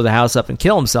fucking blow the house up and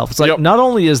kill himself. It's like, not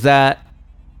only is that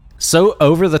so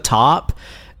over the top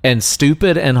and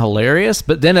stupid and hilarious,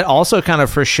 but then it also kind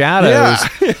of foreshadows,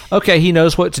 okay, he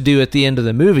knows what to do at the end of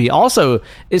the movie. Also,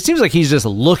 it seems like he's just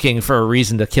looking for a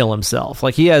reason to kill himself.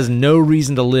 Like, he has no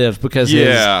reason to live because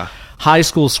his high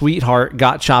school sweetheart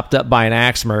got chopped up by an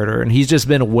axe murder, and he's just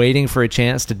been waiting for a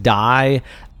chance to die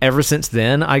ever since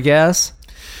then, I guess.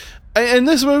 And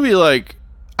this movie, like,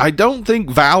 I don't think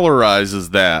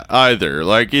valorizes that either.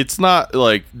 Like, it's not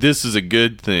like this is a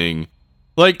good thing.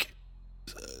 Like,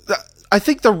 I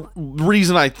think the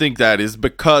reason I think that is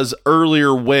because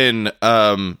earlier when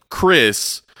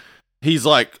Chris, he's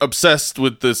like obsessed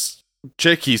with this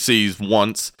chick he sees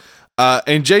once,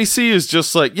 And JC is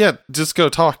just like, yeah, just go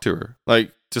talk to her.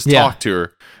 Like, just talk to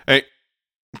her. And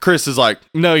Chris is like,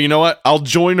 no, you know what? I'll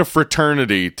join a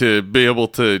fraternity to be able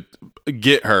to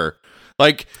get her.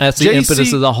 Like, that's the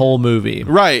impetus of the whole movie.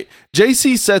 Right.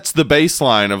 JC sets the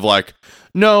baseline of like,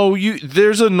 no,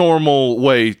 there's a normal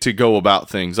way to go about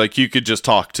things. Like, you could just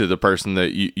talk to the person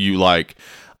that you like.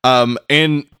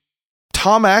 And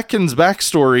Tom Atkins'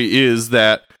 backstory is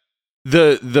that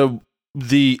the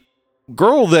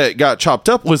girl that got chopped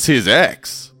up was his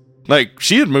ex. Like,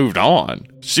 she had moved on.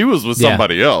 She was with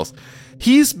somebody else.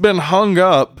 He's been hung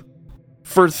up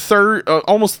for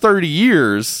almost 30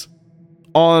 years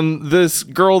on this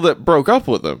girl that broke up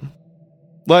with him.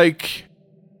 Like,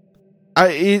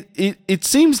 it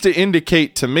seems to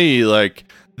indicate to me, like,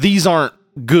 these aren't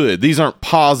good. These aren't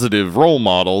positive role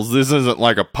models. This isn't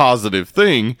like a positive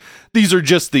thing. These are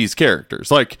just these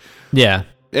characters. Like, yeah.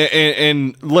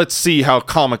 And let's see how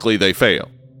comically they fail.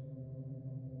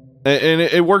 And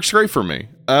it works great for me.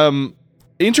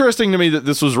 Interesting to me that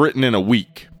this was written in a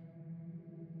week.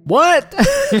 What?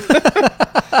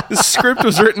 This script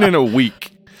was written in a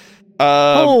week.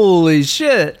 Holy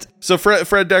shit. So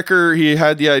Fred Decker, he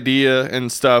had the idea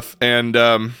and stuff, and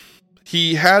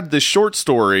he had this short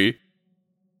story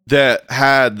that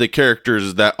had the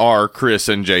characters that are Chris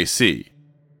and JC.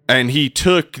 And he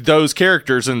took those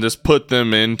characters and just put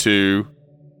them into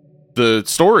the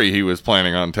story he was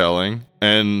planning on telling,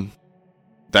 and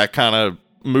that kind of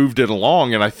moved it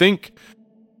along. And I think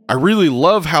I really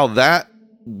love how that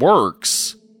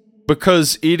works,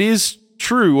 because it is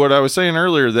true what I was saying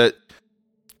earlier, that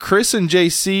Chris and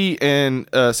JC and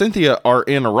Cynthia are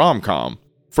in a rom-com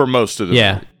for most of the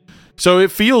movie. So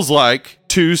it feels like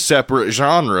two separate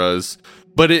genres,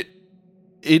 but it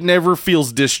never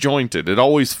feels disjointed. It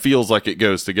always feels like it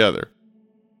goes together.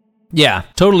 Yeah,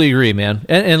 totally agree, man.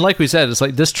 And like we said, it's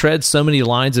like this treads so many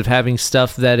lines of having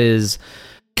stuff that is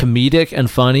comedic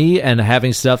and funny, and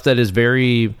having stuff that is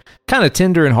very kind of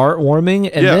tender and heartwarming.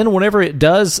 And then whenever it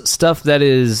does stuff that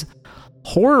is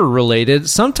horror related,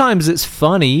 sometimes it's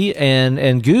funny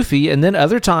and goofy, and then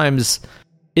other times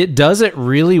it does it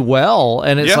really well,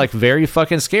 and it's like very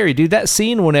fucking scary, dude. That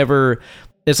scene whenever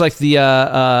it's like the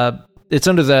it's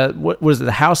under the, what was it,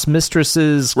 the house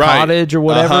mistress's cottage or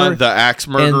whatever. The axe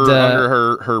murder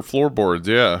under her floorboards,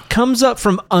 comes up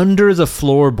from under the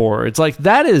floorboards. Like,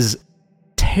 that is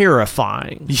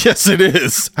terrifying. Yes, it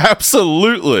is.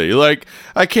 Absolutely. Like,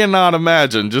 I cannot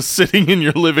imagine just sitting in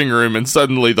your living room and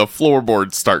suddenly the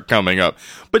floorboards start coming up.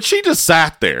 But she just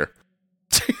sat there.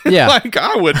 Yeah. Like,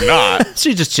 I would not.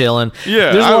 She's just chilling.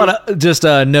 Yeah. There's a lot of just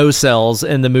no cells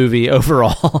in the movie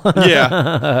overall.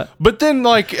 Yeah. But then,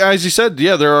 like, as you said,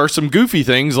 there are some goofy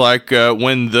things, like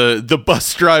when the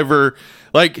bus driver,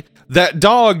 like, that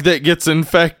dog that gets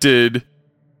infected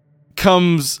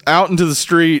comes out into the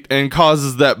street and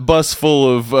causes that bus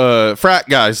full of frat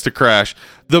guys to crash.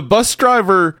 The bus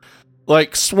driver,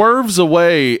 like, swerves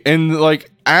away, and,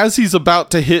 like, as he's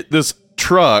about to hit this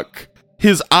truck,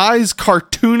 his eyes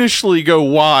cartoonishly go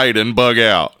wide and bug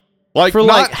out. Like, for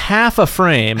like half a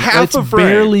frame. It's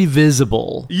barely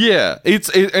visible. Yeah.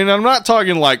 And I'm not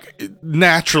talking like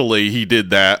naturally he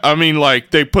did that. I mean, like,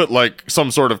 they put like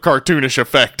some sort of cartoonish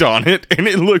effect on it, and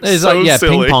it looks it's so like,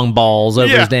 silly. Ping pong balls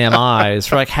over his damn eyes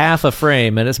for like half a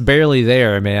frame, and it's barely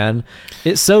there, man.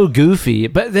 It's so goofy.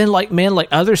 But then, like, man, like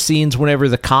other scenes whenever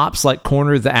the cops like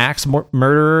corner the axe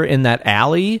murderer in that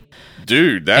alley.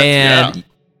 Dude, that's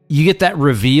you get that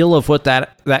reveal of what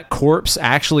that corpse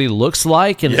actually looks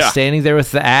like, and it's standing there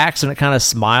with the axe, and it kind of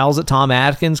smiles at Tom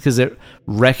Atkins because it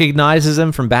recognizes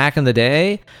him from back in the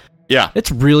day. Yeah. It's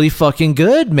really fucking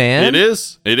good, man. It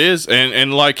is.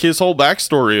 And like his whole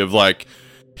backstory of like,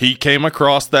 he came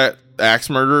across that axe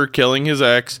murderer killing his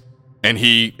ex, and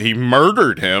he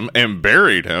murdered him and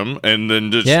buried him, and then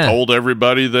just told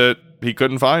everybody that he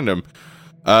couldn't find him.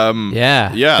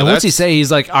 Yeah. And what's he say?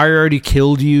 He's like, I already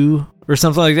killed you. Or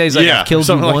something like that. He's like, I've killed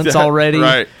you once already.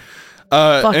 Right.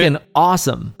 Fucking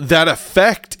awesome. That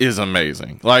effect is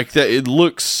amazing. Like, that, it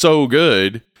looks so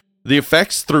good. The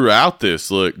effects throughout this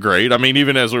look great. I mean,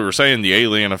 even as we were saying, the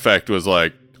alien effect was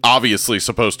like obviously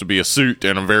supposed to be a suit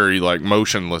and a very like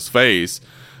motionless face.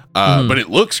 But it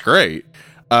looks great.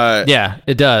 Yeah,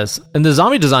 it does. And the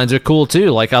zombie designs are cool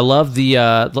too. Like, I love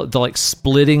the like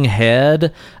splitting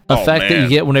head effect that you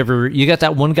get whenever you got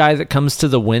that one guy that comes to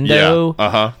the window.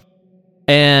 Yeah.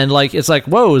 And like, it's like,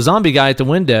 whoa, zombie guy at the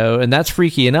window, and that's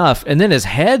freaky enough. And then his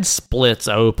head splits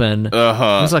open.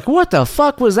 It's like, what the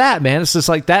fuck was that, man? It's just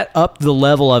like that upped the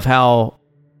level of how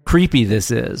creepy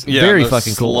this is. Yeah, very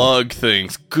fucking cool. Slug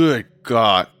things. Good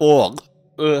God. Oh,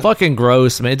 Fucking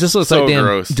gross, man. It just looks So like damn,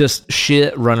 gross. just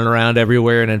shit running around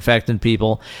everywhere and infecting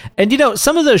people. And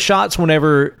some of those shots,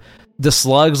 whenever the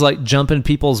slugs like jump in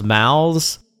people's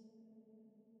mouths,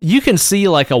 you can see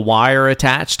like a wire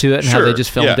attached to it and how they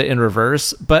just filmed it in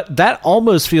reverse. But that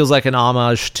almost feels like an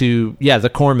homage to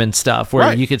the Corman stuff,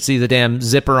 where you could see the damn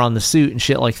zipper on the suit and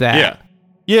shit like that.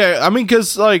 Yeah. I mean,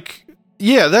 because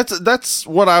that's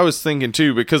what I was thinking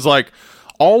too. Because like,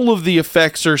 all of the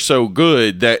effects are so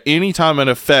good that anytime an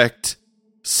effect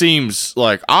seems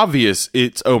like obvious,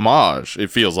 it's homage. It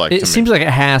feels like it seems like it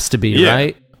has to be,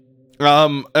 right?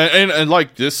 And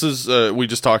like this is we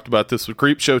just talked about this with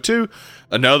Creepshow too.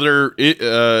 Another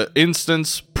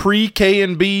instance pre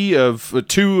K&B of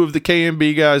two of the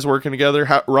K&B guys working together.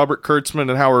 Robert Kurtzman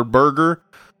and Howard Berger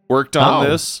worked on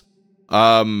this.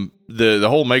 The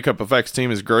whole makeup effects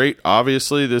team is great.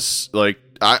 Obviously, this like.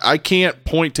 I can't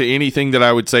point to anything that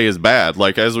I would say is bad.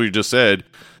 Like, as we just said,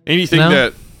 anything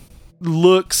that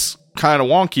looks kind of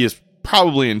wonky is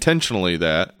probably intentionally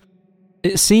that.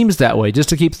 It seems that way, just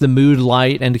to keep the mood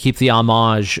light and to keep the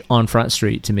homage on Front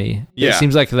Street to me. Yeah. It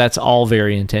seems like that's all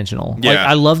very intentional. Yeah. Like,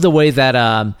 I love the way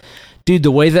that, dude, the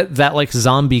way that like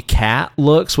zombie cat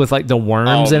looks with like the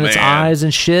worms in its eyes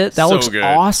and shit. That looks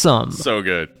awesome. So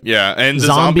good. Yeah. And the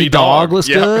zombie dog looks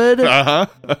good.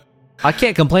 Uh-huh. I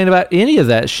can't complain about any of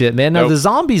that shit, man. Now, the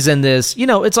zombies in this,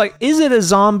 it's like, is it a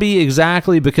zombie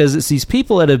exactly? Because it's these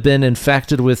people that have been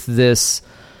infected with this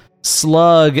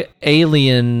slug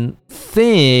alien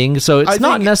thing. So it's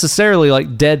not necessarily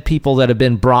like dead people that have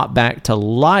been brought back to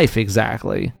life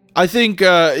exactly. I think,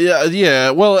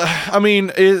 yeah. Well, I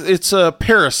mean, it's a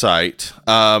parasite,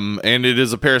 and it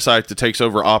is a parasite that takes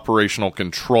over operational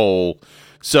control.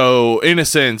 So, in a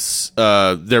sense,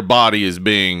 their body is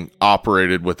being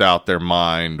operated without their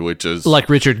mind, which is... like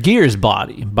Richard Gere's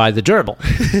body by the gerbil.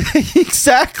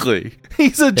 Exactly.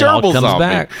 He's a gerbil comes zombie.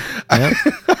 Back.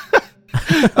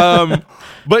 Yep.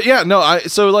 But yeah, no,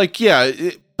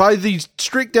 by the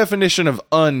strict definition of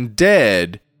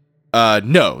undead,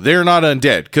 no, they're not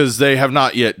undead, because they have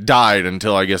not yet died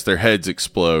until, I guess, their heads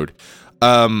explode.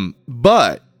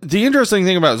 But the interesting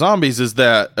thing about zombies is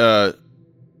that...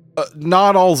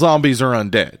 not all zombies are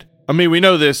undead. I mean, we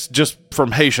know this just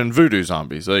from Haitian voodoo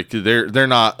zombies. Like they're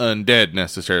not undead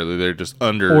necessarily. They're just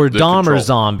under or the Dahmer control.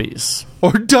 Zombies.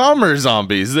 Or Dahmer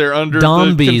zombies. They're under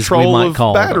Dombies, the control we might of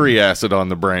call battery acid on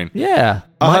the brain. Yeah,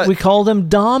 might we call them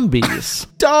Dombies?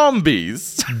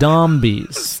 Dombies.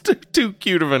 Dombies. Too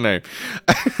cute of a name.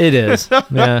 It is.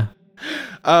 Yeah.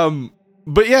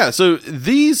 But yeah, so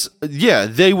these,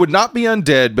 they would not be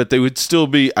undead, but they would still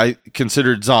be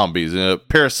considered zombies,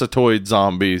 parasitoid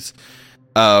zombies,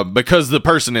 because the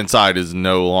person inside is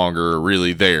no longer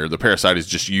really there. The parasite is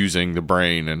just using the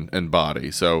brain and body.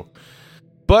 So,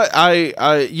 but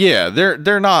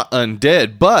they're not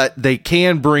undead, but they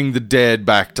can bring the dead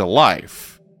back to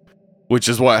life, which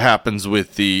is what happens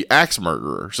with the axe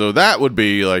murderer. So that would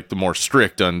be like the more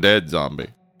strict undead zombie.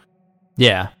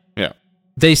 Yeah. Yeah.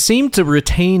 They seem to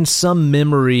retain some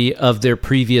memory of their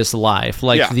previous life.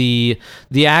 Like the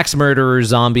axe murderer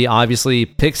zombie obviously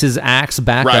picks his axe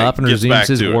back up and resumes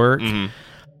his work.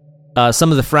 Mm-hmm.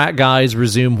 Some of the frat guys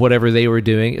resume whatever they were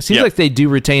doing. It seems like they do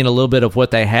retain a little bit of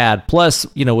what they had. Plus,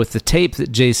 with the tape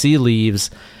that JC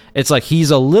leaves, it's like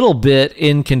he's a little bit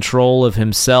in control of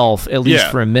himself, at least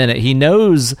for a minute. He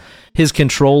knows his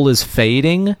control is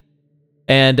fading.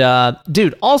 And,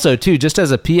 dude, also, too, just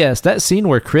as a PS, that scene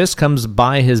where Chris comes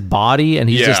by his body and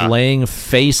he's just laying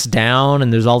face down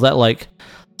and there's all that, like,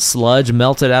 sludge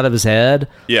melted out of his head.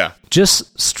 Yeah.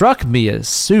 Just struck me as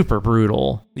super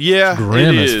brutal. Yeah.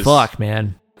 Grim as fuck,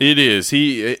 man. It is.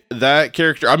 That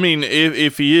character, I mean,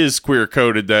 if he is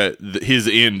queer-coded, his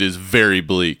end is very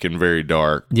bleak and very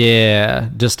dark. Yeah.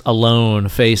 Just alone,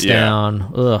 face down.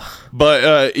 Ugh.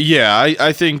 But,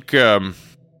 I think...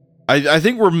 I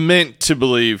think we're meant to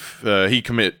believe he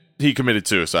committed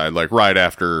suicide, like right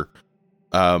after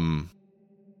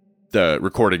the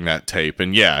recording that tape.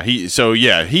 And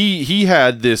he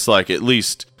had this like at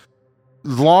least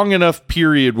long enough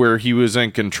period where he was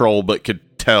in control but could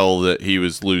tell that he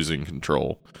was losing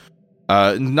control.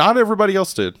 Not everybody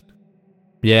else did.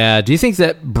 Yeah. Do you think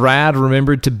that Brad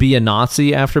remembered to be a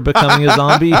Nazi after becoming a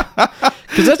zombie?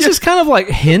 Because that's just kind of like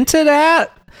hinted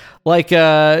at. Like,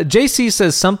 JC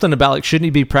says something about, like, shouldn't he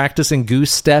be practicing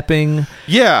goose stepping?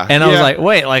 Yeah. And I was like,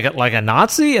 wait, like a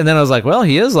Nazi? And then I was like, well,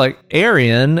 he is, like,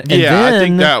 Aryan. And then, I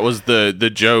think that was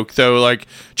the joke, though. Like,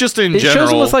 just in general. It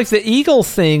shows him with, like, the eagle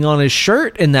thing on his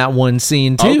shirt in that one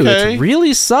scene, too. Okay. It's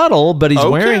really subtle, but he's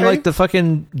wearing, like, the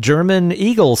fucking German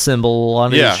eagle symbol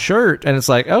on his shirt. And it's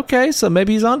like, okay, so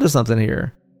maybe he's onto something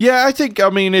here. Yeah, I think, I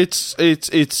mean, it's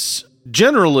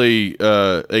generally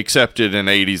accepted in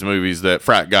 80s movies that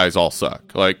frat guys all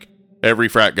suck. Like, every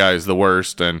frat guy is the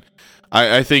worst, and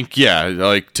I think, yeah,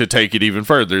 like, to take it even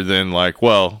further than, like,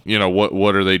 well, you know,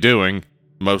 what are they doing?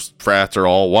 Most frats are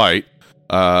all white,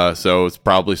 so it's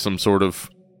probably some sort of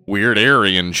weird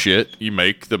Aryan shit. You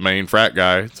make the main frat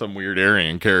guy some weird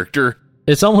Aryan character.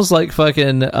 It's almost like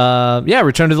fucking,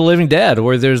 Return of the Living Dead,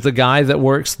 where there's the guy that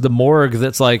works the morgue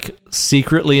that's, like,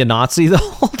 secretly a Nazi the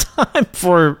whole time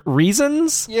for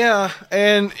reasons. Yeah,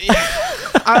 and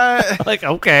like,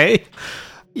 okay.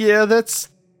 Yeah, that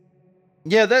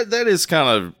is kind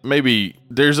of, maybe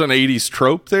there's an 80s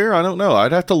trope there. I don't know.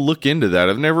 I'd have to look into that.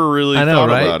 I've never really thought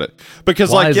about it. Because,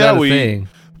 why like, is yeah, that a thing?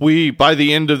 we by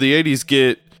the end of the 80s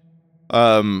get,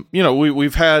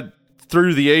 we've had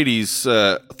through the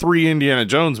 80s 3 Indiana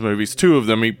Jones movies. 2 of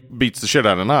them he beats the shit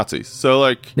out of Nazis. So,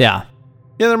 like, yeah,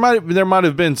 there might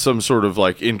have been some sort of,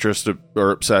 like, interest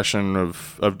or obsession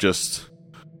of just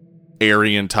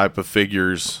Aryan type of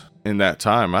figures in that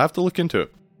time. I have to look into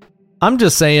it. I'm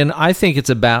just saying, I think it's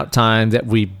about time that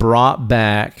we brought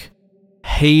back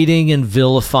hating and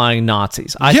vilifying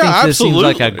Nazis. I think this seems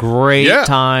like a great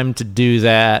time to do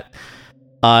that.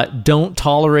 Don't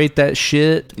tolerate that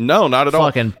shit. No, not at all.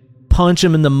 Fucking punch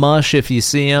them in the mush if you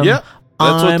see them. Yeah,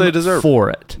 that's what they deserve. For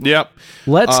it. Yep.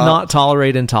 Let's not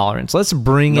tolerate intolerance. Let's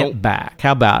bring it back.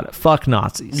 How about it? Fuck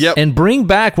Nazis. Yep. And bring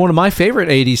back one of my favorite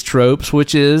 80s tropes,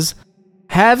 which is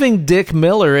having Dick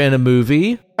Miller in a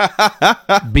movie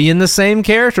being the same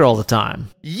character all the time.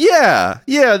 Yeah,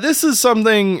 this is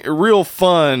something real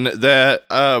fun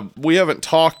that we haven't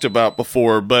talked about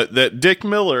before, but that Dick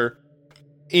Miller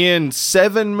in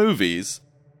 7 movies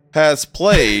has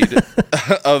played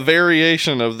a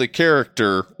variation of the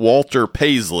character Walter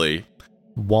Paisley.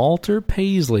 Walter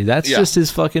Paisley, that's just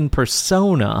his fucking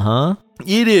persona, huh?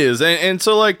 It is, and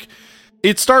so, like,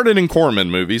 it started in Corman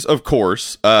movies, of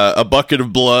course, A Bucket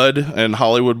of Blood and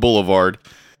Hollywood Boulevard.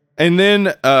 And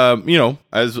then,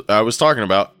 as I was talking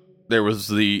about, there was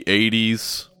the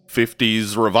 80s,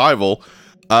 50s revival.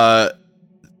 I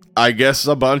guess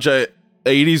a bunch of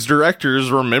 80s directors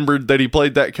remembered that he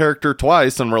played that character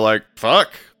twice and were like,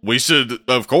 fuck, we should,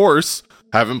 of course,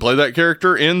 have him play that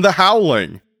character in The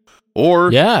Howling. Or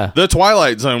the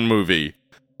Twilight Zone movie.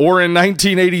 Or in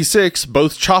 1986,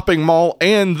 both Chopping Mall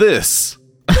and this.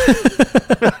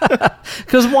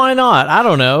 Because why not? I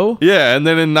don't know. Yeah, and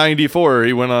then in 94,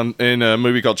 he went on in a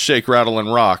movie called Shake, Rattle,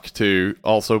 and Rock to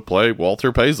also play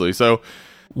Walter Paisley. So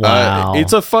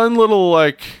it's a fun little,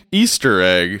 like, Easter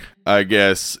egg, I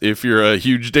guess, if you're a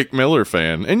huge Dick Miller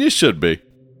fan. And you should be.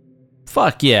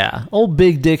 Fuck yeah. Old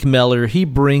Big Dick Miller, he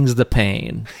brings the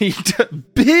pain.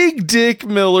 Big Dick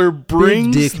Miller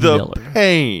brings the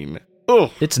pain.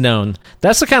 Oh. It's known.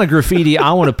 That's the kind of graffiti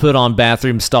I want to put on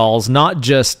bathroom stalls, not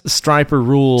just Striper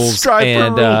Rules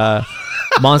and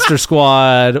Monster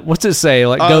Squad. What's it say?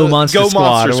 Like, Go Monster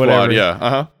Squad or whatever. Yeah,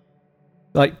 uh-huh.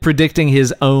 Like, predicting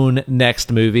his own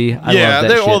next movie. I love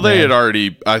that they had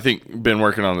already, I think, been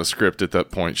working on the script at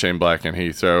that point, Shane Black and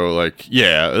Heath. So, like,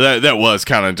 yeah, that was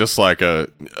kind of just like a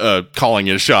calling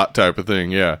a shot type of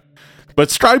thing, yeah. But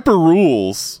Striper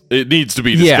Rules, it needs to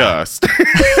be discussed.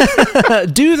 Yeah.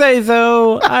 Do they,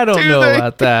 though? I don't know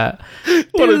about that.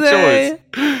 What a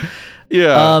choice.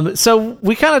 Yeah. So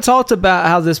we kind of talked about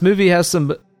how this movie has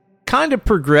some kind of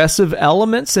progressive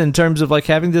elements in terms of, like,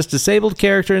 having this disabled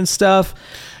character and stuff.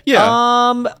 Yeah.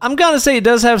 I'm gonna say it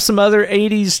does have some other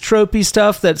 80s tropey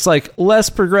stuff that's, like,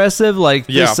 less progressive, like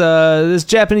this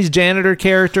Japanese janitor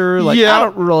character. Like, I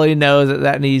don't really know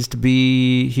that needs to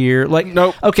be here. Like,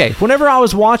 nope. Okay, whenever I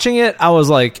was watching it, I was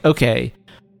like, okay,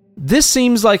 this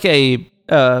seems like a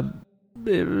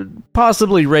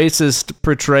possibly racist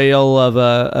portrayal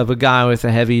of a guy with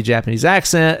a heavy Japanese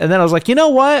accent. And then I was like, you know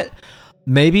what?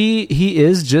 Maybe he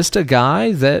is just a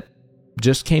guy that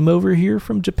just came over here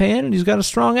from Japan and he's got a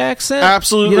strong accent.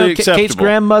 Absolutely acceptable. Kate's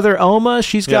grandmother Oma,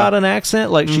 she's got an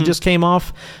accent, like she just came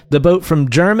off the boat from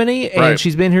Germany and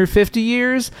she's been here 50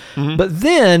 years. But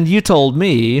then you told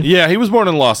me, he was born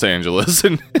in Los Angeles,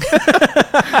 and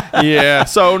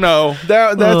so no,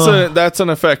 that's an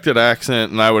affected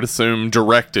accent, and I would assume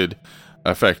directed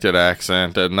affected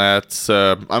accent, and that's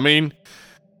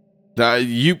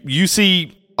you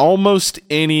see almost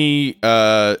any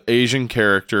Asian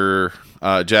character,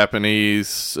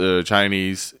 Japanese,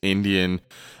 Chinese, Indian,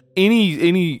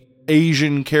 any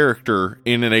Asian character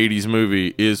in an 80s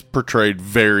movie is portrayed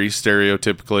very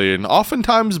stereotypically and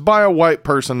oftentimes by a white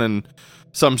person in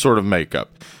some sort of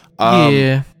makeup.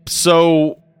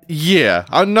 So, yeah,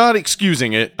 I'm not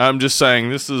excusing it. I'm just saying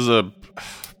this is a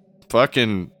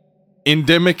fucking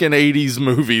endemic in 80s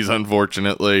movies,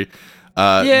 unfortunately.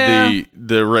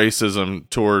 the racism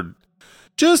toward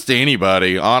just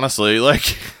anybody, honestly.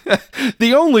 Like,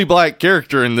 the only black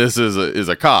character in this is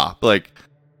a cop. Like,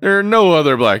 there are no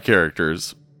other black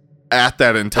characters at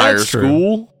that entire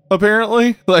school,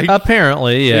 apparently. Like,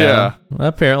 apparently, yeah.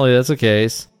 Apparently, that's the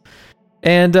case.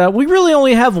 And we really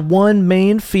only have one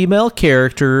main female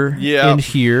character in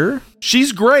here.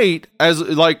 She's great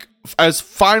as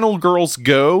final girls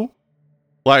go.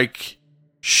 Like,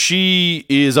 she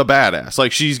is a badass.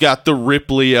 Like, she's got the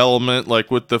Ripley element,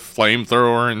 like with the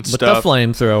flamethrower and stuff. With the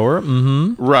flamethrower,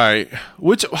 mm-hmm. Right.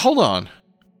 Which, hold on.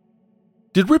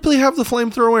 Did Ripley have the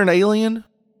flamethrower in Alien?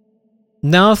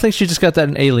 No, I think she just got that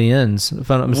in Aliens, if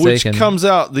I'm not mistaken. Which comes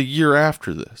out the year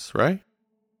after this, right?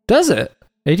 Does it?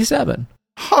 87.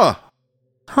 Huh.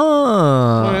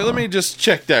 All right, let me just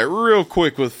check that real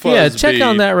quick with Fuzzbeat. Yeah, check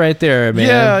on that right there,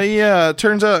 man. Yeah. It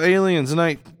turns out Aliens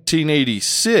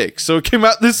 1986, so it came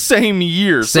out this same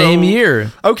year. Same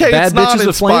year. Okay, Bad it's not bitches with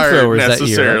inspired flamethrowers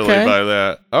necessarily that year. Okay. by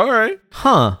that. All right.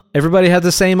 Huh. Everybody had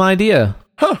the same idea.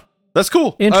 Huh. That's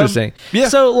cool. Interesting. Yeah.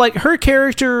 So, like, her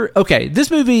character... Okay, this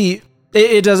movie,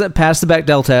 it doesn't pass the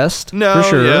Bechdel test. No, for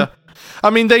sure. Yeah. I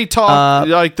mean, they talk,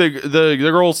 like, the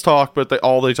girls talk, but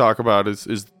all they talk about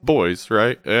is boys,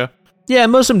 right? Yeah. Yeah,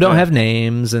 most of them don't have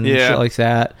names and shit like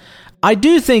that. I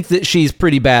do think that she's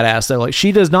pretty badass, though. Like,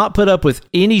 she does not put up with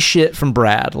any shit from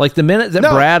Brad. Like, the minute that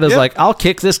Brad is like, I'll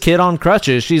kick this kid on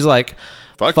crutches, she's like...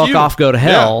 Fuck off, go to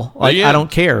hell. Like, I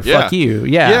don't care. Fuck you.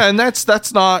 Yeah, and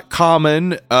that's not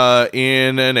common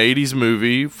in an 80s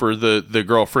movie for the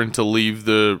girlfriend to leave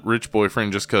the rich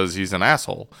boyfriend just because he's an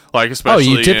asshole. Like, especially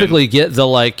you typically get the,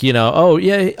 like, you know, oh,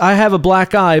 yeah, I have a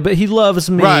black eye, but he loves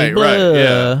me. Right,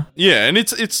 yeah. Yeah, and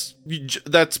it's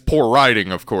that's poor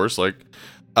writing, of course. Like,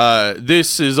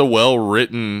 this is a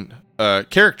well-written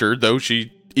character, though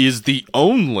she is the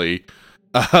only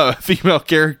female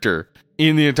character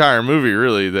in the entire movie,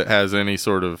 really, that has any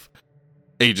sort of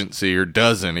agency or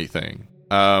does anything.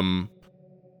 The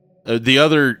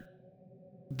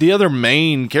other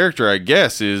main character, I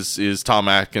guess, is Tom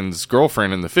Atkins'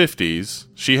 girlfriend in the 50s.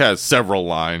 She has several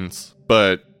lines,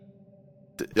 but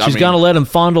she's gonna let him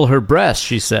fondle her breast,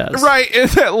 she says. Right, and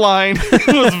that line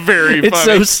was very funny. It's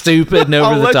so stupid and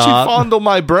over the top. I'll let you fondle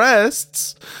my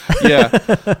breasts. Yeah.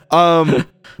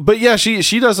 But yeah,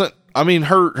 she doesn't. I mean,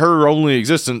 her only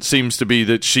existence seems to be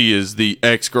that she is the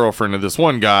ex-girlfriend of this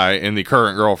one guy and the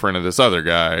current girlfriend of this other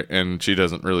guy, and she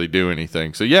doesn't really do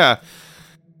anything. So yeah,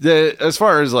 as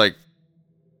far as like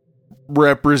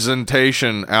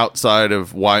representation outside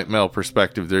of white male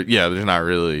perspective, there's not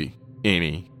really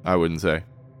any, I wouldn't say.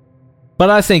 But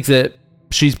I think that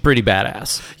she's pretty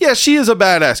badass. Yeah, she is a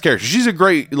badass character. She's a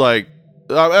great, like,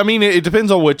 I mean, it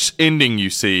depends on which ending you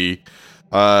see.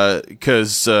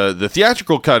 Because the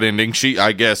theatrical cut ending, she,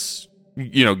 I guess,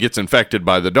 gets infected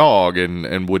by the dog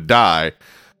and would die.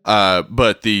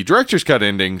 But the director's cut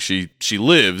ending, she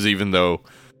lives, even though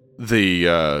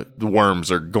the worms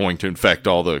are going to infect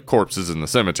all the corpses in the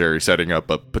cemetery, setting up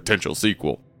a potential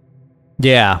sequel.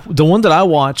 Yeah, the one that I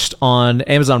watched on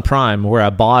Amazon Prime, where I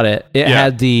bought it,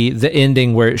 had the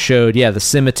ending where it showed, the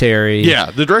cemetery. Yeah,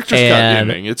 the director's cut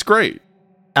ending. It's great.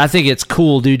 I think it's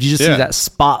cool, dude. You just see that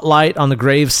spotlight on the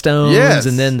gravestones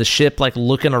and then the ship like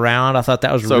looking around. I thought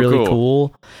that was really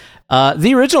cool.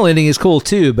 The original ending is cool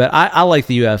too, but I like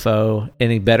the UFO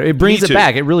ending better. It brings it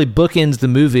back. It really bookends the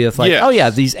movie of like, oh yeah,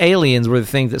 these aliens were the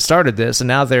thing that started this, and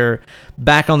now they're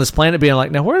back on this planet being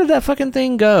like, now where did that fucking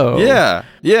thing go?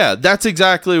 Yeah, that's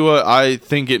exactly what I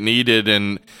think it needed.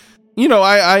 And,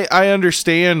 I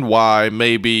understand why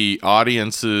maybe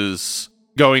audiences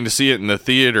going to see it in the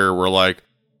theater were like,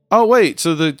 oh wait,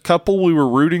 so the couple we were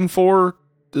rooting for,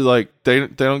 like, they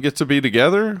don't get to be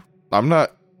together? I'm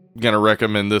not gonna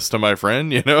recommend this to my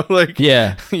friend, like,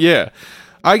 yeah.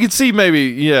 I could see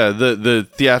maybe the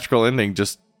theatrical ending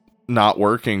just not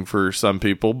working for some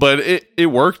people, but it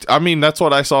worked. I mean, that's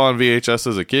what I saw on VHS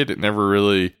as a kid. It never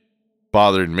really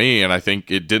bothered me, and I think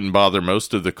it didn't bother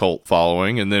most of the cult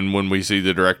following. And then when we see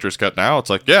the director's cut now, it's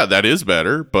like, yeah, that is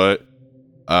better, but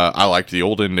I liked the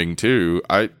old ending too.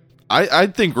 I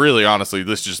think, really, honestly,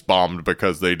 this just bombed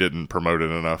because they didn't promote it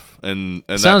enough. And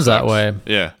sounds that way.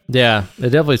 Yeah. Yeah, it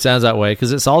definitely sounds that way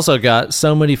because it's also got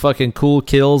so many fucking cool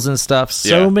kills and stuff,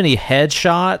 so many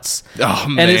headshots. Oh,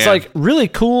 man. And it's like really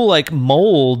cool, like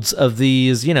molds of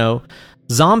these,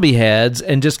 zombie heads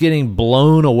and just getting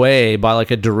blown away by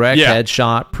like a direct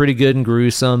headshot. Pretty good and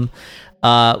gruesome.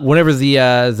 Whenever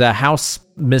the house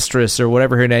mistress or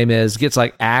whatever her name is gets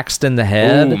like axed in the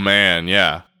head. Oh, man,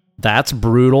 yeah. That's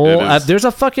brutal. There's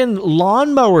a fucking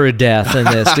lawnmower death in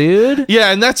this, dude.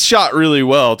 Yeah, and that's shot really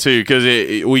well, too, because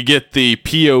we get the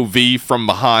POV from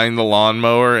behind the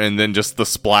lawnmower and then just the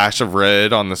splash of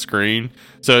red on the screen.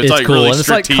 So it's like cool. really and it's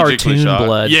like cartoon shot.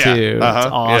 blood, too. It's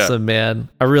awesome, man.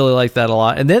 I really like that a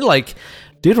lot. And then, like,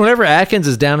 dude, whenever Atkins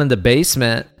is down in the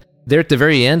basement, they're at the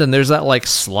very end, and there's that like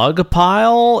slug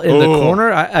pile in the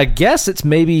corner. I guess it's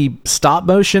maybe stop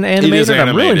motion animated.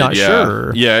 I'm really not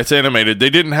sure. Yeah, it's animated.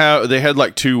 They had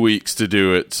like 2 weeks to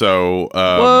do it. So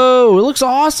whoa, it looks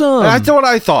awesome. That's what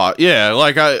I thought. Yeah,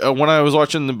 like when I was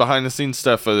watching the behind the scenes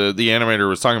stuff, the animator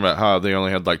was talking about how they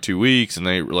only had like 2 weeks, and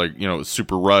they were like, it was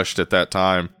super rushed at that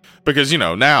time because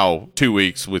now 2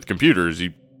 weeks with computers,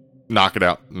 you knock it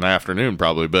out in the afternoon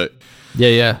probably. But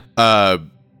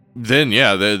then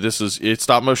it's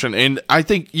stop motion, and I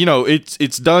think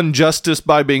it's done justice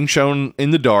by being shown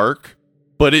in the dark,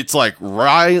 but it's like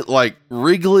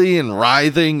wriggly and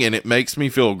writhing, and it makes me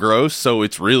feel gross, so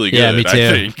it's really good. Yeah, me too.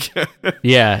 I think.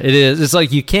 Yeah, it is. It's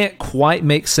like you can't quite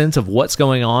make sense of what's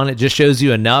going on. It just shows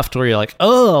you enough to where you're like,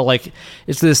 oh, like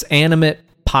it's this animate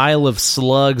pile of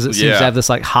slugs that seems to have this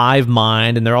like hive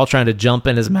mind, and they're all trying to jump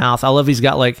in his mouth. I love he's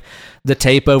got like the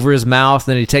tape over his mouth,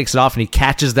 and then he takes it off and he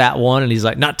catches that one, and he's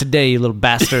like, "Not today, you little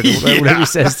bastard," or whatever he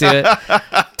says to it.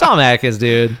 Tom Atkins,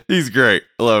 dude, he's great.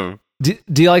 I love him.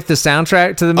 Do you like the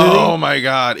soundtrack to the movie? Oh my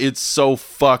god, it's so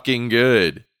fucking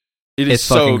good. It's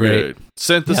so good.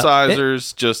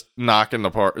 Synthesizers just knocking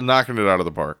it out of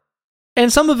the park.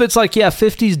 And some of it's like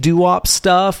 50s doo-wop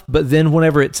stuff, but then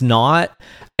whenever it's not,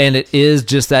 and it is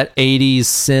just that 80s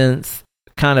synth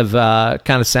kind of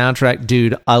soundtrack,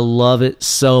 dude, I love it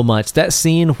so much. That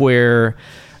scene where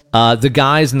the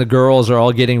guys and the girls are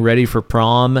all getting ready for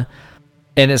prom,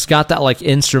 and it's got that like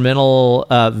instrumental,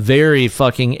 very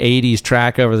fucking 80s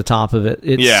track over the top of it.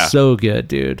 It's so good,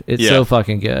 dude. It's so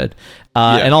fucking good.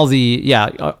 And all the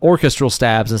orchestral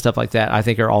stabs and stuff like that, I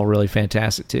think are all really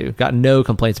fantastic too. Got no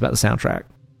complaints about the soundtrack.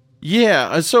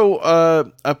 Yeah,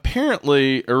 so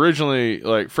apparently originally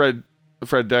like Fred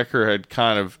Dekker had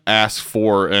kind of asked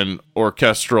for an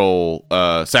orchestral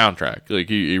soundtrack. Like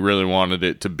he really wanted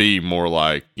it to be more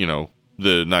like, the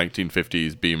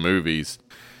 1950s B movies.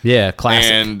 Yeah,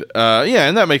 classic. And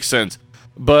and that makes sense.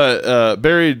 But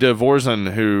Barry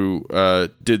Dvorak, who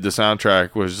did the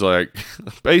soundtrack, was like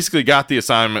basically got the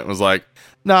assignment, was like,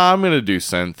 nah, I'm gonna do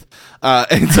synth.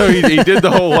 And so he did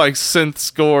the whole like synth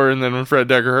score, and then when Fred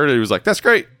Dekker heard it, he was like, that's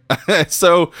great.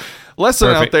 So lesson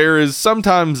out there is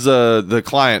sometimes the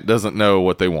client doesn't know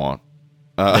what they want.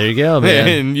 There you go, man.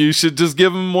 And you should just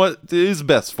give them what is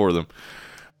best for them.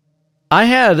 I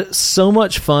had so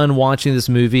much fun watching this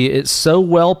movie. It's so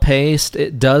well paced.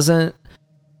 It doesn't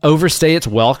overstay its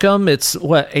welcome. It's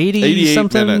 80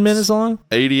 something minutes long.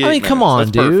 88. I mean, come on,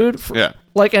 dude. Yeah,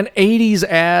 like an 80s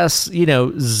ass,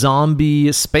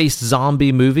 space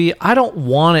zombie movie. I don't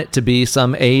want it to be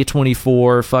some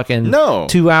A24 fucking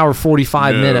 2 hour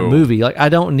 45 minute movie. Like, I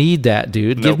don't need that,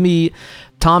 dude. Nope. Give me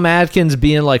Tom Atkins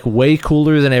being like way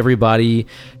cooler than everybody.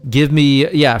 Give me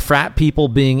frat people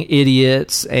being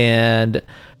idiots and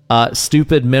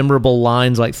stupid memorable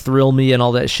lines like "thrill me" and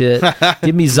all that shit.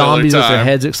 Give me zombies with their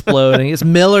heads exploding. It's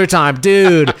Miller time,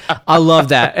 dude. I love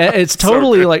that. It's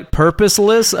totally like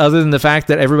purposeless, other than the fact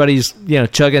that everybody's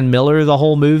chugging Miller the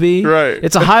whole movie. Right.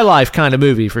 It's a high life kind of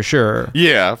movie for sure.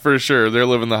 Yeah, for sure. They're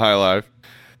living the high life.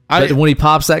 But when he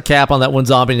pops that cap on that one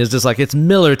zombie and it's just like, it's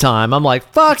Miller time, I'm like,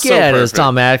 fuck yeah, it is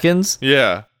Tom Atkins.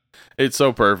 Yeah, it's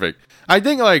so perfect. I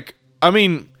think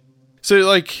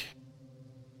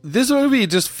this movie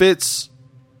just fits,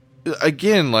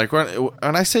 again, like when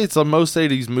I say it's the most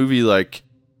 80s movie, like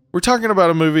we're talking about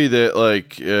a movie that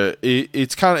like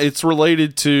it's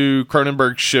related to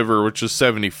Cronenberg's Shiver, which is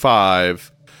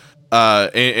 75,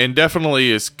 and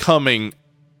definitely is coming,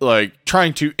 like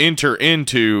trying to enter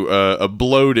into a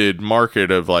bloated market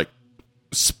of like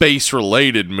space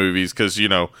related movies, because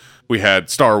we had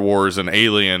Star Wars and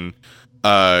Alien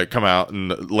come out in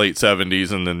the late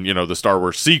 70s, and then the Star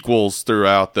Wars sequels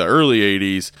throughout the early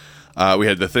 80s. We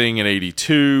had The Thing in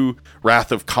 82,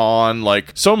 Wrath of Khan.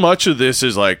 Like, so much of this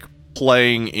is like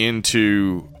playing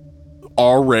into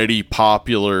already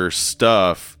popular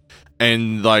stuff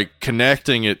and like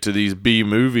connecting it to these B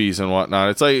movies and whatnot.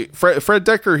 It's like Fred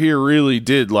Dekker here really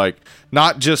did like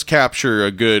not just capture a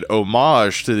good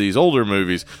homage to these older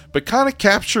movies, but kind of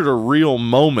captured a real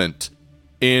moment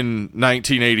in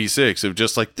 1986 of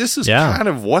just like, this is kind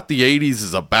of what the 80s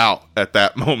is about at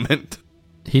that moment.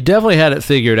 He definitely had it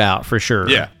figured out for sure.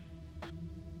 Yeah.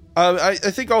 I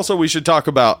think also we should talk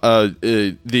about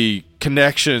the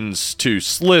connections to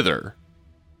Slither.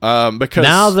 Because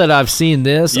now that I've seen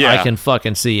this, I can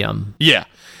fucking see them. Yeah.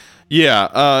 Yeah,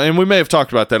 and we may have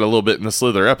talked about that a little bit in the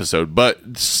Slither episode,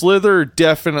 but Slither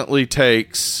definitely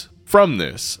takes from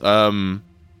this.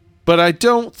 But I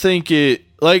don't think it,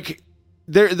 like,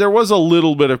 there was a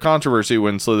little bit of controversy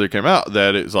when Slither came out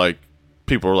that it's like,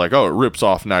 people were like, oh, it rips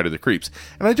off Night of the Creeps.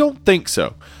 And I don't think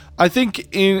so. I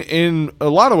think in a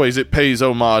lot of ways it pays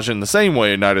homage in the same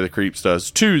way Night of the Creeps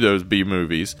does to those B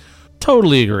movies.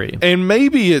 Totally agree. And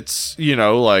maybe it's,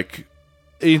 like,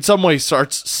 in some ways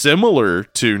starts similar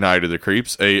to Night of the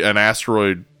Creeps. An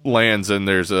asteroid lands and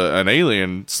there's an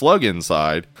alien slug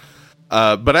inside.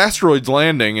 But asteroids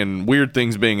landing and weird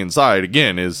things being inside,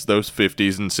 again, is those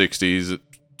 50s and 60s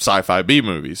sci-fi B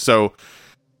movies. So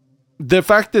the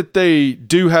fact that they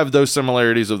do have those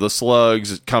similarities of the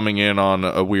slugs coming in on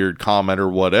a weird comet or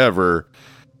whatever,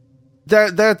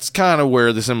 that's kind of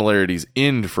where the similarities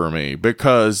end for me,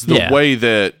 because the way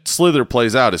that Slither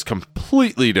plays out is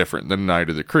completely different than Night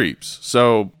of the Creeps.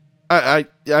 So I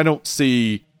don't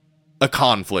see a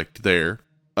conflict there.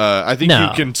 I think you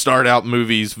can start out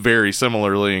movies very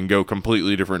similarly and go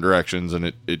completely different directions,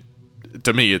 and it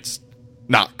to me it's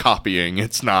not copying,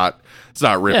 it's not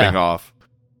ripping off.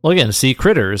 Well, again, see,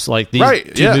 Critters, like, these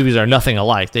two movies are nothing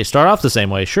alike. They start off the same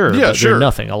way, but they're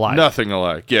nothing alike. Nothing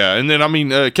alike, yeah. And then, I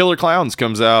mean, Killer Clowns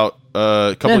comes out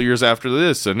a couple of years after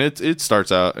this, and it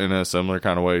starts out in a similar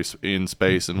kind of way in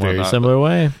space and whatnot. Very similar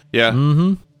way. Yeah.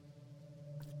 Mm-hmm.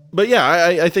 But yeah,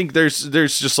 I think there's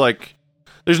just like,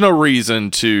 there's no reason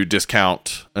to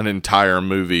discount an entire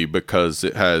movie because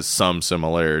it has some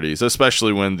similarities,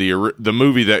 especially when the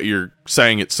movie that you're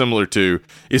saying it's similar to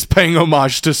is paying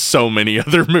homage to so many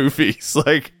other movies.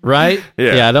 Like, right?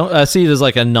 Yeah. I see it as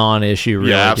like a non-issue,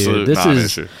 really, absolute dude.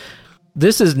 non-issue.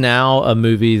 This is now a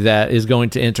movie that is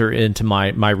going to enter into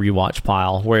my rewatch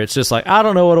pile, where it's just like, I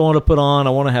don't know what I want to put on.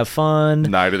 I want to have fun.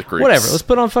 Night of the Creeps. Whatever. Let's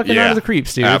put on fucking Night of the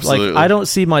Creeps, dude. Absolutely. Like, I don't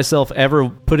see myself ever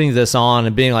putting this on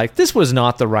and being like, this was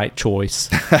not the right choice.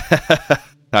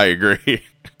 I agree.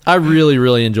 I really,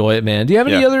 really enjoy it, man. Do you have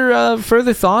any other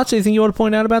further thoughts? Anything you want to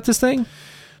point out about this thing?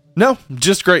 No,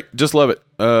 just great. Just love it.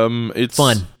 It's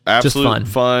fun. Absolute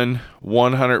fun.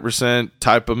 100%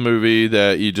 type of movie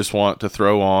that you just want to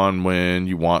throw on when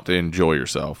you want to enjoy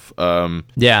yourself. Not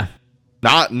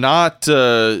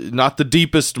the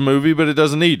deepest movie, but it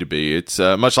doesn't need to be. It's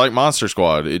much like Monster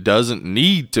Squad. It doesn't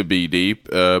need to be deep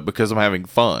because I'm having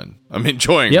fun. I'm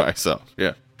enjoying myself.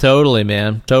 Yeah. Totally,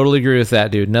 man. Totally agree with that,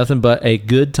 dude. Nothing but a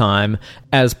good time,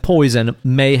 as Poison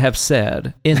may have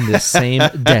said, in this same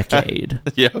decade.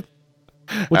 Yeah.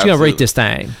 What you gonna rate this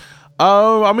thing?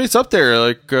 I mean, it's up there.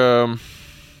 Like,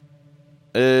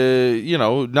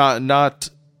 not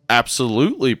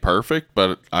absolutely perfect,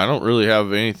 but I don't really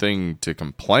have anything to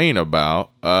complain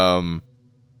about. I'm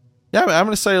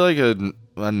gonna say like a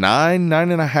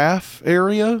 9.5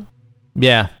 area.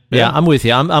 Yeah, I'm with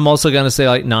you. I'm also going to say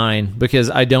like 9, because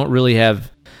I don't really have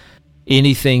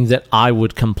anything that I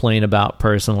would complain about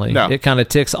personally. No. It kind of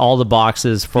ticks all the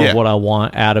boxes for what I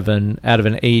want out of an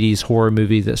 80s horror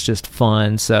movie that's just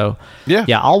fun. So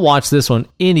I'll watch this one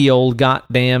any old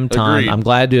goddamn time. Agreed. I'm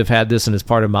glad to have had this, and as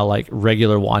part of my like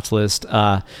regular watch list.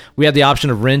 We had the option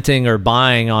of renting or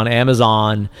buying on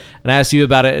Amazon, and I asked you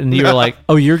about it, and you were like,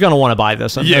 "Oh, you're going to want to buy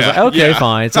this." And I was like, "Okay,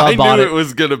 fine." So I bought knew it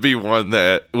was going to be one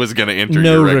that was going to enter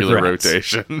your regular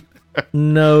rotation.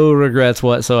 No regrets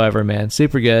whatsoever, man.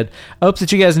 Super good. I hope that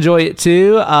you guys enjoy it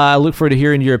too. I look forward to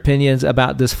hearing your opinions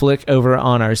about this flick over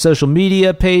on our social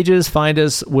media pages. Find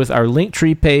us with our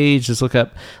Linktree page. Just look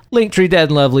up Linktree Dead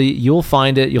and Lovely. You'll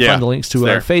find it. You'll find the links to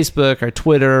our Facebook, our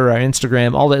Twitter, our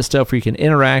Instagram, all that stuff where you can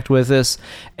interact with us.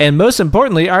 And most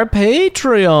importantly, our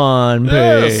Patreon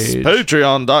page. Yes,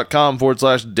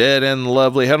 patreon.com/Dead and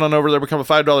Lovely. Head on over there, become a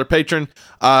 $5 patron.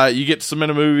 You get to submit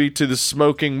a movie to the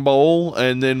Smoking Bowl,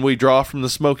 and then we draw from the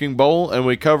Smoking Bowl, and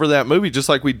we cover that movie just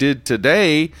like we did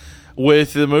today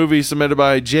with the movie submitted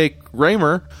by Jake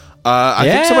Raymer. I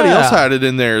think somebody else had it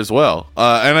in there as well.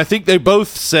 And I think they both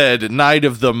said Night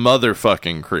of the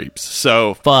Motherfucking Creeps.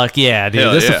 So fuck yeah,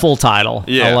 dude. That's the full title.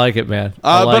 Yeah. I like it, man.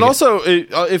 But also,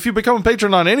 if you become a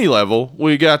patron on any level,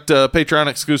 we got Patreon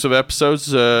exclusive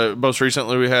episodes. Most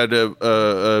recently, we had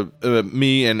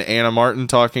me and Anna Martin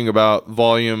talking about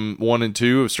volume 1 and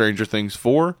 2 of Stranger Things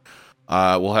 4.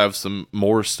 We'll have some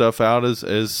more stuff out as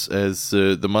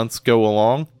the months go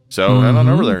along. So head on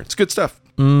over there. It's good stuff.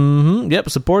 Mm-hmm. Yep.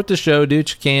 Support the show, do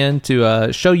what you can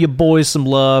to show your boys some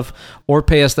love, or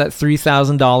pay us that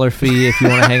 $3,000 fee if you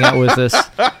want to hang out with us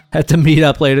at the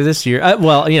meetup later this year.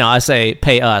 I say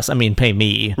pay us. I mean, pay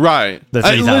me. Right. The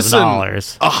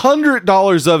 $3,000.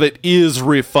 $100 of it is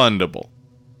refundable.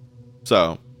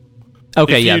 So.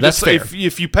 Okay. That's fair.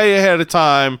 If you pay ahead of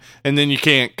time and then you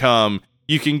can't come,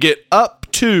 you can get up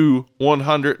to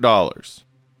 $100.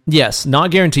 Yes,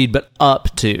 not guaranteed, but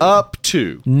up to. Up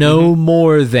to. No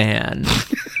more than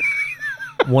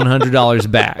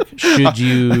 $100 back should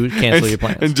you cancel your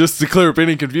plans. And just to clear up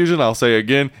any confusion, I'll say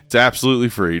again, it's absolutely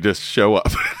free. Just show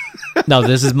up. No,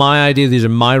 this is my idea. These are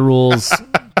my rules.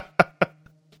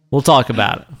 We'll talk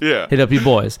about it. Yeah. Hit up you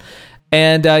boys.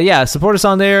 And support us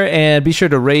on there, and be sure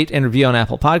to rate and review on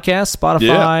Apple Podcasts,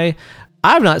 Spotify. Yeah.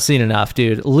 I've not seen enough,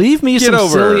 dude. Leave me some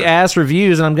silly-ass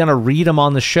reviews, and I'm going to read them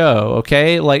on the show,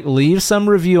 okay? Like, leave some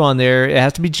review on there. It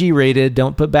has to be G-rated.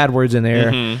 Don't put bad words in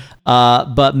there.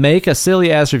 Mm-hmm. But make a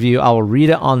silly-ass review. I will read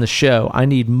it on the show. I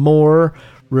need more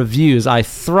reviews. I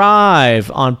thrive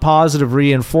on positive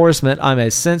reinforcement. I'm a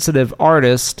sensitive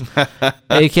artist,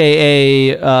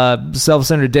 a.k.a.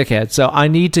 Self-centered dickhead. So I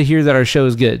need to hear that our show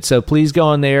is good. So please go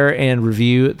on there and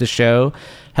review the show.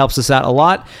 Helps us out a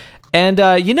lot. And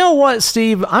you know what,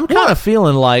 Steve? I'm kind of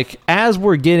feeling like as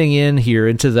we're getting in here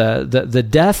into the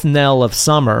death knell of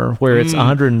summer, where it's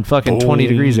 120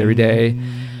 degrees every day,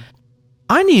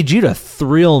 I need you to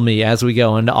thrill me as we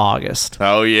go into August.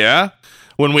 Oh, yeah?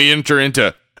 When we enter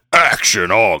into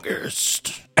Action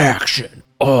August. Action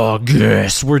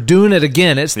August. We're doing it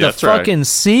again. It's the fucking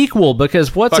sequel,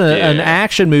 because what's an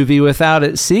action movie without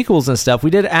its sequels and stuff?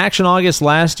 We did Action August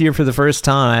last year for the first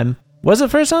time. Was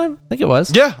it first time? I think it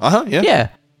was. Yeah, yeah. Yeah.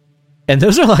 And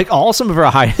those are like all some of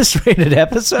our highest rated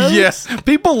episodes. Yes.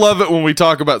 People love it when we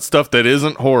talk about stuff that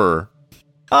isn't horror.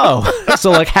 Oh,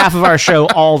 so like half of our show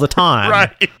all the time.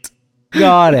 Right.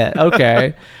 Got it.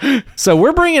 Okay. So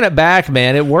we're bringing it back,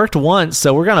 man. It worked once,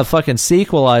 so we're going to fucking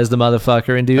sequelize the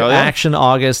motherfucker and do Action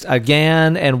August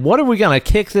again. And what are we going to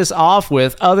kick this off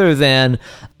with other than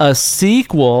a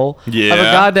sequel of a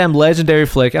goddamn legendary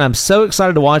flick? And I'm so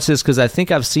excited to watch this because I think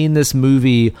I've seen this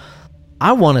movie,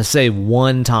 I want to say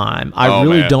one time. I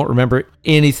really don't remember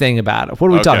anything about it. What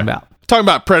are we talking about? Talking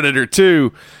about Predator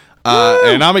 2,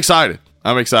 and I'm excited.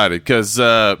 I'm excited because,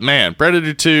 man,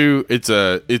 Predator 2, it's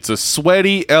a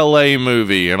sweaty LA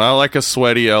movie, and I like a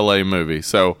sweaty LA movie,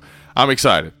 so I'm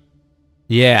excited.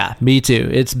 Yeah, me too.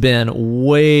 It's been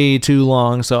way too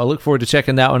long, so I look forward to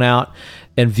checking that one out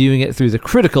and viewing it through the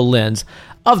critical lens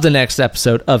of the next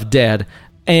episode of Dead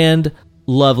and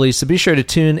Lovely. So be sure to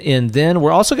tune in then.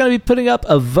 We're also going to be putting up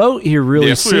a vote here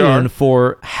really soon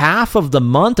for half of the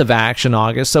month of Action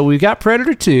August. So we've got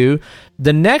Predator 2.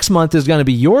 The next month is going to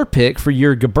be your pick for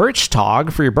your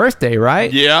Geburtstag for your birthday,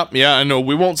 right? Yeah, I know.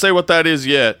 We won't say what that is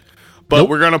yet, but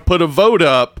we're going to put a vote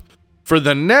up for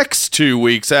the next 2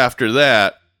 weeks after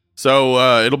that.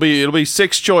 So it'll be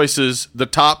 6 choices. The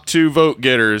top 2 vote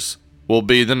getters will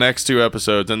be the next 2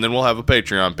 episodes, and then we'll have a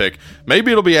Patreon pick.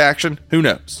 Maybe it'll be Action. Who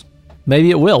knows?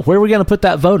 Maybe it will. Where are we going to put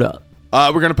that vote up?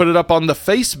 We're going to put it up on the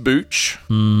Facebook.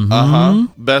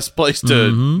 Mm-hmm. Best place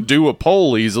to do a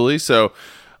poll easily. So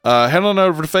head on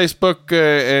over to Facebook,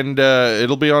 and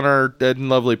it'll be on our Dead and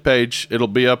Lovely page. It'll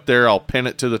be up there. I'll pin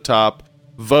it to the top.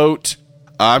 Vote.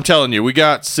 I'm telling you, we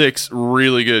got 6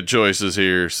 really good choices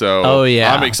here. So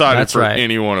I'm excited for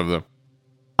any one of them.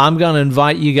 I'm going to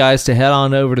invite you guys to head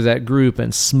on over to that group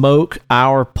and smoke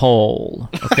our poll.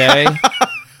 Okay?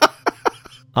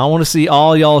 I want to see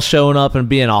all y'all showing up and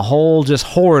being a whole just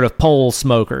horde of pole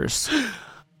smokers.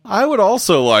 I would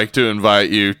also like to invite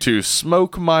you to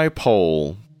smoke my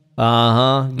pole.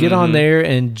 Get on there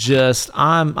and just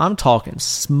I'm talking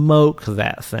smoke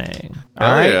that thing.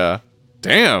 All right? Yeah.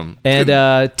 Damn. And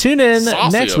tune in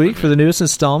next week for the newest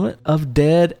installment of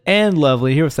Dead and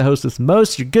Lovely, here with the host with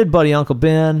most, your good buddy Uncle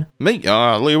Ben. Me,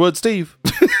 Leewood Steve.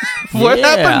 What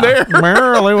happened there?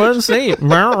 Leewood Steve.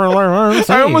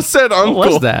 I almost said Uncle. What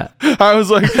was that? I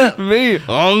was like, me,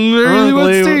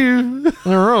 Leewood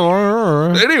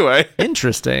Steve. Anyway.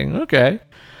 Interesting. Okay.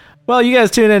 Well, you guys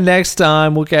tune in next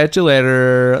time. We'll catch you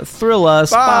later. Thrill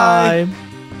us. Bye.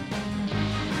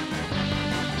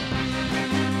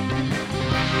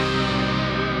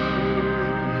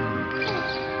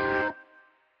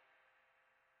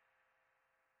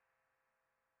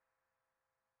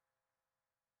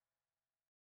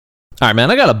 All right,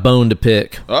 man, I got a bone to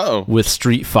pick with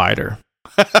Street Fighter.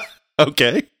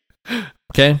 Okay,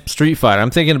 Street Fighter.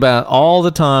 I'm thinking about all the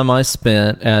time I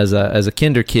spent as a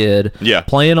kinder kid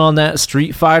playing on that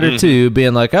Street Fighter 2,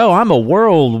 being like, oh, I'm a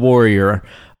world warrior.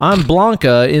 I'm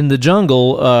Blanca in the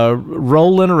jungle,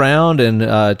 rolling around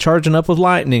and charging up with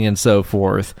lightning and so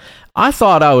forth. I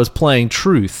thought I was playing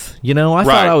truth. You know, I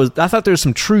thought there was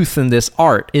some truth in this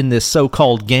art, in this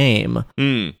so-called game.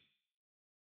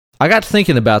 I got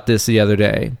thinking about this the other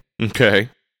day. Okay.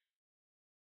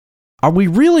 Are we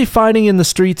really fighting in the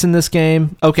streets in this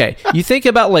game? Okay, you think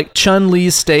about like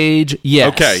Chun-Li's stage.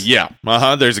 Yes. Okay, yeah.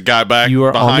 There's a guy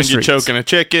behind you choking a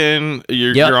chicken.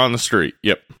 You're on the street.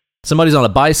 Yep. Somebody's on a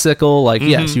bicycle. Like,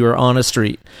 yes, you are on a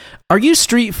street. Are you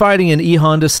street fighting in E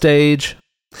Honda stage?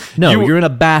 No, you're in a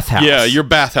bathhouse. Yeah, you're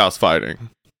bathhouse fighting.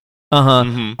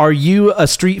 Are you a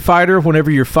street fighter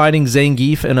whenever you're fighting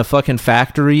Zangief in a fucking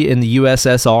factory in the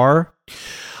USSR?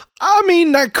 I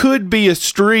mean, that could be a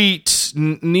street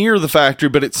near the factory,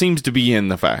 but it seems to be in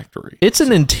the factory. It's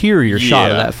an interior shot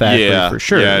of that factory for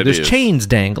sure. Yeah, there's chains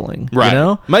dangling, right? You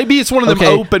know? Maybe it's one of them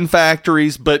open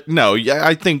factories, but no,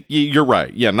 I think you're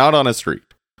right. Yeah, not on a street.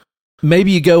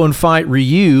 Maybe you go and fight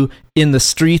Ryu in the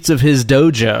streets of his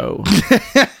dojo.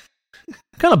 What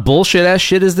kind of bullshit ass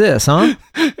shit is this, huh?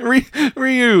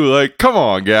 Ryu, like, come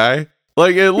on, guy.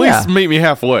 Like, at least meet me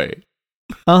halfway.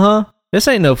 This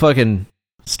ain't no fucking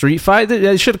street fight.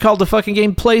 They should have called the fucking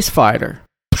game Place Fighter.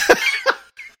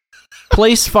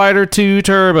 Place Fighter 2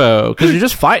 Turbo. Because you're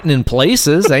just fighting in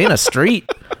places. They ain't a street.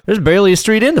 There's barely a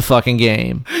street in the fucking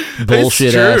game.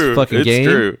 Bullshit ass fucking game.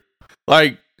 It's true.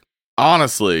 Like,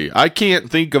 honestly, I can't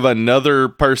think of another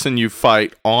person you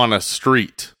fight on a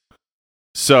street.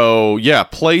 So, yeah,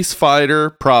 Place Fighter,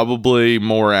 probably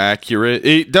more accurate.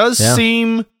 It does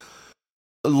seem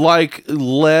like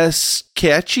less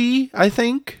catchy, I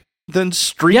think, than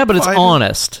Street Fighter. Yeah, but it's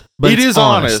honest. It is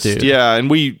honest, dude. Yeah, and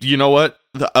you know what?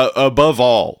 Above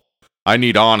all, I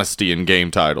need honesty in game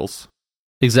titles.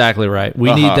 Exactly right.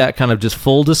 We need that kind of just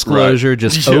full disclosure,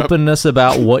 just openness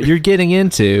about what you're getting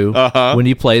into when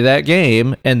you play that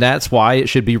game, and that's why it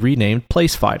should be renamed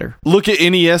Place Fighter. Look at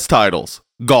NES titles.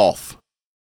 Golf.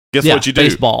 Guess what you do?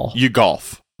 Baseball. You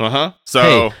golf. So,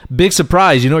 hey, big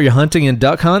surprise. You know what you're hunting in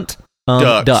Duck Hunt?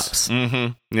 Ducks.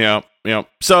 Yeah.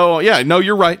 So, yeah, no,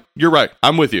 you're right. You're right.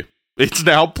 I'm with you. It's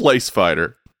now Place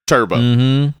Fighter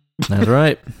Turbo. That's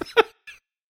right.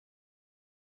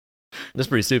 That's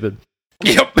pretty stupid.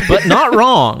 Yep. But not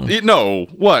wrong. No.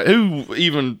 What? Who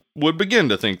even would begin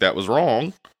to think that was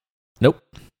wrong? Nope.